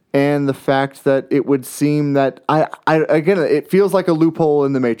 and the fact that it would seem that again, it feels like a loophole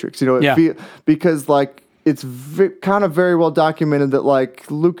in the Matrix. Because like it's kind of very well documented that like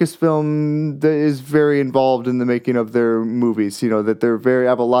Lucasfilm is very involved in the making of their movies. That they're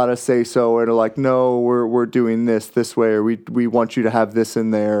have a lot of say so, and are like, no, we're doing this way, or we want you to have this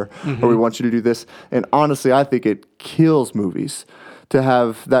in there, or we want you to do this. And honestly, I think it kills movies to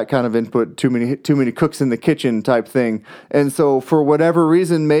have that kind of input, too many cooks in the kitchen type thing. And so for whatever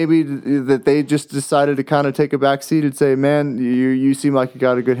reason, maybe that they just decided to kind of take a back seat and say, man, you seem like you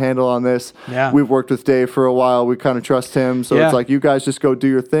got a good handle on this. Yeah. We've worked with Dave for a while. We kind of trust him. So it's like, you guys just go do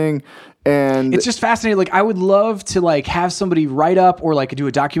your thing. And it's just fascinating. Like, I would love to like have somebody write up or like do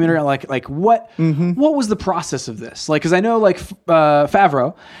a documentary on like what was the process of this? Like, because I know like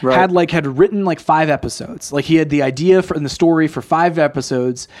Favreau had written like 5 episodes. Like, he had the idea and the story for 5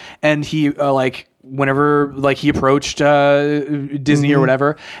 episodes, and he whenever like he approached Disney or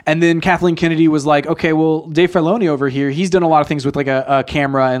whatever, and then Kathleen Kennedy was like, okay, well, Dave Filoni over here, he's done a lot of things with like a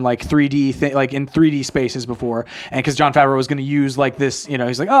camera and like 3D like in 3D spaces before, and because Jon Favreau was going to use like this,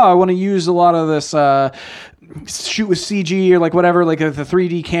 he's like, oh, I want to use a lot of this shoot with CG or like whatever, like the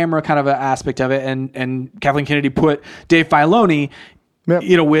 3D camera kind of aspect of it, and Kathleen Kennedy put Dave Filoni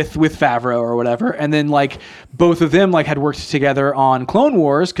with Favreau or whatever. And then like both of them like had worked together on Clone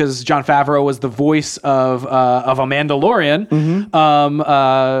Wars, because Jon Favreau was the voice of a Mandalorian,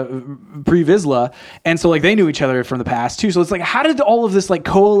 Pre Vizsla. And so like they knew each other from the past too. So it's like, how did all of this like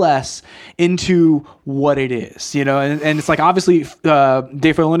coalesce into what it is, and it's like, obviously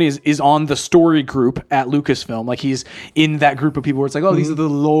Dave Filoni is on the story group at Lucasfilm. Like, he's in that group of people where it's like, oh, these are the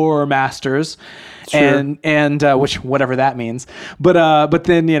lore masters. Sure. And which, whatever that means. But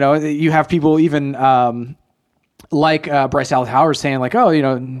then, you have people even like Bryce Dallas Howard saying like, oh,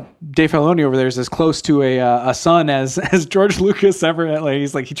 Dave Filoni over there is as close to a son as George Lucas ever. Like,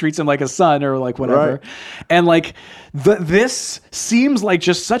 he's like, he treats him like a son or like whatever. Right. And like this seems like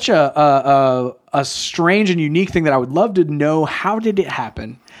just such a strange and unique thing that I would love to know, how did it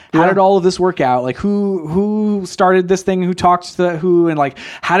happen? How did all of this work out? Like, who started this thing? Who talked to who? And like,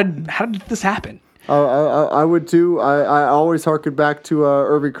 how did this happen? I would too. I always harken back to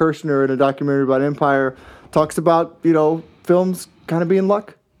Irving Kershner in a documentary about Empire. Talks about films kind of being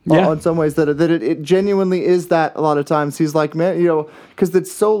luck. In some ways, that it genuinely is that a lot of times. He's like, man, because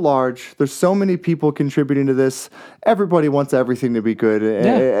it's so large. There's so many people contributing to this. Everybody wants everything to be good,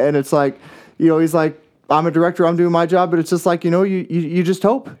 and it's like, he's like, I'm a director, I'm doing my job, but it's just like, you just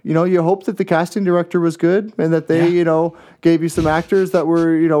hope. You hope that the casting director was good, and that they, gave you some actors that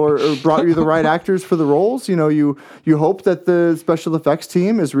were, or brought you the right actors for the roles. You hope that the special effects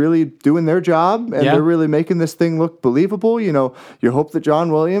team is really doing their job, and they're really making this thing look believable. You hope that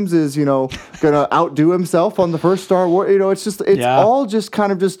John Williams is, going to outdo himself on the first Star Wars. It's all just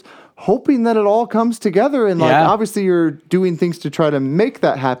kind of just hoping that it all comes together, and like obviously you're doing things to try to make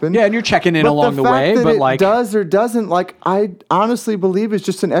that happen. Yeah, and you're checking in along the way, but like, does or doesn't, like, I honestly believe it's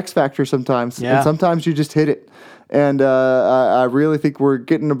just an X factor sometimes, and sometimes you just hit it. And I really think we're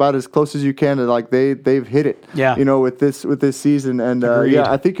getting about as close as you can to like they've hit it. Yeah. With this season, and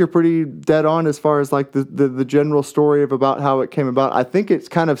I think you're pretty dead on as far as like the general story about how it came about. I think it's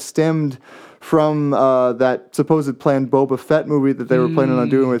kind of stemmed from that supposed planned Boba Fett movie that they were planning on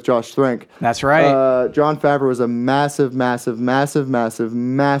doing with Josh Trank. That's right. Jon Favreau is a massive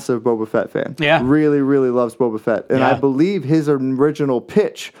Boba Fett fan. Yeah. Really, really loves Boba Fett. And I believe his original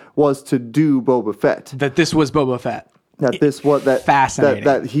pitch was to do Boba Fett. That this was Boba Fett.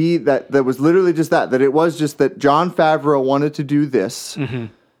 Fascinating. That was literally just that it was just that Jon Favreau wanted to do this. Mm-hmm.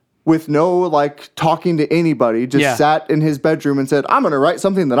 With no like talking to anybody, just sat in his bedroom and said, I'm going to write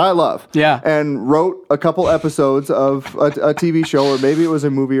something that I love. Yeah. And wrote a couple episodes of a TV show, or maybe it was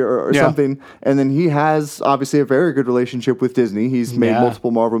a movie or something. And then he has obviously a very good relationship with Disney. He's made multiple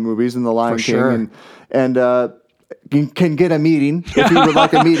Marvel movies and The Lion King. Sure. can get a meeting if he would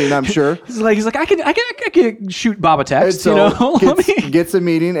like a meeting. I'm sure he's like I could shoot Boba text, so you know. gets a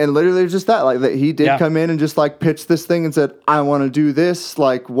meeting, and literally just that he did come in and just like pitch this thing and said, I want to do this,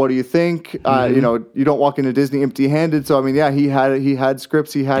 like, what do you think? You know, you don't walk into Disney empty handed. So I mean, yeah, he had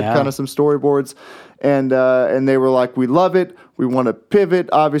scripts, he had kind of some storyboards, and they were like, we love it, we want to pivot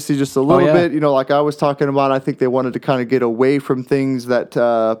obviously just a little bit, you know, like I was talking about. I think they wanted to kind of get away from things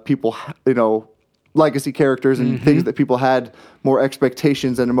that people, you know, legacy characters and things that people had more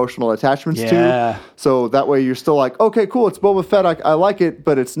expectations and emotional attachments to. So that way you're still like, okay, cool, it's Boba Fett. I like it,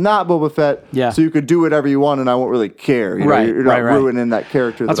 but it's not Boba Fett. Yeah. So you could do whatever you want and I won't really care. You know, you're not ruining that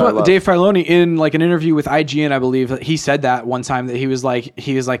character. That's what Dave Filoni, in like an interview with IGN, I believe, he said that one time, that he was like,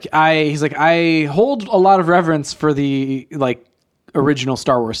 I hold a lot of reverence for the like original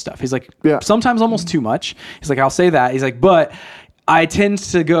Star Wars stuff. He's like, sometimes almost too much. He's like, I'll say that. He's like, but I tend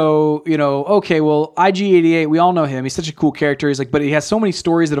to go, you know, okay, well, IG-88, we all know him. He's such a cool character. He's like, but he has so many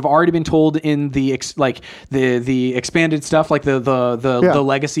stories that have already been told in the the expanded stuff, like the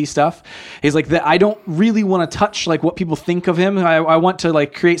legacy stuff. He's like, that I don't really want to touch like what people think of him. I want to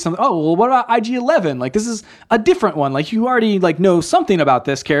like create something. Oh, well, what about IG-11? Like, this is a different one. Like, you already like know something about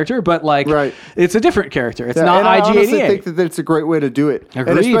this character, but like, it's a different character. It's not IG-88. I honestly think that it's a great way to do it. Agreed.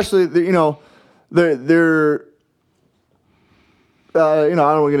 And especially, you know, they're you know,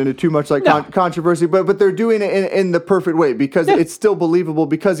 I don't want to get into too much like controversy, but they're doing it in the perfect way because it's still believable.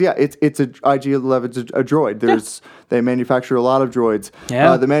 Because it's a IG-11's a droid. They manufacture a lot of droids.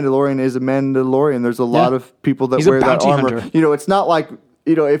 Yeah. The Mandalorian is a Mandalorian. There's a lot of people that wear that armor. Hunter. You know, it's not like,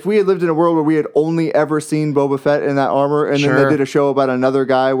 you know, if we had lived in a world where we had only ever seen Boba Fett in that armor, and then they did a show about another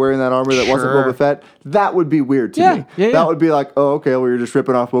guy wearing that armor that wasn't Boba Fett, that would be weird to me. That would be like, oh, okay, well, you're just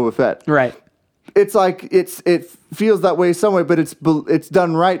ripping off Boba Fett. Right. It's like it feels that way some way, but it's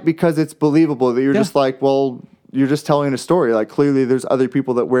done right because it's believable. That you're just like, well, you're just telling a story. Like, clearly, there's other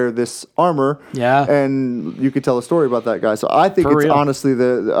people that wear this armor, and you could tell a story about that guy. So I think it's honestly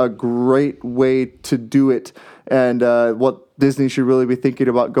a great way to do it, and what Disney should really be thinking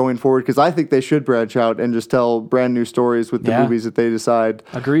about going forward. Because I think they should branch out and just tell brand new stories with the movies that they decide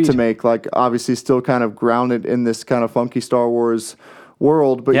to make. Like, obviously, still kind of grounded in this kind of funky Star Wars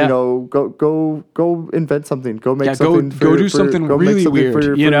world, but you know, go invent something. Go make something. Go do something really weird.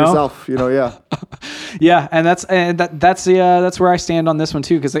 For yourself. You know, and that's where I stand on this one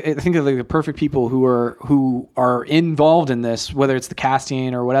too, because I think of like the perfect people who are involved in this, whether it's the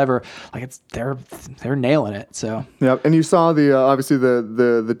casting or whatever. Like they're nailing it. So and you saw the obviously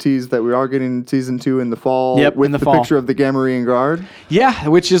the tease that we are getting season 2 in the fall. With the picture of the Gamorrean guard. Yeah,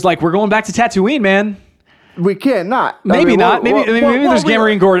 which is like, we're going back to Tatooine, man. We can't not. Maybe not. Maybe there's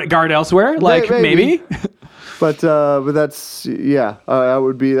Gamorrean guard elsewhere. Like maybe. But that's that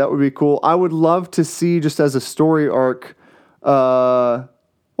would be cool. I would love to see, just as a story arc,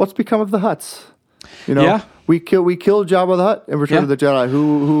 what's become of the Hutts. You know, we killed Jabba the Hutt in Return of the Jedi,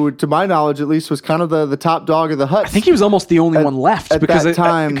 who to my knowledge at least was kind of the top dog of the Hutts. I think he was almost the only one left at that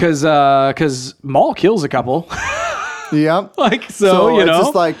time, because Maul kills a couple. Like so you know, it's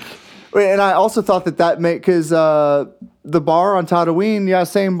just like. And I also thought that because the bar on Tatooine,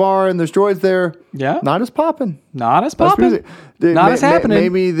 same bar, and there's droids there. Not as popping. Not as popping. Not as happening.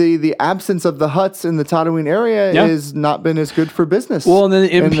 Maybe the absence of the Hutts in the Tatooine area has not been as good for business. Well, and then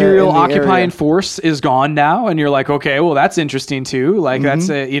the Imperial occupying force is gone now, and you're like, okay, well, that's interesting too. Like that's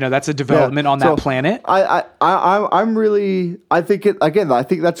a development on that planet. I'm really, I think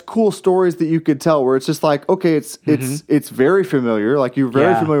that's cool stories that you could tell where it's just like, okay, it's very familiar. Like, you're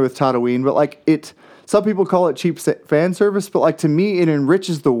very familiar with Tatooine, but like some people call it cheap fan service, but like, to me, it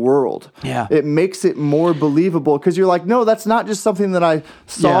enriches the world. It makes it more believable, because you're like, no, that's not just something that I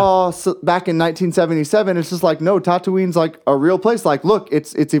saw back in 1977. It's just like, no, Tatooine's like a real place. Like, look,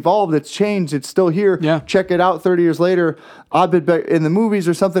 it's evolved, it's changed, it's still here. Check it out 30 years later. I've been back in the movies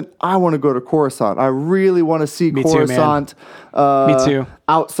or something. I want to go to Coruscant. I really want to see Coruscant. Me too.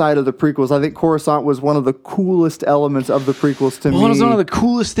 Outside of the prequels, I think Coruscant was one of the coolest elements of the prequels to me. Well, it was one of the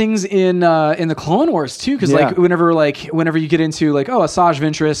coolest things in the Clone Wars too, because whenever you get into like, Asajj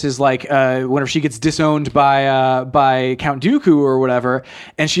Ventress is like whenever she gets disowned by Count Dooku or whatever,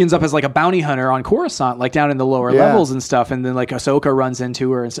 and she ends up as like a bounty hunter on Coruscant, like down in the lower levels and stuff, and then like Ahsoka runs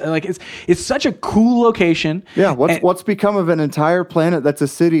into her, and so, like it's such a cool location. What's become of an entire planet that's a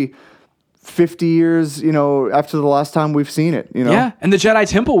city 50 years, after the last time we've seen it, Yeah, and the Jedi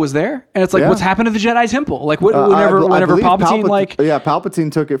Temple was there, and it's like, what's happened to the Jedi Temple? Like, whenever Palpatine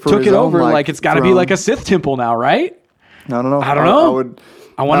Palpatine took it over, like it's got to be like a Sith temple now, right? I don't know.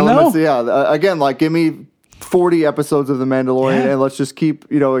 I want to know. Again, like, give me 40 episodes of The Mandalorian, and let's just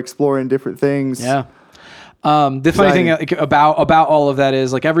keep, exploring different things. Yeah. The funny thing about all of that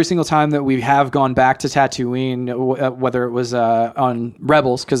is like every single time that we have gone back to Tatooine, whether it was on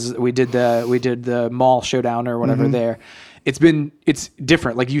Rebels because we did the Maul showdown or whatever there. It's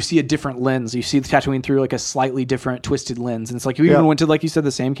different. Like you see a different lens. You see the Tatooine through like a slightly different twisted lens. And it's like you even went to, like you said,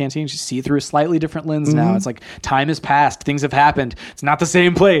 the same canteen. You see it through a slightly different lens now. It's like time has passed. Things have happened. It's not the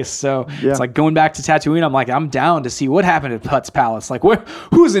same place. So it's like going back to Tatooine. I'm like, I'm down to see what happened at Hutt's Palace. Like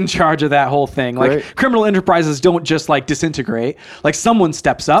who's in charge of that whole thing? Like criminal enterprises don't just like disintegrate. Like someone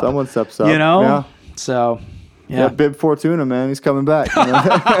steps up. Someone steps up. You know? Yeah. So... Yeah, Bib Fortuna, man, he's coming back. You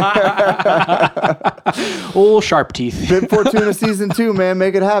know? Old sharp teeth. Bib Fortuna season 2, man,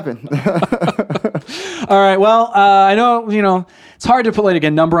 make it happen. All right, well, I know it's hard to put like a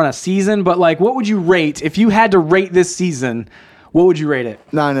number on a season, but like, what would you rate if you had to rate this season? What would you rate it?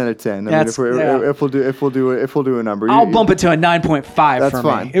 9 out of 10. I mean, if we'll do a number, I'll bump it to a 9.5 for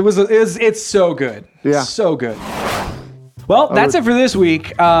fine. me. It's so good. Yeah, so good. Well, that's it for this week.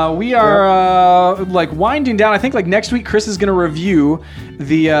 We are like winding down. I think like next week, Chris is going to review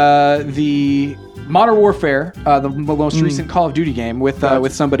the Modern Warfare, the most recent Call of Duty game with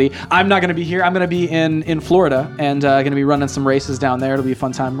somebody. I'm not going to be here. I'm going to be in Florida and going to be running some races down there. It'll be a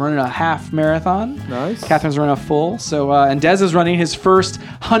fun time. I'm running a half marathon. Nice. Catherine's running a full. So and Dez is running his first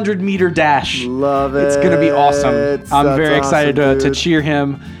 100-meter dash. Love it. It's going to be awesome. I'm very excited to cheer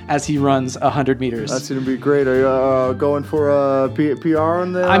him as he runs 100 meters. That's going to be great. Are you going for a PR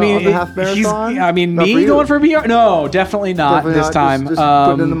on the half marathon? Me going for a PR? No, definitely not this time. Just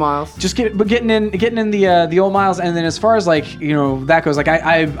putting in the miles. Just getting in the old miles, and then as far as like that goes, like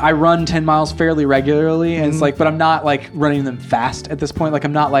I run 10 miles fairly regularly, and it's like, but I'm not like running them fast at this point. Like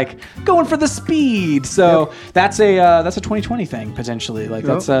I'm not like going for the speed. So that's a 2020 thing potentially. Like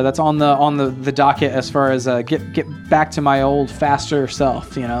that's on the docket as far as get back to my old faster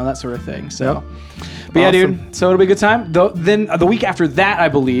self. That sort of thing. So. But yeah, dude, so it'll be a good time. Then the week after that, I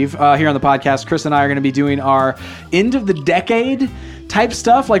believe, here on the podcast, Chris and I are going to be doing our end of the decade type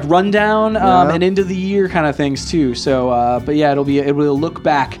stuff, like rundown and end of the year kind of things too. So, but yeah, it will look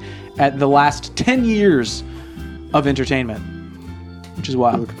back at the last 10 years of entertainment, which is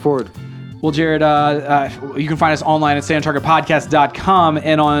wild. Looking forward. Well, Jared, you can find us online at StayOnTargetPodcast.com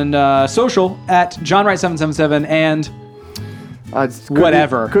and on social at JohnWright777 and...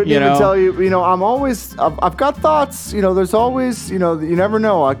 Couldn't even tell you. I've got thoughts. There's always, you never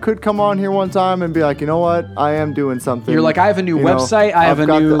know. I could come on here one time and be like, you know what, I am doing something. You're like, I have a new website. I have a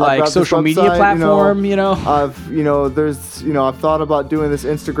new social media platform. I've thought about doing this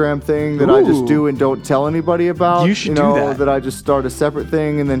Instagram thing that I just do and don't tell anybody about. You should do that. That I just start a separate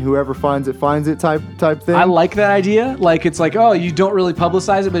thing and then whoever finds it type thing. I like that idea. Like it's like, oh, you don't really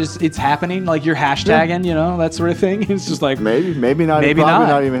publicize it, but it's happening. Like you're hashtagging, that sort of thing. It's just like Maybe not even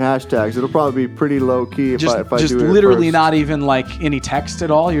hashtags. It'll probably be pretty low key if I do it. Just literally not even like any text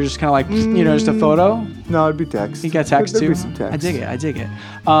at all. You're just kind of like, just a photo. No, it'd be text. You got text too. There'd be some text. I dig it.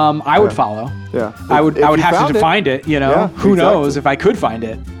 I would follow. Yeah. I would have to find it. Yeah, who knows if I could find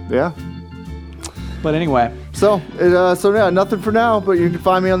it. Yeah. But anyway. So nothing for now. But you can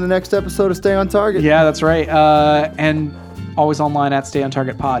find me on the next episode of Stay on Target. Yeah, that's right. And always online at Stay on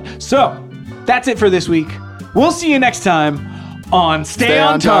Target Pod. So that's it for this week. We'll see you next time on Stay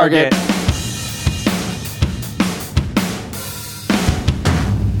on Target.